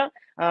रहेर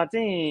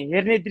चाहिँ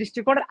हेर्ने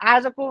दृष्टिकोण र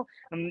आजको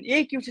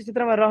यही क्युसु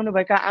क्षेत्रमा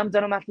रहनुभएका आम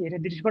जनमासले हेर्ने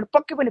दृष्टिकोण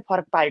पक्कै पनि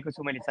फरक पाएको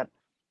छु मैले सर।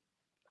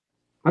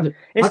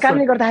 यस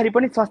कारणले गर्दाखेरि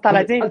पनि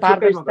संस्थालाई चाहिँ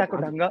पारदर्शिताको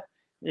ढङ्ग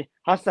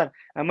हस् सर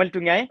मैले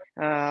टुङ्गाएँ,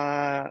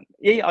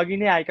 यही अघि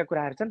नै आएका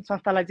कुराहरू छन्।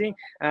 संस्थालाई चाहिँ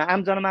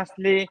आम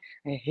जनमासले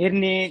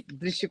हेर्ने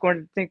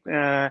दृष्टिकोण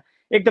चाहिँ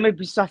एकदमै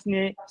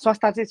विश्वसनीय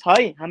संस्था चाहिँ छ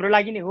है, हाम्रो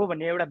लागि नै हो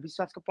भन्ने एउटा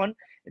विश्वासकोपन,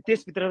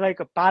 त्यसभित्र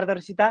रहेको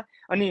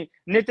पारदर्शिता अनि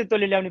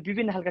नेतृत्वले ल्याउने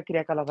विभिन्न खालका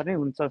क्रियाकलापहरू नै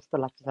हुन्छ जस्तो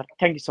लाग्छ sir.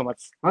 Thank you so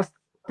much. हस्,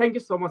 thank you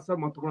so much sir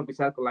महत्त्वपूर्ण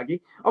विचारको लागि।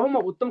 अब म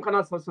उत्तम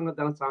खनाल सरसँग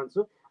जान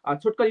चाहन्छु।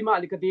 छोटकरीमा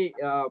अलिकति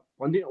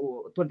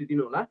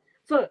थोरिदिनु होला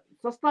सर।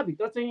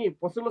 संस्थाभित्र चाहिँ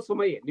पछिल्लो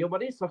समय हेर्ने हो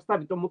भने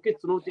संस्थाभित्र मुख्य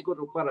चुनौतीको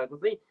रूपमा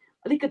रहेको चाहिँ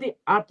अलिकति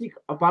आर्थिक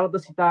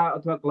अपारदर्शिता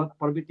अथवा गलत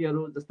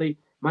प्रवृत्तिहरू, जस्तै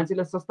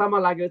मान्छेलाई संस्थामा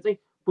लागेर चाहिँ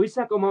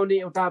पैसा कमाउने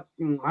एउटा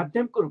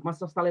माध्यमको रूपमा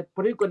संस्थालाई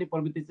प्रयोग गर्ने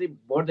प्रवृत्ति चाहिँ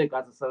बढ्दै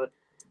गएको छ सर।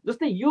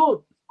 जस्तै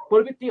यो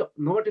प्रवृत्ति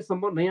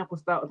नघटेसम्म नयाँ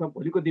पुस्ता अथवा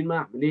भोलिको दिनमा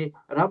हामीले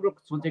राम्रो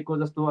सोचेको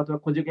जस्तो अथवा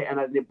खोजेको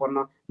एनआरएन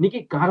बन्न निकै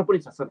गाह्रो पनि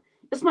छ सर।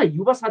 यसमा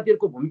युवा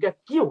साथीहरूको भूमिका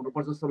के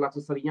हुनुपर्छ जस्तो लाग्छ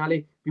सर? यहाँले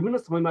विभिन्न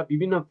समयमा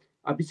विभिन्न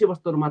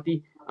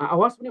विषयवस्तुहरूमाथि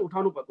आवाज पनि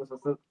उठाउनु भएको छ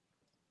सर।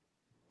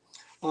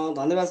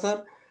 धन्यवाद सर।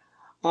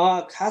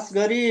 खास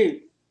गरी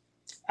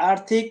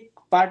आर्थिक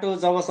पाटो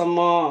जबसम्म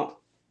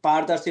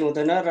पारदर्शी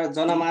हुँदैन र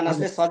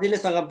जनमानसले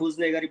सजिलैसँग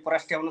बुझ्ने गरी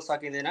प्रस्ट्याउन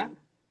सकिँदैन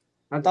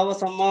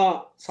तबसम्म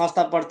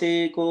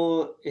संस्थाप्रतिको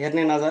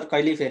हेर्ने नजर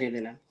कहिल्यै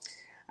फेरिँदैन।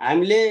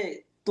 हामीले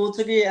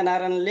तोचुकी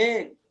एनआरएनले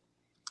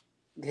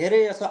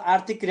धेरै जसो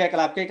आर्थिक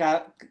क्रियाकलापकै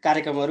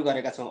कार्यक्रमहरू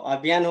गरेका छौँ।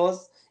 अभियान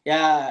होस्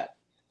या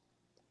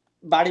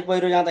बाढी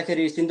पहिरो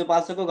जाँदाखेरि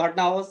सिन्धुपाल्चोकको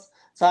घटना होस्,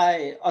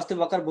 चाहे अस्ति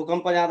भर्खर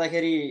भूकम्प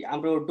जाँदाखेरि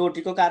हाम्रो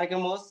डोटीको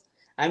कार्यक्रम होस्,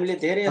 हामीले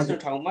धेरै यस्तो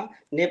ठाउँमा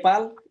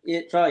नेपाल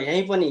र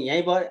यहीँ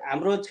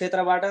हाम्रो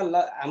क्षेत्रबाट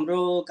हाम्रो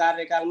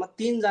कार्यकालमा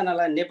 3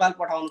 जनालाई नेपाल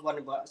पठाउनु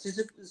पर्ने भयो।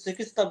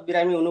 चिकित्सक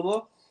बिरामी हुनुभयो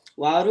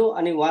उहाँहरू,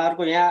 अनि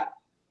उहाँहरूको यहाँ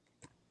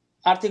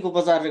आर्थिक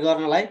उपचार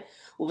गर्नलाई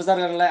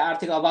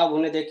आर्थिक अभाव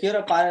हुने देखियो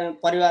र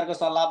परिवारको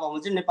सल्लाह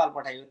बमोजिम नेपाल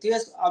पठाइयो।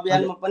 त्यस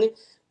अभियानमा पनि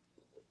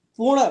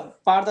पूर्ण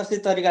पारदर्शी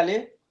तरिकाले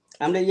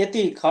हामीले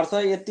यति खर्च,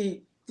 यति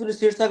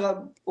शीर्षक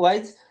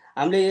वाइज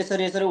हामीले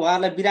यसरी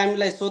उहाँलाई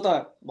बिरामीलाई सो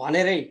त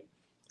भनेरै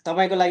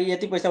तपाईँको लागि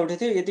यति पैसा उठेको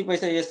थियो, यति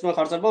पैसा यसमा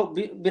खर्च भयो,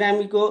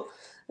 बिरामीको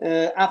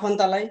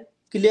आफन्तलाई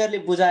क्लियरली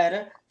बुझाएर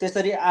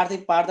त्यसरी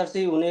आर्थिक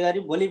पारदर्शी हुने गरी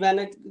भोलि बिहान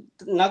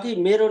न कि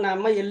मेरो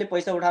नाममा यसले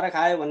पैसा उठाएर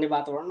खायो भन्ने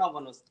वातावरण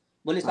नबनोस्।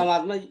 भोलि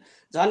समाजमा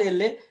झन्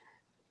यसले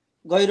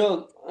गहिरो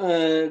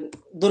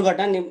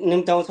दुर्घटना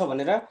निम्त्याउँछ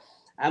भनेर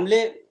हामीले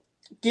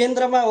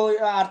केन्द्रमा हो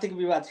आर्थिक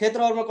विवाद,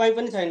 क्षेत्रहरूमा कहीँ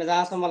पनि छैन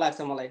जहाँसम्म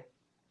लाग्छ मलाई।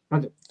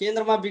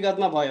 केन्द्रमा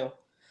विगतमा भयो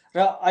र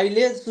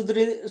अहिले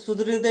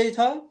सुध्रिँदैछ।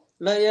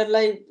 ल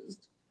यसलाई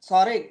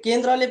सरै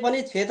केन्द्रले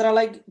पनि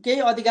क्षेत्रलाई केही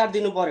अधिकार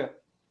दिनु पर्यो।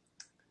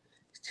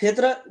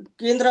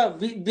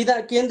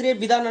 केन्द्रीय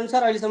विधान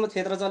अनुसार अहिलेसम्म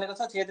क्षेत्र चलेको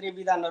छ, क्षेत्रीय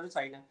विधानहरू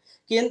छैन।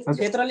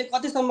 क्षेत्रले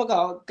कतिसम्मका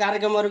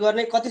कार्यक्रमहरू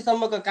गर्ने,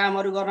 कतिसम्मका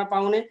कामहरू गर्न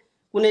पाउने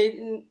कुनै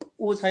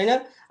छैन।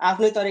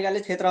 आफ्नै तरिकाले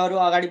क्षेत्रहरू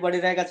अगाडि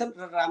बढिरहेका छन्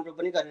र राम्रो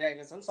पनि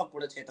गरिरहेका छन्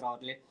सम्पूर्ण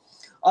क्षेत्रहरूले।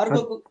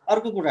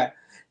 अर्को कुरा,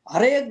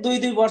 हरेक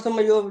 2-2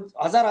 वर्षमा यो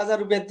हजार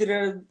रुपियाँ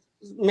तिरेर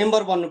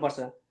मेम्बर बन्नुपर्छ।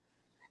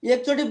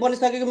 एकचोटि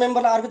बनिसकेको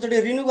मेम्बरलाई अर्कोचोटि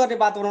रिन्यू गर्ने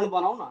वातावरण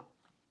बनाऊ न।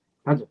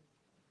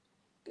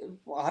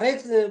 हरेक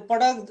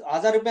पटक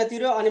 1000 रुपियाँ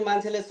तिर्यो अनि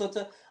मान्छेले सोध्छ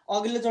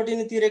अघिल्लोचोटि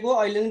नि तिरेको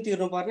अहिले नि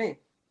तिर्नुपर्ने,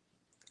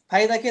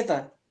 फाइदा के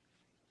त?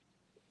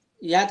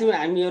 यहाँ चाहिँ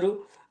हामीहरू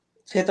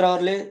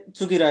क्षेत्रहरूले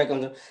चुकिरहेको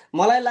हुन्छ।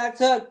 मलाई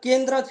लाग्छ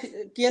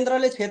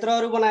केन्द्रले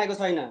क्षेत्रहरू बनाएको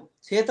छैन,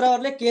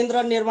 क्षेत्रहरूले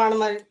केन्द्र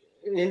निर्माणमा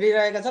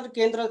हिँडिरहेका छन्।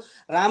 केन्द्र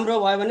राम्रो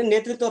भयो भने,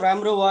 नेतृत्व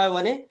राम्रो भयो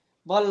भने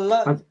बल्ल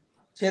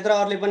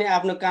क्षेत्रहरूले पनि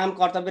आफ्नो काम,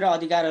 कर्तव्य र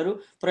अधिकारहरू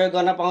प्रयोग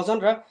गर्न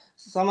पाउँछन् र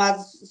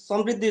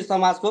समृद्धि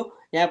समाजको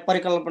यहाँ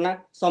परिकल्पना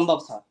सम्भव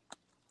छ।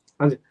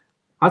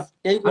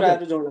 यही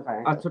कुराहरू जोड्न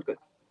चाहे।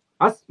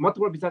 हस्,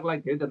 महत्त्वपूर्ण विचारको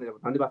लागि धेरै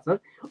धन्यवाद सर।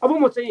 अब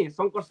म चाहिँ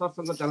शङ्कर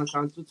सरसँग जान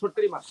चाहन्छु।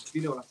 छोटकरीमा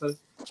दिनु होला सर।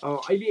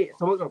 अहिले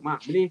समग्रमा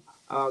हामीले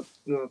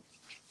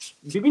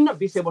विभिन्न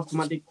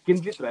विषयवस्तुमाथि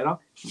केन्द्रित भएर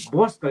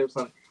बहस गऱ्यौँ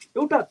सर।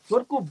 एउटा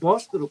चर्को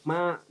बहसको रूपमा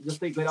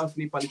जस्तै गैराउस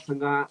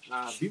नेपालीसँग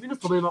विभिन्न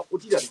समयमा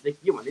उठिरहेको चाहिँ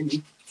के भने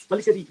नि,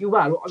 अलिकति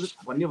युवाहरू अझ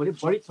भन्यो भने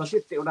बढी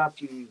सचेत एउटा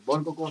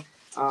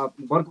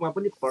वर्गमा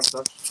पनि पर्छ।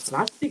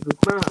 राजनीतिक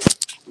रूपमा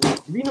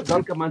विभिन्न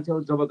दलका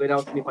मान्छेहरू जब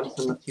गैराउस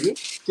नेपालीसँग थिए,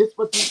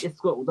 त्यसपछि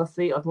यसको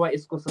उद्देश्य अथवा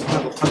यसको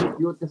संस्थाको फल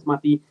थियो,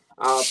 त्यसमाथि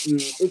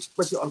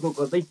एकपछि अर्को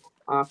गर्दै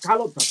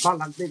कालो धब्बा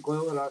लाग्दै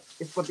गयो र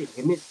यसप्रति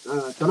हेर्ने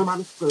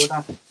जनमानसको एउटा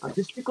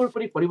दृष्टिकोण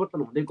पनि परिवर्तन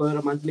हुँदै गयो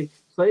र मान्छेले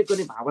सहयोग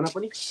गर्ने भावना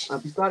पनि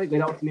बिस्तारै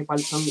गैराउस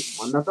नेपालीसँग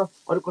भन्दा त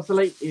अरू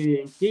कसैलाई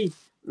केही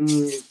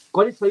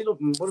कहिले सहिलो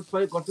बरु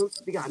सहयोग गर्छौँ,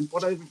 त्यतिकै हामी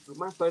पढाइको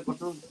रूपमा सहयोग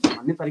गर्छौँ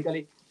भन्ने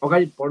तरिकाले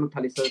अगाडि बढ्न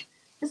थाले सर।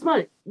 यसमा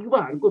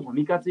युवाहरूको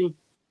भूमिका चाहिँ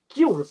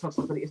के हुन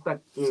सक्छ सर यस्ता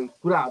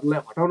कुराहरूलाई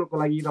हटाउनको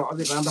लागि र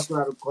अझै राम्रा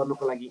कुराहरू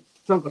गर्नको लागि?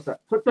 शङ्कर सर,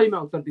 छोटैमा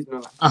उत्तर दिनु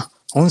होला।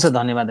 हुन्छ,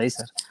 धन्यवाद है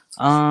सर।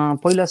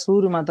 पहिला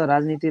सुरुमा त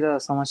राजनीति र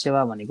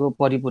समाजसेवा भनेको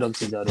परिपूरक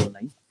चिजहरू हुन्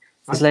है,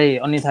 यसलाई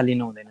अन्यथा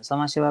लिनु हुँदैन।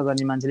 समाजसेवा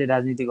गर्ने मान्छेले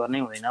राजनीति गर्नै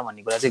हुँदैन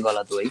भन्ने कुरा चाहिँ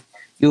गलत हो है।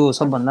 यो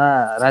सबभन्दा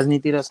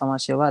राजनीति र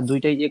समाजसेवा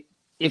दुइटै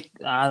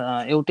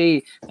एउटै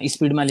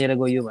स्पिडमा लिएर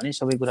गइयो भने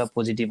सबै कुरा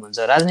पोजिटिभ हुन्छ।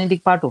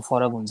 राजनीतिक पाटो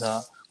फरक हुन्छ,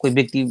 कोही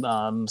व्यक्ति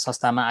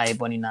संस्थामा आए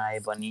पनि नआए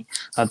पनि,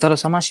 तर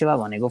समाजसेवा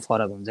भनेको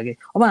फरक हुन्छ कि।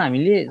 अब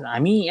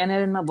हामी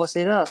एनआरएनमा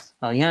बसेर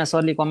यहाँ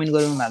सरले कमेन्ट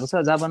गरिरहनु भएको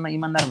छ, जापानमा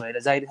इमान्दार भएर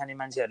जाहिर खाने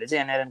मान्छेहरूले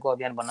चाहिँ एनआरएनको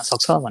अभियान बन्न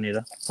सक्छ भनेर।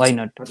 वाइ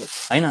नट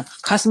होइन,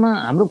 खासमा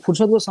हाम्रो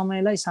फुर्सदको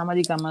समयलाई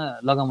सामाजिक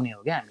काममा लगाउने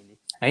हो क्या हामीले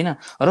होइन।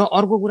 र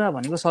अर्को कुरा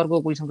भनेको सरको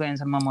क्वेसनको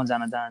एन्सरमा म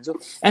जान चाहन्छु।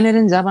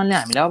 एनआरएन जापानले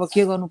हामीलाई अब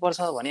के गर्नुपर्छ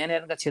भने,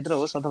 एनआरएनका क्षेत्र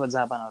होस् अथवा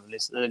जापानहरूले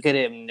के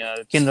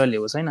अरे केन्द्रले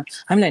होस् होइन,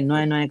 हामीलाई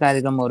नयाँ नयाँ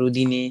कार्यक्रमहरू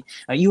दिने,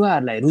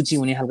 युवाहरूलाई रुचि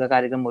हुने खालका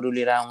कार्यक्रमहरू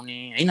लिएर आउने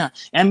होइन,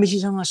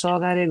 एमबिसीसँग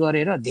सहकार्य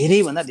गरेर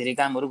धेरैभन्दा धेरै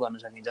कामहरू गर्न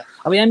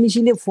सकिन्छ। अब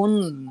एमबिसीले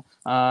फोन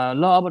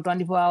ल अब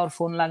 24 आवर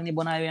फोन लाग्ने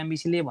बनायो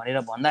एमबिसीले भनेर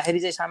भन्दाखेरि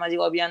चाहिँ सामाजिक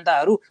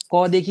अभियन्ताहरू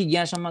कदेखि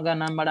ज्ञासम्मका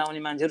नामबाट आउने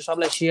मान्छेहरू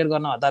सबलाई सेयर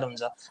गर्न हतार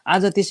हुन्छ।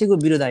 आज त्यसैको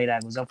विरोध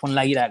आइरहेको छ, फोन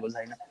लागिरहेको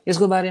छैन।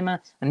 यसको बारेमा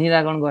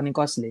निराकरण गर्ने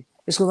कसले?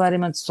 यसको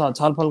बारेमा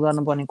छलफल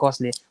गर्नुपर्ने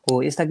कसले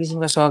हो? यस्ता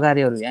किसिमका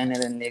सहकार्यहरू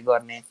एनआरएनले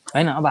गर्ने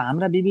होइन। अब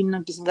हाम्रा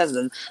विभिन्न किसिमका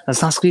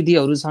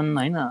संस्कृतिहरू छन्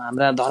होइन,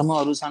 हाम्रा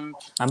धर्महरू छन्,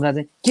 हाम्रा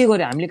चाहिँ के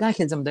गर्यो हामीले कहाँ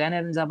खेल्छौँ त?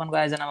 एनआरएन जापानको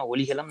आयोजनामा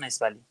होली खेलौँ न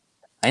यसपालि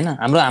होइन,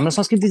 हाम्रो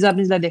संस्कृति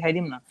जापानिजलाई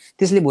देखाइदिउँ न,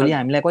 त्यसले भोलि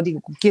हामीलाई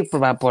के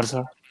प्रभाव पर्छ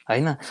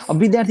होइन। अब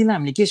विद्यार्थीलाई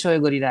हामीले के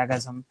सहयोग गरिरहेका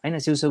छौँ होइन,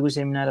 सिउसोको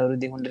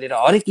सेमिनारहरूदेखि लिएर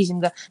हरेक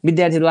किसिमका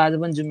विद्यार्थीहरू आज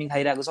पनि जुम्मी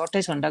खाइरहेको छ।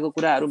 28 घन्टाको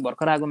कुराहरू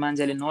भर्खर आएको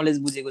मान्छेले नलेज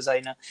बुझेको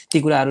छैन, ती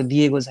कुराहरू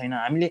दिएको छैन।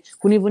 हामीले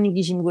कुनै पनि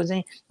किसिमको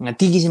चाहिँ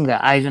ती किसिमका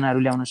आयोजनाहरू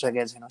ल्याउन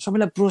सकेका छैनौँ।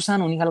 सबैलाई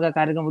प्रोत्साहन हुने खालका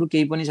कार्यक्रमहरू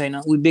केही पनि छैन।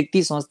 ऊ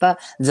व्यक्ति संस्था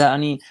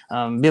अनि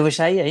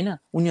व्यवसायी होइन,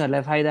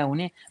 उनीहरूलाई फाइदा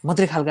हुने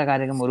मात्रै खालका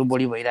कार्यक्रमहरू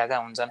बढी भइरहेका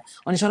हुन्छन्।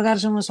 अनि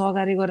सरकारसँग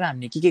सहकारी गरेर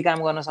हामीले के काम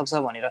गर्न सक्छ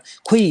भनेर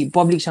खोइ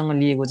पब्लिकसँग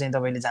लिएको चाहिँ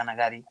तपाईँले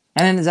जानकारी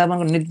एनआरएन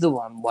जापानको नेतृत्व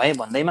भए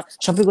भन्दैमा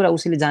सबै कुरा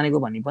उसैले जानेको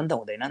भन्ने पनि त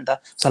हुँदैन नि त।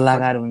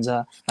 सल्लाहकार हुन्छ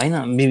होइन,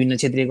 विभिन्न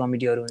क्षेत्रीय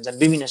कमिटीहरू हुन्छन्,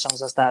 विभिन्न सङ्घ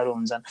संस्थाहरू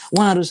हुन्छन्,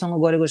 उहाँहरूसँग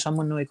गरेको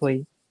समन्वय खोइ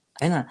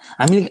होइन।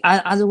 हामीले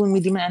आजको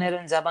मितिमा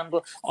एनआरएन जापानको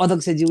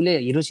अध्यक्षज्यूले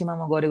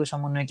हिरोसिमामा गरेको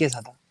समन्वय के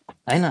छ त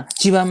होइन,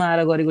 चिबामा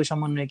आएर गरेको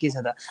समन्वय के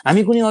छ त।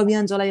 हामी कुनै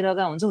अभियान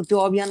चलाइरहेका हुन्छौँ, त्यो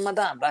अभियानमा त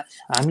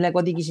हामीलाई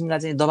कति किसिमका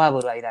चाहिँ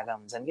दबाबहरू आइरहेका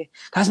हुन्छन् कि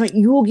खासमा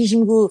यो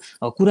किसिमको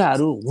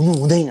कुराहरू हुनु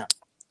हुँदैन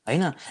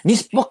होइन।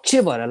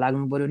 निष्पक्ष भएर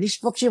लाग्नु पर्यो,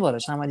 निष्पक्ष भएर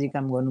सामाजिक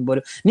काम गर्नु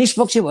पर्यो,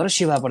 निष्पक्ष भएर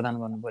सेवा प्रदान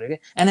गर्नु पर्यो क्या।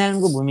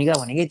 एनआरएनको भूमिका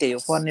भनेकै त्यही हो,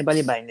 फर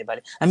नेपाली बाई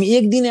नेपाली। हामी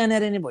एक दिन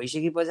एनआरएन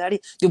भइसके पछाडि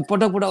त्यो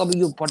पटक अब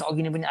यो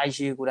अघि नै पनि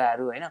आइसकेको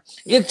कुराहरू होइन,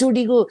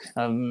 एकचोटिको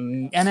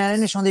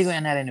एनआरएन सधैँको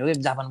एनआरएन हो कि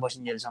जापान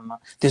बसिन्जेलसम्म।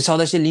 त्यो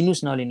सदस्य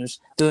लिनुहोस् नलिनुहोस्,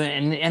 त्यो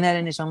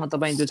एनआरएनसँग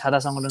तपाईँ त्यो छाता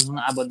सङ्गठनसँग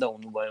आबद्ध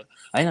हुनुभयो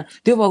होइन।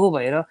 त्यो भएको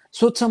भएर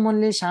स्वच्छ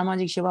मनले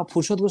सामाजिक सेवा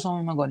फुर्सदको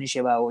समयमा गर्ने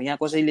सेवा हो। यहाँ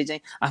कसैले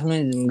चाहिँ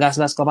आफ्नो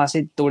घाँस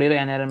कपासै तोडेर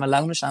एनआरएनमा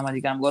लाग्नु,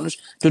 सामाजिक काम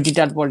गर्नुहोस्, त्यो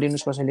टिटाट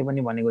पल्टिनुहोस् कसैले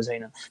पनि भनेको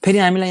छैन। फेरि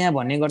हामीलाई यहाँ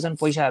भन्ने गर्छन्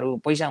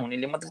पैसा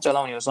हुनेले मात्रै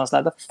चलाउने हो संस्था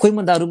त। खोइ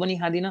म दारू पनि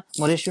खाँदिनँ,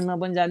 म रेस्टुरेन्टमा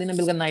पनि जाँदिनँ,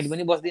 बेलुका नाइट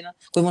पनि बस्दिनँ,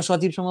 खोइ म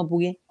सचिवसम्म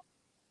पुगेँ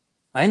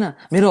होइन।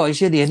 मेरो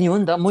हैसियत हेर्ने हो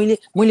नि त।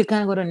 मैले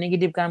कहाँ गएर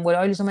नेगेटिभ काम गरेँ,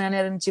 अहिलेसम्म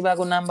एनआरएन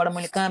चिबाको नामबाट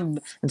मैले कहाँ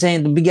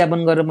चाहिँ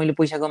विज्ञापन गरेर मैले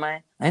पैसा कमाएँ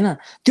होइन।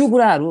 त्यो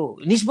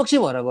कुराहरू निष्पक्ष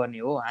भएर गर्ने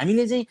हो।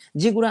 हामीले चाहिँ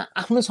जे कुरा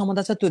आफ्नो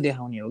क्षमता छ त्यो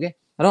देखाउने हो क्या।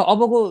 र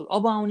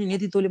अब आउने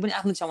नेतृत्वले पनि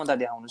आफ्नो क्षमता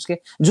देखाउनुहोस् के,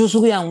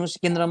 जोसुकै आउनुहोस्,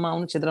 केन्द्रमा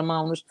आउनुहोस्, क्षेत्रमा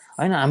आउनुहोस्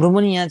होइन। हाम्रो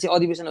पनि यहाँ चाहिँ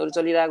अधिवेशनहरू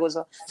चलिरहेको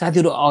छ,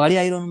 साथीहरू अगाडि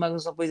आइरहनु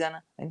भएको छ सबैजना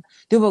होइन।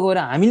 त्यो भएको भएर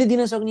हामीले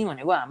दिन सक्ने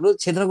भनेको हाम्रो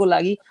क्षेत्रको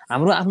लागि,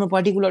 हाम्रो आफ्नो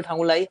पर्टिकुलर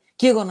ठाउँको लागि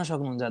के गर्न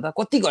सक्नुहुन्छ त।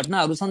 कति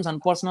घटनाहरू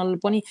छन्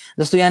पर्सनल पनि,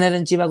 जस्तो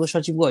एनआरएन चिबाको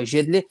सचिवको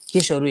हैसियतले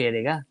केसहरू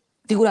हेरेका,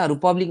 ती कुराहरू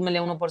पब्लिकमा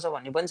ल्याउनु पर्छ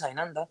भन्ने पनि छैन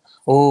नि त।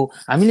 हो,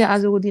 हामीले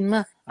आजको दिनमा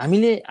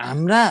हामीले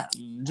हाम्रा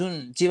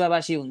जुन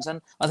चिबावासी हुन्छन्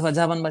अथवा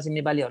जापानवासी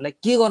नेपालीहरूलाई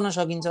के गर्न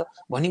सकिन्छ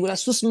भन्ने कुरा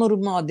सूक्ष्म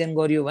रूपमा अध्ययन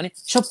गरियो भने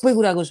सबै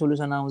कुराको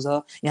सोल्युसन आउँछ।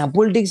 यहाँ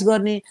पोलिटिक्स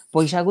गर्ने,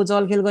 पैसाको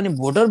चलखेल गर्ने,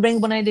 भोटर ब्याङ्क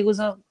बनाइदिएको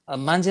छ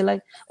मान्छेलाई।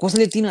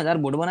 कसले 3000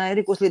 भोट बनायो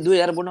अरे, कसले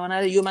 2000 भोट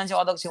बनायो, यो मान्छे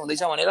अध्यक्ष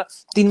हुँदैछ भनेर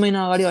 3 महिना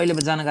अगाडि अहिले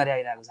जानकारी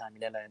आइरहेको छ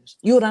हामीलाई। हेर्नुहोस्,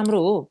 यो राम्रो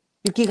हो,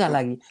 यो के का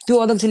लागि, त्यो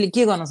अध्यक्षले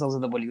के गर्न सक्छ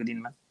त भोलिको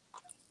दिनमा।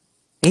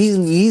 He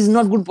is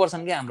not good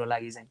person क्या हाम्रो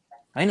लागि चाहिँ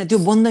होइन। त्यो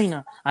बन्दैन।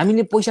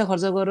 हामीले पैसा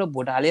खर्च गरेर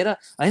भोट हालेर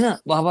होइन।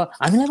 अब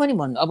हामीलाई पनि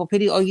भन्नु, अब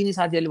फेरि अघि नै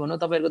साथीहरूले भन्नु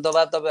तपाईँहरूको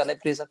दबाब, तपाईँहरूलाई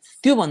प्रेसर,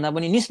 त्यो भन्दा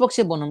पनि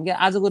निष्पक्ष बनाउँ क्या।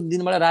 आजको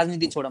दिनबाट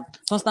राजनीति छोडौँ।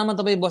 संस्थामा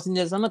तपाईँ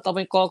बसिन्जेलसम्म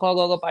तपाईँ क ख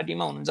ग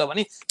पार्टीमा हुनुहुन्छ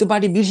भने त्यो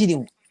पार्टी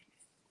बिर्सिदिउँ।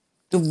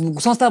 त्यो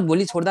संस्था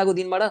भोलि छोड्दाको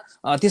दिनबाट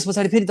त्यस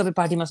पछाडि फेरि तपाईँ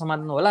पार्टीमा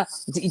समात्नु होला,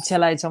 इच्छा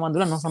लागे समात्नु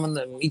होला,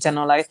 इच्छा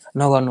नलागे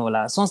नगर्नु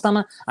होला।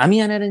 संस्थामा हामी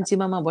एनआरएन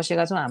चिबामा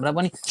बसेका छौँ, हाम्रा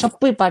पनि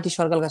सबै पार्टी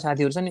सर्कलका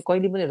साथीहरू छन्,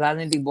 कहिले पनि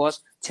राजनीतिक बहस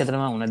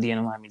क्षेत्रमा हुन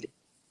दिएनौँ हामीले।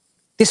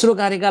 तेस्रो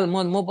कार्यकाल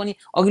म पनि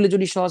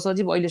अघिल्लोचोटि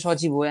सहसचिव, अहिले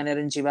सचिव हो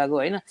एनआरएन चिबाको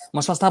होइन। म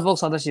संस्थापक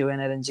सदस्य हो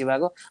एनआरएन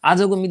चिबाको।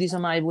 आजको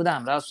मितिसम्म आइपुग्दा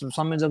हाम्रा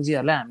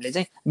संयोजकजीहरूलाई हामीले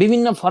चाहिँ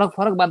विभिन्न फरक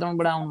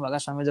वातावरणबाट आउनुभएका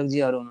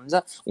संयोजकजीहरू हुनुहुन्छ,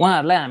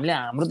 उहाँहरूलाई हामीले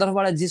हाम्रो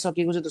तर्फबाट जे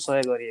सकेको छ त्यो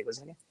सहयोग गरिएको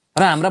छ क्या।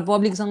 र हाम्रा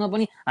पब्लिकसँग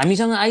पनि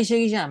हामीसँग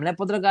आइसकेपछि हामीलाई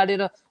पत्र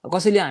काटेर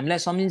कसैले हामीलाई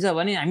सम्झिन्छ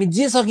भने हामी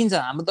जे सकिन्छ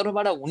हाम्रो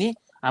तर्फबाट हुने,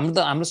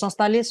 हाम्रो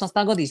संस्थाले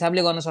संस्थागत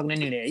हिसाबले गर्न सक्ने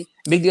निर्णय है,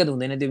 व्यक्तिगत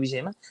हुँदैन त्यो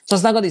विषयमा,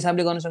 संस्थागत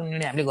हिसाबले गर्न सक्ने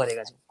निर्णय हामीले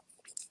गरेका छौँ।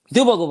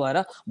 त्यो भएको भएर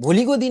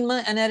भोलिको दिनमा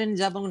एनआरएन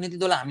जापानको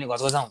नेतृत्वलाई हामीले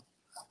घचघचाउँ।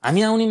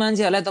 हामी आउने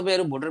मान्छेहरूलाई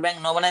तपाईँहरू भोटर ब्याङ्क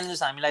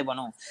नबनाइदिनुहोस् हामीलाई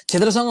भनौँ,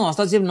 क्षेत्रसँग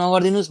हस्तक्षेप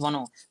नगरिदिनुहोस्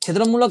भनौँ,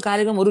 क्षेत्रमूलक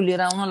कार्यक्रमहरू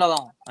लिएर आउन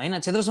लगाउँ होइन।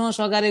 क्षेत्रसँग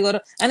सहकार्य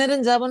गरेर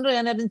एनआरएन जापान र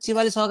एनआरएन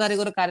चिबाले सहकार्य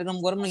गरेर कार्यक्रम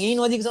गरौँ न। यहीँ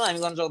नजिक छ, हामी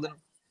गर्न सक्दैनौँ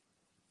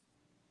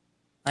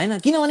होइन।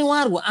 किनभने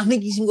उहाँहरूको आफ्नै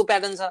किसिमको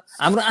प्याटर्न छ,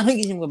 हाम्रो आफ्नै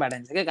किसिमको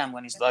प्याटर्न छ क्या काम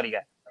गर्ने तरिका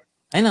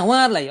होइन।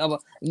 उहाँहरूलाई अब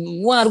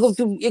उहाँहरूको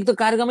त्यो एक त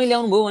कार्यक्रमै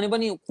ल्याउनु भयो भने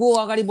पनि को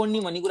अगाडि बढ्ने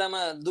भन्ने कुरामा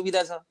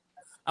दुविधा छ।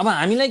 अब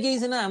हामीलाई केही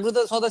छैन, हाम्रो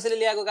त सदस्यले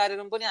ल्याएको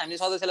कार्यक्रम पनि हामीले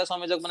सदस्यलाई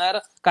संयोजक बनाएर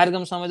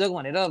कार्यक्रम संयोजक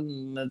भनेर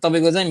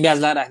तपाईँको चाहिँ ब्याज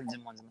लगाएर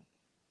राखिदिन्छौँ मञ्चमा।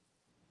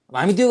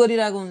 हामी त्यो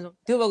गरिरहेको हुन्छौँ।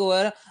 त्यो भएको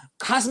भएर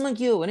खासमा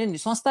के हो भने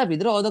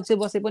संस्थाभित्र अध्यक्ष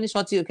बसे पनि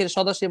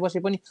सदस्य बसे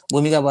पनि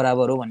भूमिका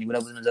बराबर हो भन्ने कुरा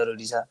बुझ्न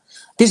जरुरी छ।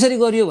 त्यसरी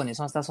गरियो भने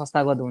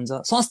संस्थागत हुन्छ।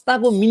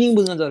 संस्थाको मिनिङ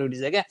बुझ्न जरुरी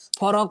छ क्या।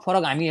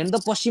 फरक हामी हेर्नु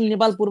त पश्चिम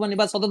नेपाल, पूर्व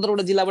नेपाल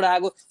 77वटा जिल्लाबाट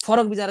आएको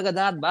फरक विचारका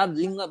जात भात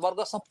लिङ्ग वर्ग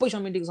सबै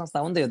समेटेको संस्था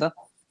हो नि त यो त।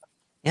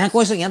 यहाँ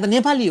त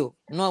नेपाली हो,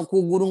 न को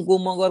गुरुङ, को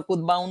मगर, को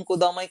बाहुन, को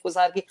दमाई, को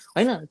सार्की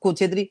होइन, को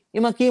छेत्री,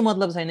 यसमा केही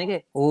मतलब छैन के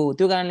हो।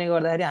 त्यो कारणले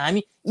गर्दाखेरि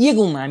हामी एक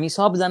हौँ, हामी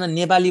सबजना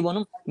नेपाली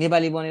बनौँ,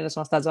 नेपाली बनेर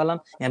संस्था चलाऊँ।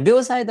 यहाँ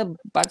व्यवसाय त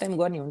पार्ट टाइम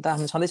गर्ने हो नि त,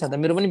 आफ्नो छँदैछ त।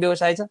 मेरो पनि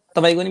व्यवसाय छ,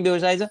 तपाईँको पनि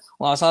व्यवसाय छ,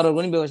 सरहरूको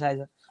पनि व्यवसाय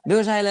छ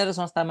व्यवसायलाई र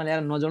संस्थामा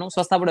ल्याएर नजोडौँ,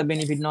 संस्थाबाट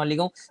बेनिफिट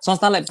नलिगौँ,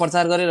 संस्थालाई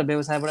प्रचार गरेर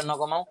व्यवसायबाट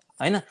नकमाऊ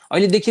हैन।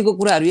 अहिले देखिएको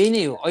कुराहरू यही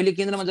नै हो। अहिले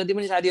केन्द्रमा जति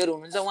पनि साथीहरू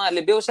हुनुहुन्छ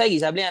उहाँहरूले व्यावसायिक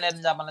हिसाबले यहाँनिर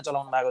जापानलाई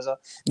चलाउनु भएको छ।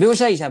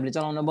 व्यवसायिक हिसाबले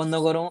चलाउन बन्द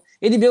गरौँ।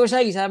 यदि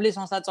व्यवसायिक हिसाबले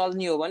संस्था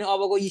चल्ने हो भने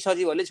अबको यी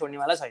सचिवहरूले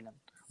छोड्नेवाला छैनन्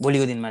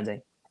भोलिको दिनमा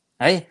चाहिँ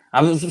है।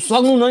 अब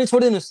सक्नु नि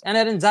छोडिदिनुहोस्,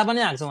 यहाँनिर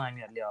जापानै हाँक्छौँ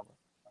हामीहरूले अब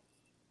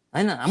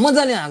हैन।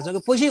 मजाले हाँक्छौँ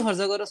कि पैसै खर्च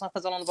गरेर संस्था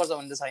चलाउनु पर्छ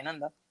भन्ने त छैन नि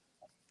त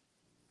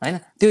हैन।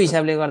 त्यो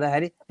हिसाबले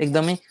गर्दाखेरि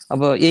एकदमै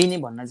अब यही नै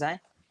भन्न चाहे।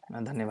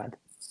 धन्यवाद।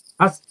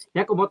 हस्,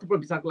 यहाँको महत्त्वपूर्ण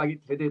विचारको लागि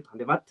धेरै धेरै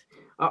धन्यवाद।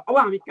 अब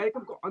हामी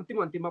कार्यक्रमको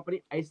अन्तिममा पनि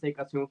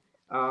आइसकेका छौँ।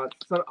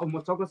 सर, अब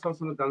म चक्र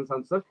सरसँग जान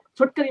चाहन्छु। सर,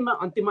 छोटकरीमा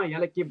अन्तिममा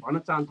यहाँलाई के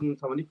भन्न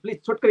चाहनुहुन्छ भने प्लिज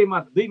छोटकरीमा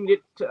 2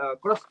 मिनट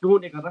क्रस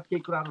डोन गरेर केही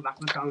कुराहरू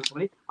राख्न चाहनुहुन्छ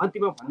भने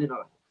अन्तिममा भनिदिनु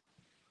होला।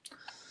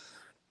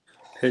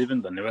 फेरि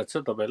पनि धन्यवाद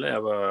छ तपाईँलाई।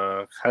 अब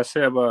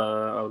खासै अब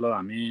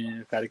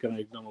हामी कार्यक्रम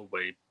एकदम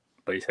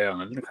भइसक्यो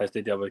हुनाले खास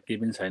त्यति अब केही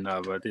पनि छैन।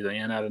 अब त्यो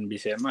एनआरएन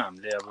विषयमा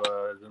हामीले अब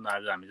जुन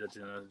आज हामी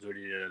जतिजना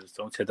जोडिएर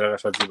छौँ क्षेत्रका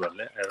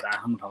सचिवहरूले एउटा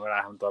आफ्नो ठाउँबाट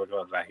आफ्नो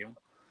तर्कहरू राख्यौँ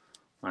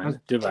होइन।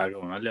 त्यो भएको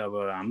हुनाले अब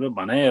हाम्रो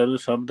भनाइहरू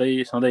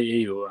सधैँ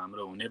यही हो,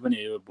 हाम्रो हुने पनि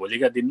यही हो।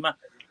 भोलिका दिनमा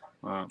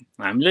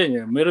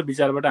हामीले मेरो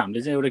विचारबाट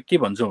हामीले चाहिँ एउटा के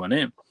भन्छौँ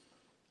भने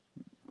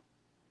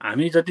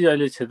हामी जति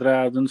अहिले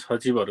क्षेत्र जुन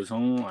सचिवहरू छौँ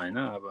होइन,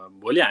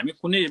 अब भोलि हामी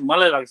कुनै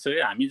मलाई लाग्छ कि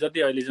हामी जति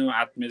अहिले चाहिँ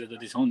आत्मीय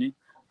जति छौँ नि,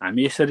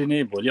 हामी यसरी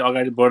नै भोलि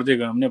अगाडि बढ्दै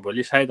गयौँ भने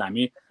भोलि सायद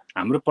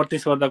हाम्रो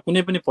प्रतिस्पर्धा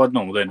कुनै पनि पदमा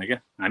हुँदैन क्या।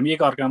 हामी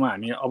एकअर्कामा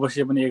हामी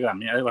अवश्य पनि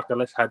हामी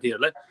एकअर्कालाई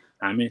साथीहरूलाई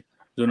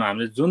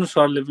हामीले जुन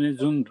सरले पनि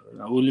जुन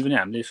उसले पनि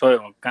हामीले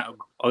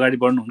अगाडि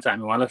बढ्नुहुन्छ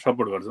हामी उहाँलाई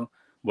सपोर्ट गर्छौँ।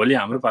 भोलि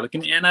हाम्रो पालो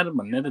किन एनआर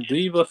भन्ने त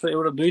 2 वर्ष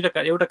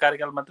एउटा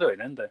कार्यकाल मात्रै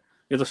होइन नि त।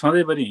 यो त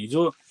सधैँभरि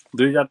हिजो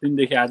 2003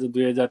 देखि आज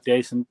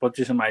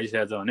 2023-25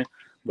 आइसकेको छ भने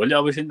भोलि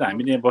अवश्य त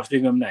हामी त्यहाँ बस्दै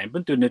गयौँ भने हामी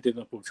पनि त्यो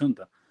नेतृत्वमा पुग्छौँ नि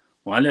त।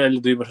 उहाँले अहिले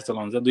 2 वर्ष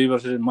चलाउँछ, 2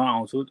 वर्ष म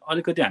आउँछु,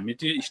 अलिकति हामी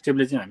त्यो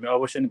स्टेपले चाहिँ हामी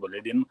अवश्य नै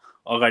भोलिको दिन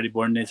अगाडि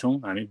बढ्नेछौँ,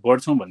 हामी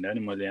बढ्छौँ भन्ने पनि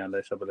मैले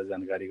यहाँलाई सबैलाई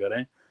जानकारी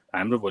गराएँ।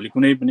 हाम्रो भोलि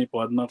कुनै पनि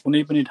पदमा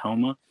कुनै पनि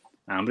ठाउँमा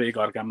हाम्रो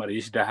एकअर्कामा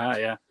रिस डाहा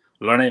या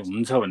लडाइँ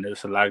हुन्छ भन्ने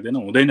जस्तो लाग्दैन,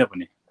 हुँदैन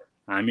पनि।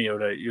 हामी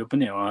एउटा यो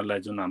पनि उहाँहरूलाई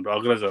जुन हाम्रो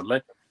अग्रजहरूलाई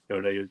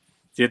एउटा यो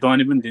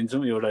चेतवनी पनि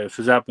दिन्छौँ, एउटा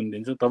सुझाव पनि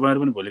दिन्छौँ। तपाईँहरू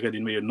पनि भोलिका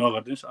दिनमा यो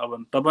नगरिदिनुहोस्। अब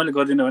तपाईँले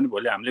गरिदिनु भने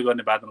भोलि हामीले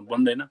गर्ने बाटोमा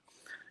बन्दैन।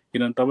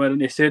 किनभने तपाईँहरू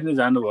पनि यसरी नै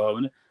जानुभयो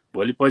भने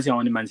भोलि पछि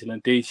आउने मान्छेलाई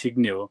त्यही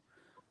सिक्ने हो।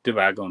 त्यो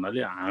भएको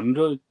हुनाले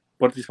हाम्रो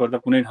प्रतिस्पर्धा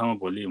कुनै ठाउँमा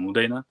भोलि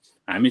हुँदैन।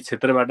 हामी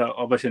क्षेत्रबाट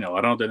अवश्य नै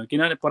हराउँदैनौँ।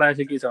 किनभने प्रायः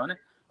चाहिँ के छ भने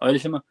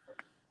अहिलेसम्म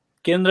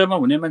केन्द्रमा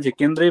हुने मान्छे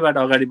केन्द्रैबाट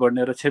अगाडि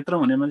बढ्ने र क्षेत्रमा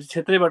हुने मान्छे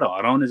क्षेत्रैबाट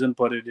हराउने जुन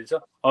प्रवृत्ति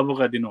छ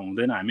अबका दिनमा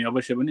हुँदैन। हामी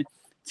अवश्य पनि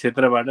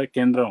क्षेत्रबाट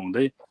केन्द्र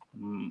हुँदै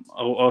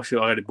अवश्य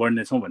अगाडि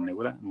बढ्नेछौँ भन्ने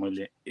कुरा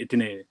मैले यति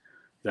नै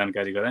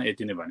जानकारी गराएँ,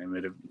 यति नै भने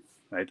मेरो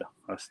है त।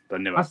 हस्,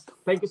 धन्यवाद।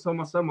 Thank you so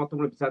much sir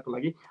महत्त्वपूर्ण विचारको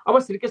लागि। अब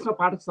श्रीकृष्ण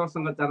पाठक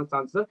सरसँग जान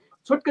चाहन्छु।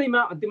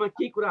 छोटकरीमा अन्तिममा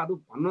केही कुराहरू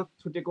भन्न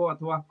छुटेको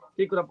अथवा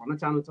केही कुरा भन्न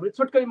चाहनुहुन्छ भने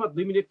छोटकरीमा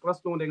 2 मिनट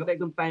क्रस हुँदै गर्दा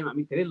एकदम टाइम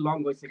हामी धेरै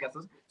लङ गइसकेका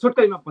छौँ।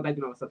 छोटकरीमा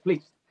बताइदिनु होला सर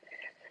प्लिज।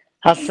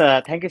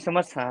 हस्, थ्याङ्क यू सो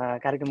मच।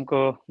 कार्यक्रमको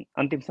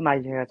अन्तिमसम्म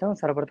आइसकेका छौँ।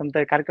 सर्वप्रथम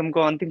त कार्यक्रमको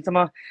अन्तिमसम्म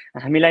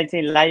हामीलाई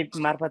चाहिँ लाइभ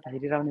मार्फत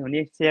हेरिरहने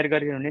हुने, सेयर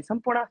गरिरहने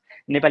सम्पूर्ण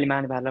नेपाली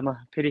महानुभावहरूलाई म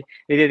फेरि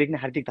हृदयदेखि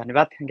हार्दिक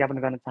धन्यवाद ज्ञापन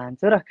गर्न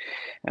चाहन्छु। र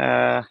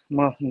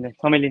म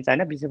समय लिन्छ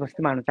होइन,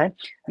 विषयवस्तुमा आउन चाहे।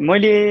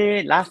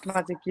 मैले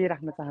लास्टमा चाहिँ के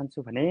राख्न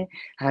चाहन्छु भने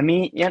हामी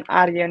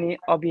एनआरएनए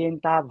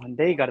अभियन्ता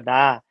भन्दै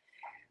गर्दा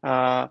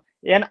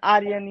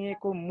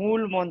एनआरएनएको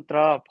मूल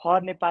मन्त्र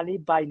फर नेपाली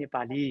बाई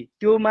नेपाली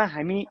त्योमा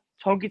हामी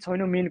छौँ कि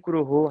छैनौँ मेन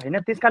कुरो हो होइन।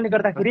 त्यस कारणले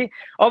गर्दाखेरि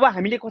अब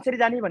हामीले कसरी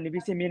जाने भन्ने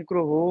विषय मेन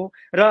कुरो हो।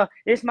 र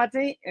यसमा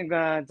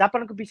चाहिँ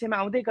जापानको विषयमा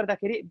आउँदै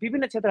गर्दाखेरि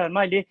विभिन्न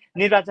क्षेत्रहरूमा अहिले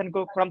निर्वाचनको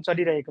क्रम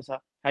चलिरहेको छ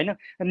होइन।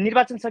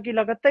 निर्वाचन सकि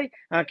लगत्तै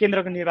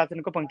केन्द्रको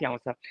निर्वाचनको पङ्क्ति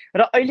आउँछ।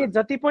 र अहिले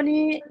जति पनि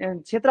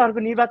क्षेत्रहरूको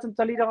निर्वाचन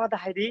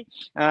चलिरहँदाखेरि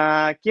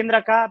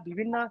केन्द्रका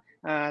विभिन्न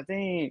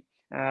चाहिँ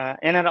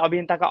एनआर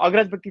अभियन्ताका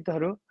अग्रज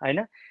व्यक्तित्वहरू होइन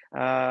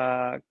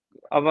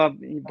अब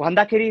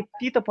भन्दाखेरि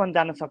तितोपन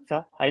जान सक्छ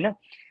होइन।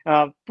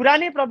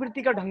 पुरानै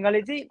प्रवृत्तिका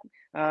ढङ्गले चाहिँ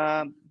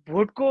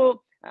भोटको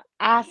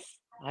आश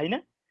होइन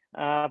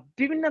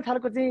विभिन्न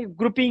खालको चाहिँ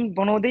ग्रुपिङ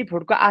बनाउँदै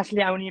भोटको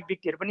आशले आउने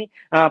व्यक्तिहरू पनि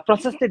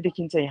प्रशस्तै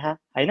देखिन्छ यहाँ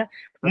होइन।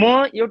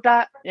 म एउटा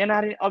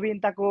एनआरए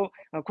अभियन्ताको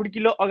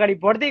खुड्किलो अगाडि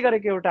बढ्दै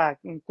गरेको एउटा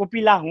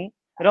कोपिला हुँ।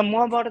 र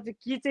मबाट चाहिँ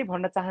के चाहिँ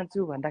भन्न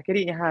चाहन्छु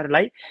भन्दाखेरि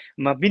यहाँहरूलाई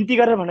म बिन्ती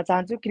गरेर भन्न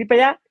चाहन्छु,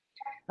 कृपया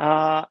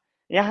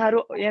यहाँहरू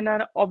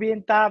एनआर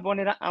अभियन्ता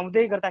बनेर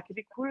आउँदै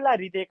गर्दाखेरि खुल्ला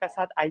हृदयका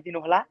साथ आइदिनु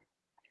होला।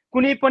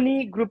 कुनै पनि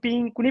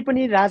ग्रुपिङ, कुनै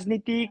पनि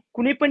राजनीति,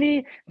 कुनै पनि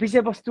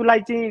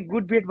विषयवस्तुलाई चाहिँ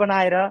गुटबेट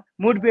बनाएर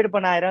मुठभेड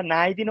बनाएर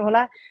नआइदिनु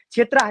होला।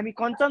 क्षेत्र हामी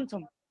कञ्चन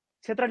छौँ।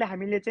 क्षेत्रले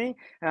हामीले चाहिँ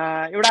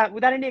एउटा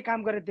उदाहरणीय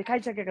काम गरेर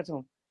देखाइसकेका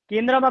छौँ।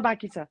 केन्द्रमा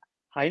बाँकी छ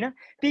होइन।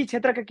 ती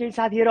क्षेत्रका केही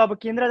साथीहरू अब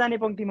केन्द्र जाने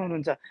पङ्क्तिमा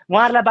हुनुहुन्छ,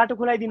 उहाँहरूलाई बाटो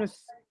खुलाइदिनुहोस्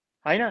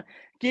होइन।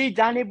 केही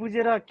जाने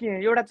बुझेर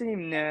एउटा चाहिँ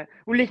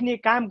उल्लेखनीय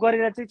काम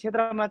गरेर चाहिँ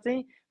क्षेत्रमा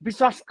चाहिँ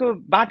विश्वासको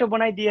बाटो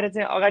बनाइदिएर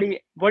चाहिँ अगाडि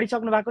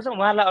बढिसक्नु भएको छ,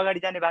 उहाँहरूलाई अगाडि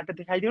जाने बाटो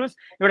देखाइदिनुहोस्,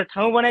 एउटा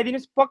ठाउँ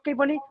बनाइदिनुहोस्। पक्कै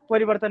पनि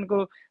परिवर्तनको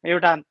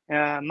एउटा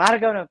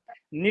मार्ग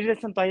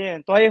निर्देशन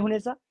तय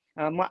हुनेछ।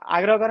 म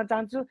आग्रह गर्न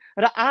चाहन्छु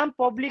र आम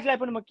पब्लिकलाई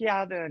पनि म के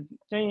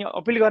चाहिँ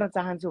अपिल गर्न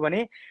चाहन्छु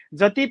भने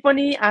जति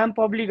पनि आम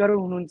पब्लिकहरू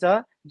हुनुहुन्छ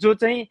जो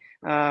चाहिँ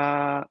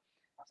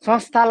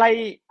संस्थालाई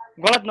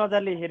गलत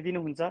नजरले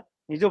हेरिदिनुहुन्छ,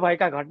 हिजो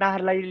भएका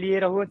घटनाहरूलाई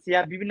लिएर होस्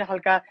या विभिन्न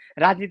खालका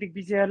राजनीतिक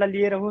विषयहरूलाई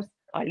लिएर होस्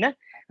होइन,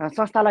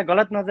 संस्थालाई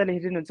गलत नजरले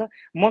हेरिदिनुहुन्छ,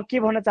 म के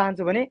भन्न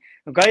चाहन्छु भने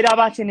गैर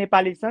आवासीय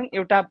नेपाली सङ्घ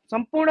एउटा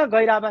सम्पूर्ण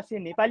गैर आवासीय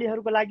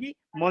नेपालीहरूको लागि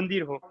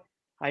मन्दिर हो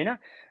होइन,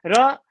 र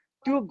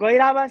त्यो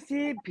गैर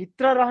आवासीय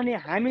भित्र रहने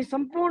हामी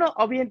सम्पूर्ण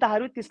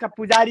अभियन्ताहरू त्यसका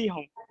पुजारी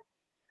हौँ।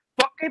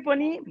 पक्कै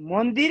पनि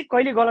मन्दिर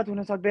कहिले गलत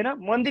हुन सक्दैन,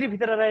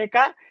 मन्दिरभित्र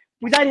रहेका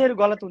पुजारीहरू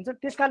गलत हुन्छ,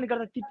 त्यस कारणले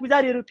गर्दा ती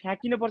पुजारीहरू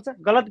फ्याँकिनुपर्छ,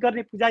 गलत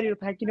गर्ने पुजारीहरू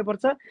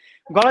फ्याँकिनुपर्छ,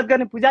 गलत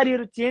गर्ने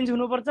पुजारीहरू चेन्ज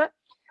हुनुपर्छ,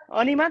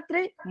 अनि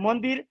मात्रै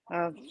मन्दिर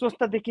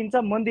स्वस्थ देखिन्छ,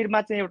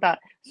 मन्दिरमा चाहिँ एउटा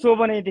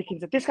शोभनीय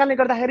देखिन्छ। त्यस कारणले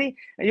गर्दाखेरि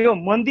यो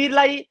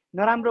मन्दिरलाई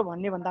नराम्रो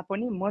भन्ने भन्दा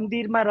पनि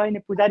मन्दिरमा रहने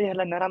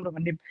पुजारीहरूलाई नराम्रो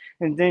भन्ने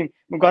चाहिँ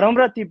गरौँ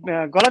र ती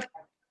गलत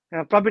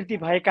प्रवृत्ति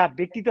भएका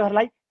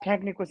व्यक्तित्वहरूलाई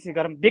फ्याँक्ने कोसिस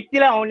गरौँ,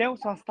 व्यक्तिलाई औल्याउँ,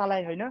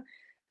 संस्थालाई होइन।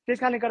 त्यस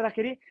कारणले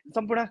गर्दाखेरि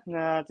सम्पूर्ण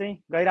चाहिँ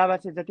गैर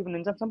आवासीय जति पनि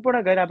हुन्छ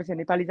सम्पूर्ण गैर आवासीय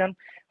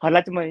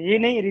नेपालीजनहरूलाई चाहिँ म यही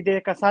नै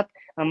हृदयका साथ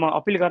म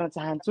अपिल गर्न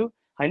चाहन्छु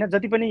होइन।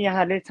 जति पनि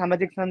यहाँहरूले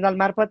सामाजिक सञ्जाल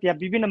मार्फत या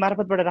विभिन्न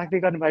मार्फतबाट राख्दै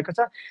गर्नुभएको छ,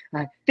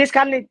 त्यस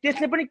कारणले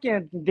त्यसले पनि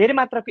धेरै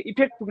मात्राको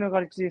इफेक्ट पुग्न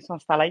गएको छ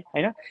संस्थालाई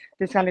होइन।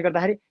 त्यस कारणले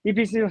गर्दाखेरि यी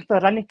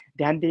विषयवस्तुहरूलाई नै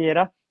ध्यान दिएर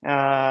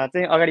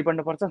चाहिँ अगाडि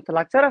बढ्नुपर्छ जस्तो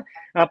लाग्छ।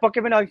 र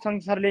पक्कै पनि अघि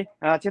सङ्घ सरले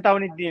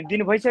चेतावनी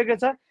दिनु भइसकेको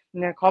छ,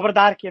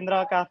 खबरदार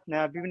केन्द्रका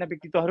विभिन्न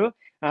व्यक्तित्वहरू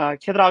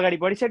क्षेत्र अगाडि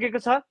बढिसकेको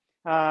छ।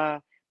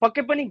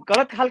 पक्कै पनि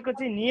गलत खालको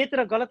चाहिँ नियत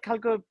र गलत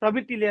खालको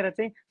प्रवृत्ति लिएर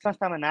चाहिँ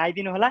संस्थामा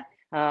नआइदिनु होला।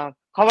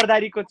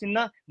 खबरदारीको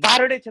चिन्ह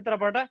 12वटै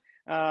क्षेत्रबाट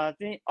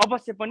चाहिँ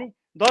अवश्य पनि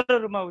दह्रो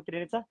रूपमा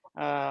उत्रिनेछ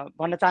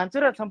भन्न चाहन्छु।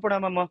 र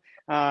सम्पूर्णमा म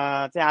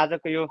चाहिँ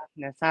आजको यो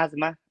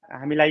साँझमा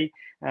हामीलाई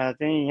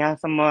चाहिँ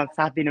यहाँसम्म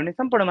साथ दिनुहुने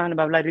सम्पूर्ण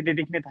महानुभावलाई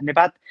हृदयदेखि नै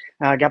धन्यवाद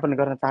ज्ञापन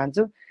गर्न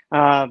चाहन्छु।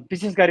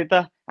 विशेष गरी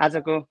त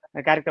आजको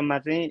कार्यक्रममा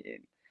चाहिँ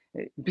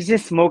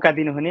विशेष मौका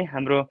दिनुहुने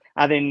हाम्रो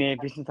आदरणीय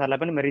विष्णु सरलाई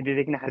पनि म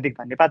हृदयदेखि हार्दिक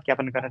धन्यवाद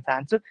ज्ञापन गर्न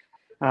चाहन्छु।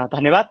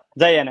 धन्यवाद।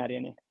 जय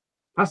एनआरएन।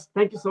 हस्,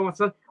 thank you so much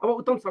sir. अब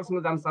उत्तम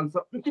सरसँग जान चाहन्छु।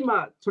 अन्तिममा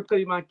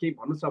छोटकरीमा केही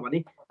भन्नु छ भने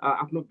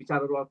आफ्नो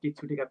विचारहरू केही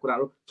छुटेका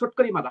कुराहरू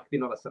छोटकरीमा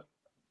राखिदिनु होला सर।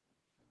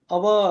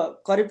 अब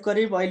करिब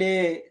करिब अहिले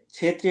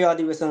क्षेत्रीय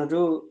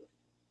अधिवेशनहरू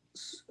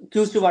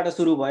क्युसुबाट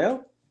सुरु भयो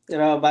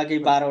र बाँकी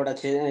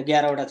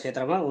 11वटा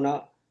क्षेत्रमा हुन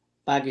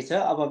बाँकी छ।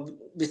 अब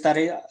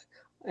बिस्तारै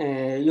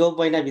यो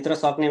महिनाभित्र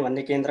सक्ने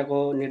भन्ने केन्द्रको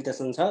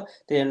निर्देशन छ,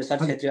 त्यही अनुसार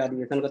क्षेत्रीय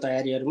अधिवेशनको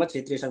तयारीहरूमा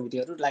क्षेत्रीय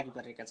समितिहरू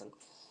लागिपरेका छन्।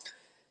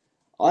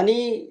 अनि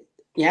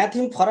यहाँ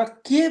थियौँ फरक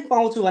के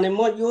पाउँछु भने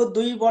म यो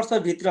 2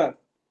 वर्षभित्र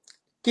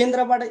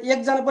केन्द्रबाट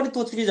एकजना पनि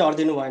तोचुकी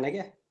झर्दिनु भएन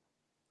क्या।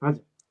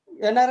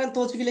 एनआरएन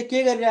तोचुकीले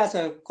के गरिरहेछ,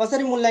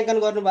 कसरी मूल्याङ्कन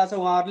गर्नुभएको छ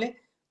उहाँहरूले,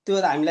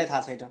 त्यो हामीलाई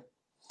थाहा छैन।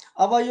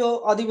 अब यो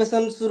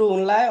अधिवेशन सुरु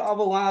हुन लाग्यो, अब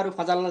उहाँहरू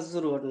फचाल्न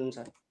सुरु गर्नुहुन्छ,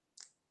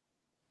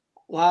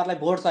 उहाँहरूलाई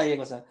भोट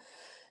चाहिएको छ।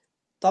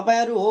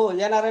 तपाईहरू हो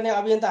एनआरएन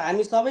अभियन्ता,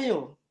 हामी सबै हो,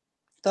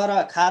 तर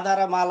खादा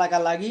र मालाका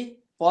लागि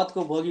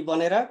पदको भोगी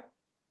बनेर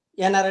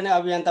एनआरएन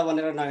अभियन्ता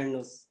बनेर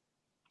नहिँड्नुहोस्।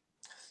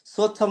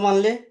 स्वच्छ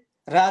मनले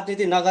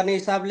राजनीति नगर्ने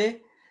हिसाबले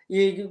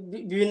यी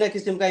विभिन्न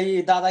किसिमका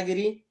यी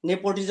दादागिरी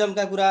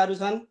नेपोटिजमका कुराहरू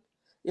छन्।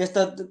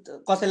 यस्ता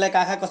कसैलाई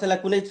काखा कसैलाई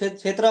कुनै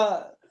क्षेत्र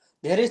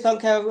धेरै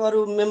सङ्ख्याहरू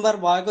मेम्बर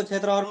भएको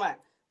क्षेत्रहरूमा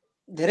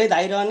धेरै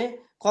धाइरहने,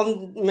 कम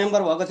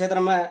मेम्बर भएको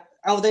क्षेत्रमा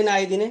आउँदैन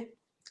आइदिने,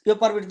 यो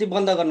प्रवृत्ति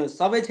बन्द गर्नुहोस्।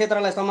 सबै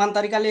क्षेत्रलाई समान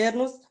तरिकाले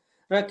हेर्नुहोस्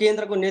र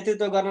केन्द्रको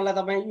नेतृत्व गर्नलाई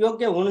तपाईँ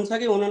योग्य हुनुहुन्छ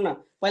कि हुनुहुन्न,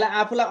 पहिला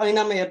आफूलाई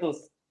ऐनामा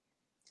हेर्नुहोस्।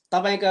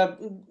 तपाईँका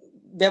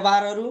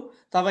व्यवहारहरू,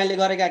 तपाईँले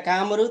गरेका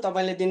कामहरू,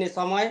 तपाईँले दिने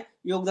समय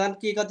योगदान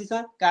के कति छ,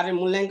 कार्य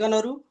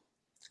मूल्याङ्कनहरू,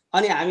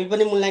 अनि हामी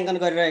पनि मूल्याङ्कन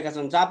गरिरहेका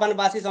छौँ।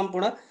 जापानवासी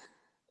सम्पूर्ण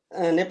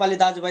नेपाली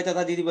दाजुभाइ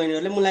तथा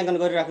दिदीबहिनीहरूले मूल्याङ्कन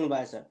गरिराख्नु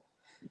भएको छ।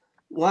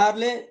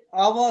 उहाँहरूले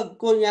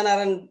अबको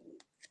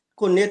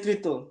एनआरएनको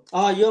नेतृत्व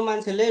यो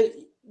मान्छेले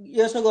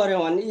यसो गर्यो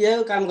भने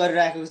यो काम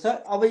गरिराखेको छ,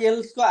 अब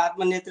यसको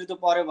हातमा नेतृत्व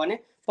पर्यो भने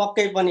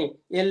पक्कै पनि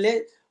यसले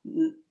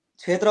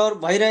क्षेत्रहरू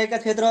भइरहेका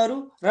क्षेत्रहरू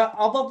र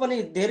अब पनि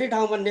धेरै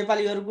ठाउँमा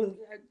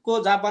नेपालीहरूको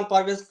जापान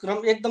प्रवेश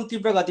क्रम एकदम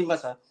तीव्र गतिमा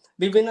छ।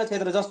 विभिन्न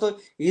क्षेत्र जस्तो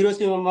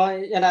हिरोसिमामा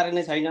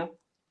एनआरएन छैन,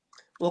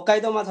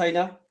 होक्काइदोमा छैन,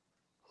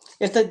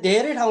 यस्तै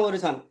धेरै ठाउँहरू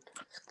छन्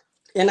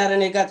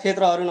एनआरएनका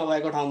क्षेत्रहरू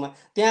नभएको ठाउँमा।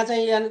 त्यहाँ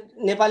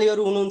चाहिँ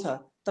नेपालीहरू हुनुहुन्छ,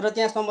 तर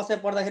त्यहाँ समस्या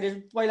पर्दाखेरि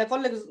पहिला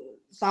कसले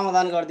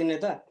समाधान गरिदिने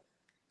त?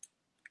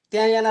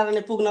 त्यहाँ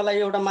एनआरएन पुग्नलाई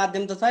एउटा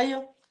माध्यम त चाहियो।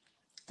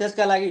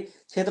 त्यसका लागि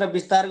क्षेत्र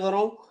विस्तार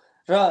गरौँ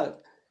र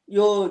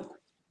यो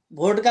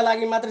भोटका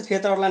लागि मात्र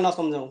क्षेत्रहरूलाई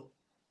नसम्झौँ।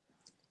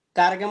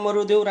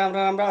 कार्यक्रमहरू देऊ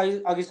राम्रा राम्रा,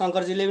 अघि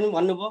शङ्करजीले पनि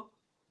भन्नुभयो,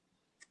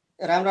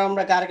 राम्रा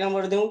राम्रा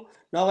कार्यक्रमहरू देऊ।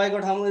 नभएको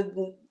ठाउँमा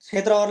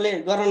क्षेत्रहरूले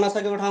गर्न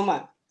नसकेको ठाउँमा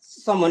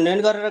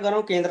समन्वयन गरेर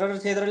गरौँ। केन्द्र र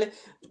क्षेत्रले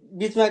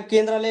बिचमा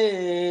केन्द्रले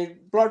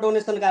ब्लड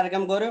डोनेसन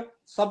कार्यक्रम गर्यो,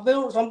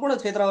 सम्पूर्ण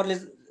क्षेत्रहरूले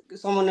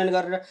समन्वयन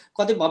गरेर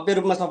कति भव्य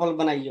रूपमा सफल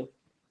बनाइयो।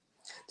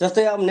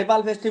 जस्तै अब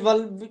नेपाल फेस्टिभल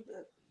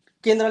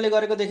केन्द्रले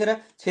गरेको देखेर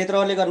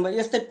क्षेत्रहरूले गर्नुभयो।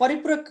 यस्तै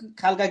परिपूरक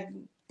खालका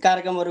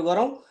कार्यक्रमहरू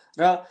गरौँ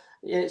र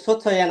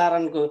स्वच्छ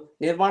एनआरएनको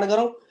निर्माण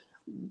गरौँ।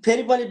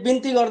 फेरि पनि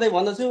बिन्ती गर्दै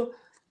भन्दछु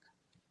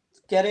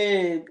के अरे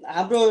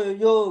हाम्रो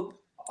यो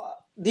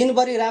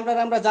दिनभरि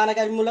राम्रा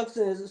जानकारीमूलक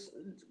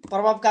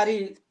प्रभावकारी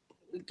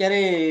के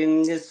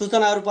अरे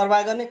सूचनाहरू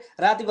प्रवाह गर्ने,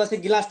 राति बसी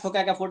गिलास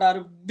ठोकाएका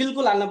फोटाहरू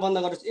बिल्कुल हाल्न बन्द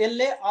गर्नुहोस्।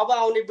 यसले अब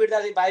आउने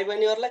विद्यार्थी भाइ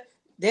बहिनीहरूलाई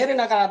धेरै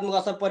नकारात्मक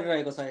असर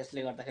परिरहेको छ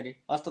यसले गर्दाखेरि।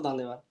 हस् त,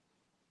 धन्यवाद।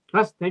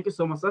 हस्, thank you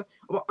so much sir.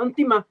 अब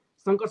अन्तिममा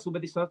शङ्कर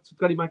सुवेदी सर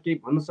छुटकरीमा केही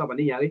भन्नु छ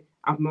भने यहाँले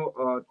आफ्नो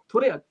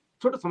थोरै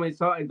छोटो समय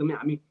छ, एकदमै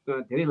हामी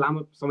धेरै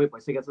लामो समय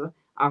भइसकेको छ,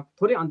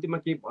 थोरै अन्तिममा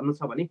केही भन्नु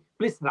छ भने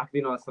प्लिज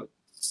राखिदिनु होला सर।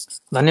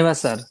 धन्यवाद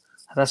सर।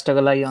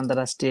 राष्ट्रको लागि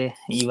अन्तर्राष्ट्रिय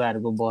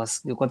युवाहरूको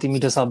बहस, यो कति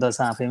मिठो शब्द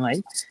छ आफैमा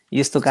है।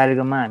 यस्तो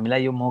कार्यक्रममा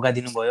हामीलाई यो मौका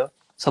दिनुभयो,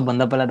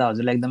 सबभन्दा पहिला त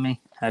हजुरलाई एकदमै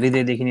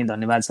हृदयदेखि नै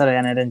धन्यवाद छ र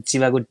एनआरएन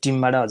चिबाको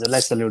टिमबाट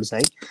हजुरलाई सल्युट छ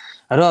है।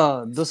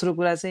 र दोस्रो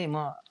कुरा चाहिँ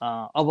म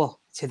अब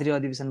क्षेत्रीय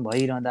अधिवेशन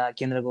भइरहँदा,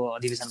 केन्द्रको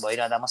अधिवेशन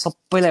भइरहँदा म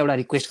सबैलाई एउटा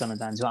रिक्वेस्ट गर्न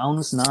चाहन्छु,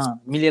 आउनुहोस् न,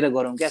 मिलेर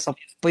गरौँ क्या,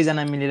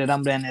 सबैजना मिलेर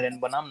राम्रो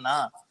एनआरएन बनाऊँ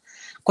न।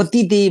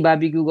 कति त्यही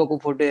बार्बिक्यू गएको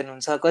फोटो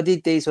हेर्नुहुन्छ, कति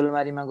त्यही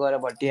सोलमारीमा गएर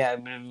भट्टिया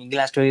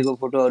गिलास ठोकेको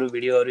फोटोहरू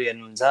भिडियोहरू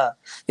हेर्नुहुन्छ।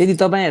 यदि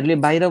तपाईँहरूले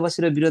बाहिर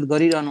बसेर विरोध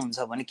गरिरहनुहुन्छ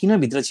भने किन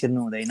भित्र छिर्नु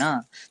हुँदैन?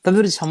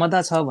 तपाईँहरू क्षमता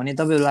छ भने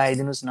तपाईँहरू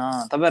आइदिनुहोस्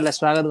न, तपाईँहरूलाई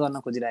स्वागत गर्न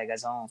खोजिरहेका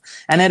छौँ।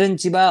 एनआरएन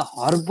चिबा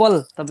हरपल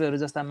तपाईँहरू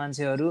जस्ता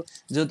मान्छेहरू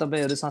जो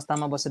तपाईँहरू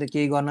संस्थामा बसेर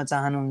केही गर्न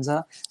चाहनुहुन्छ,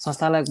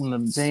 संस्थालाई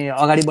चाहिँ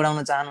अगाडि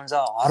बढाउन चाहनुहुन्छ,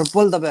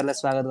 हरपल तपाईँहरूलाई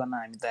स्वागत गर्न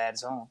हामी तयार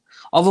छौँ।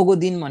 अबको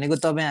दिन भनेको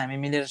तपाईँ हामी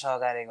मिलेर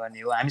सहकार्य गर्ने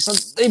हो। हामी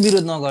सधैँ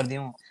विरोध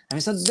नगरिदिउँ।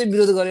 हामी सधैँ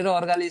विरोध गरेर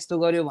अर्काले यस्तो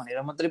गर्यो भनेर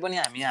मात्रै पनि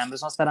हाम्रो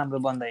संस्था राम्रो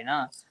बन्दैन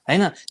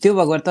होइन। त्यो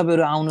भएर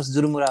तपाईँहरू आउनुहोस्,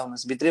 जुरुमुरा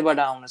आउनुहोस्, भित्रैबाट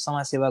आउनुहोस्,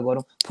 समाजसेवा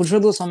गरौँ।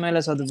 फुर्सदको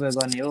समयलाई सदुपयोग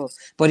गर्ने हो।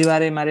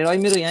 परिवारै मारेर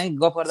अहिले मेरो यहीँ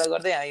गफ गर्दा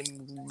गर्दै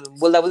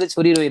बोल्दा बोल्दै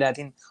छोरी रोइरहेको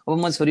थिइन्, अब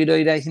म छोरी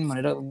रोइरहेको थिइन्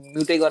भनेर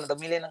म्युटै गर्न त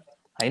मिलेन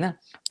होइन।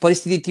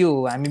 परिस्थिति त्यो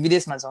हो, हामी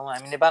विदेशमा छौँ,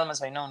 हामी नेपालमा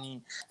छैनौँ नि।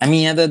 हामी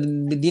यहाँ त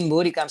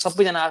दिनभरि काम,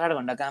 सबैजना 8-8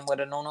 घन्टा काम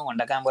गरेर 9-9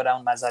 घन्टा काम गरेर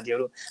आउनु भएको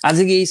साथीहरू,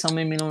 आजको यही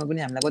समय मिलाउनु पनि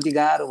हामीलाई कति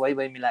गाह्रो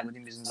भइ मिलाएको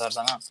थियौँ विष्णु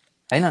सरसँग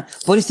होइन।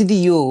 परिस्थिति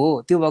यो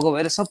हो, त्यो भएको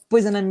भएर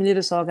सबैजना मिलेर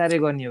सहकार्य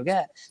गर्ने हो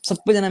क्या,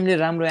 सबैजना मिलेर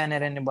राम्रो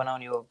एनआरएन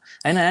बनाउने हो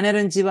होइन।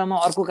 एनआरएन चिबामा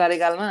अर्को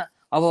कार्यकालमा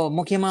अब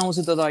म केमा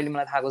आउँछु त अहिले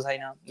मलाई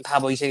थाहा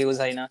भइसकेको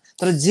छैन,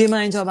 तर जेमा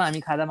आइन्छ अब हामी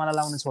खादामाला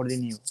लाउन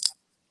छोडिदिने हो।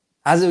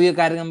 आज यो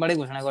कार्यक्रमबाटै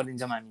घोषणा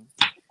गरिदिन्छौँ हामी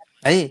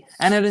है।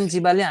 एनआरएन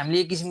चिबाले हामीले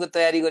एक किसिमको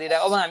तयारी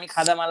गरिरहेको, अब हामी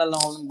खादामाला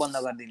लगाउनु बन्द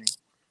गरिदिने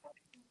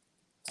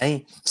है।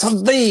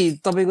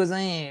 सधैँ तपाईँको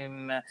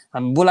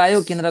चाहिँ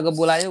बोलायो, केन्द्रको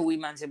बोलायो, उही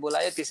मान्छे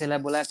बोलायो, त्यसैलाई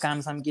बोलायो,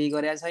 कामसाम केही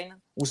गरेका छैन,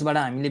 उसबाट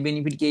हामीले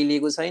बेनिफिट केही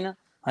लिएको छैन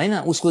होइन।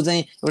 उसको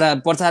चाहिँ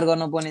एउटा प्रचार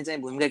गर्नुपर्ने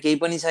चाहिँ भूमिका केही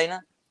पनि छैन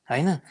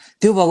होइन।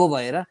 त्यो भएको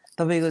भएर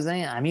तपाईँको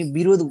चाहिँ हामी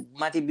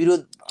विरोधमाथि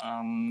विरोध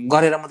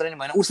गरेर मात्रै नै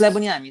भएन, उसलाई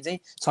पनि हामी चाहिँ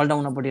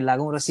छल्टाउनपट्टि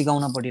लागौँ र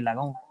सिकाउनपट्टि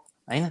लागौँ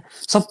होइन।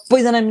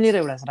 सबैजना मिलेर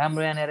एउटा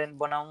राम्रो एनआरएन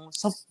बनाऊँ,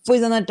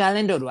 सबैजना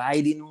ट्यालेन्टहरू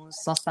आइदिनुहोस्,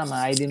 संस्थामा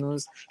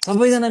आइदिनुहोस्,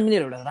 सबैजना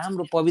मिलेर एउटा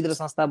राम्रो पवित्र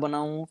संस्था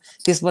बनाऊँ।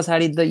 त्यस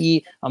पछाडि त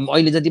यी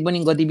अहिले जति पनि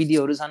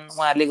गतिविधिहरू छन्,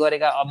 उहाँहरूले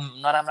गरेका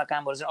नराम्रा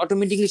कामहरू छन्,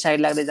 अटोमेटिकली साइड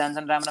लाग्दै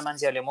जान्छन्, राम्रा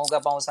मान्छेहरूले मौका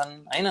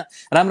पाउँछन् होइन।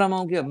 राम्रा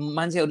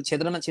मान्छेहरू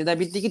क्षेत्रमा छिर्दा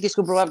बित्तिकै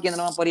त्यसको प्रभाव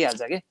केन्द्रमा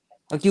परिहाल्छ के।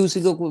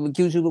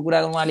 क्युसुको कुरा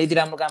गर्नु, उहाँले यति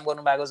राम्रो काम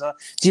गर्नुभएको छ।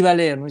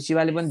 चिबाले हेर्नुहोस्,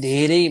 चिबाले पनि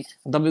धेरै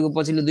तपाईँको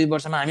पछिल्लो 2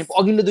 वर्षमा, हामी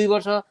अघिल्लो 2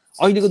 वर्ष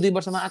अहिलेको 2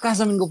 वर्षमा आकाश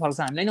जमिनको फरक छ।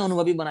 हामीलाई नै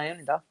अनुभवी बनायो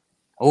नि त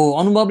हो।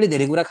 अनुभवले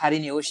धेरै कुरा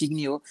खारिने हो,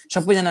 सिक्ने हो।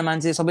 सबैजना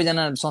मान्छे,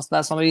 सबैजना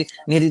संस्था, सबै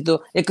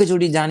नेतृत्व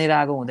एकैचोटि जानेर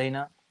आएको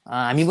हुँदैन।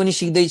 हामी पनि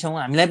सिक्दैछौँ,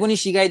 हामीलाई पनि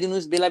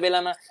सिकाइदिनुहोस्, बेला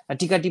बेलामा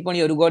टिका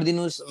टिप्पणीहरू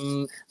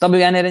गरिदिनुहोस्।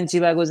 तपाईँ एनआरएन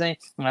चिबाको चाहिँ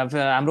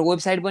हाम्रो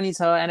वेबसाइट पनि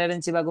छ, एनआरएन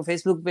चिबाको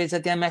फेसबुक पेज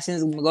छ, त्यहाँ म्यासेज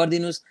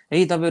गरिदिनुहोस्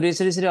है। तपाईँहरू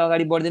यसरी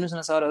अगाडि बढिदिनुहोस्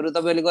न सरहरू,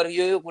 तपाईँहरूले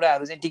गरेको यो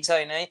कुराहरू चाहिँ ठिक छ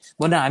होइन है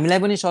भनेर हामीलाई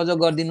पनि सहयोग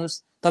गरिदिनुहोस्।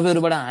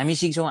 तपाईँहरूबाट हामी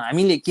सिक्छौँ,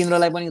 हामीले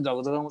केन्द्रलाई पनि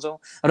जगाउँछौँ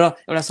र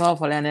एउटा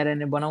सफल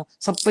एनआरएन बनाऊ,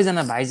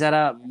 सबैजना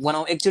भाइचारा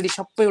बनाऊ, एकचोटि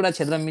सबै एउटा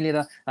क्षेत्र मिलेर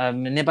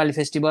नेपाली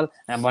फेस्टिभल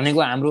भनेको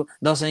हाम्रो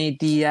दसैँ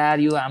तिहार,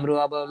 यो हाम्रो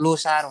अब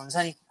लोसार हुन्छ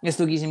नि,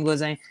 यस्तो किसिमको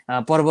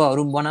चाहिँ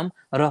पर्वहरू बनाऊँ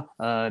र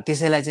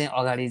त्यसैलाई चाहिँ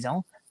अगाडि जाउँ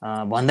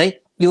भन्दै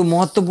यो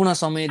महत्त्वपूर्ण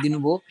समय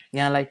दिनुभयो,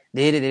 यहाँलाई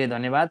धेरै धेरै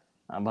धन्यवाद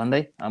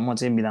भन्दै म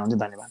चाहिँ बिदा हुन्छु।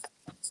 धन्यवाद।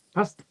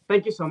 हस्,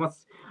 थ्याङ्क यू सो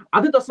मच।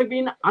 आज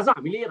दर्शकबिन, आज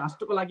हामीले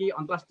राष्ट्रको लागि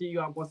अन्तर्राष्ट्रिय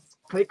युवा बस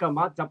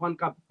कार्यक्रममा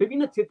जापानका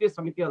विभिन्न क्षेत्रीय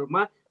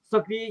समितिहरूमा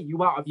सक्रिय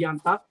युवा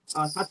अभियन्ता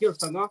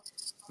साथीहरूसँग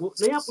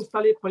नयाँ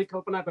पुस्ताले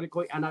परिकल्पना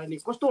गरेको एनआरएन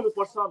कस्तो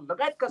हुनुपर्छ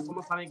लगायतका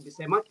समसामयिक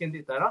विषयमा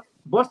केन्द्रित भएर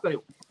बहस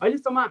गऱ्यौँ।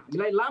 अहिलेसम्म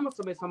हामीलाई लामो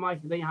समयसम्म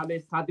हिँड्दै यहाँले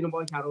साथ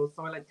दिनुभयो, यहाँहरू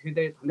सबैलाई धेरै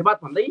धेरै धन्यवाद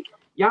भन्दै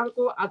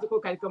यहाँहरूको आजको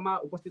कार्यक्रममा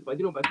उपस्थित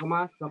भइदिनु भएकोमा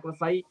चक्र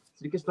शाही,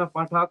 श्री कृष्ण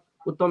पाठक,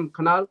 उत्तम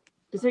खनाल,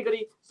 त्यसै गरी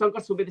शङ्कर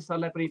सुवेदी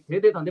सरलाई पनि धेरै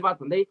धेरै धन्यवाद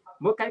भन्दै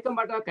म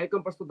कार्यक्रमबाट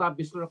कार्यक्रम प्रस्तुता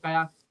विष्णु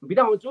रकाया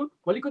बिदा हुन्छु।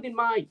 भोलिको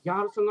दिनमा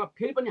यहाँहरूसँग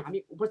फेरि पनि हामी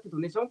उपस्थित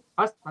हुनेछौँ।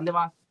 हस्,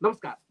 धन्यवाद,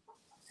 नमस्कार।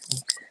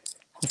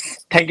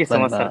 Thank you so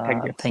much sir.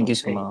 Thank you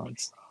so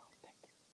much.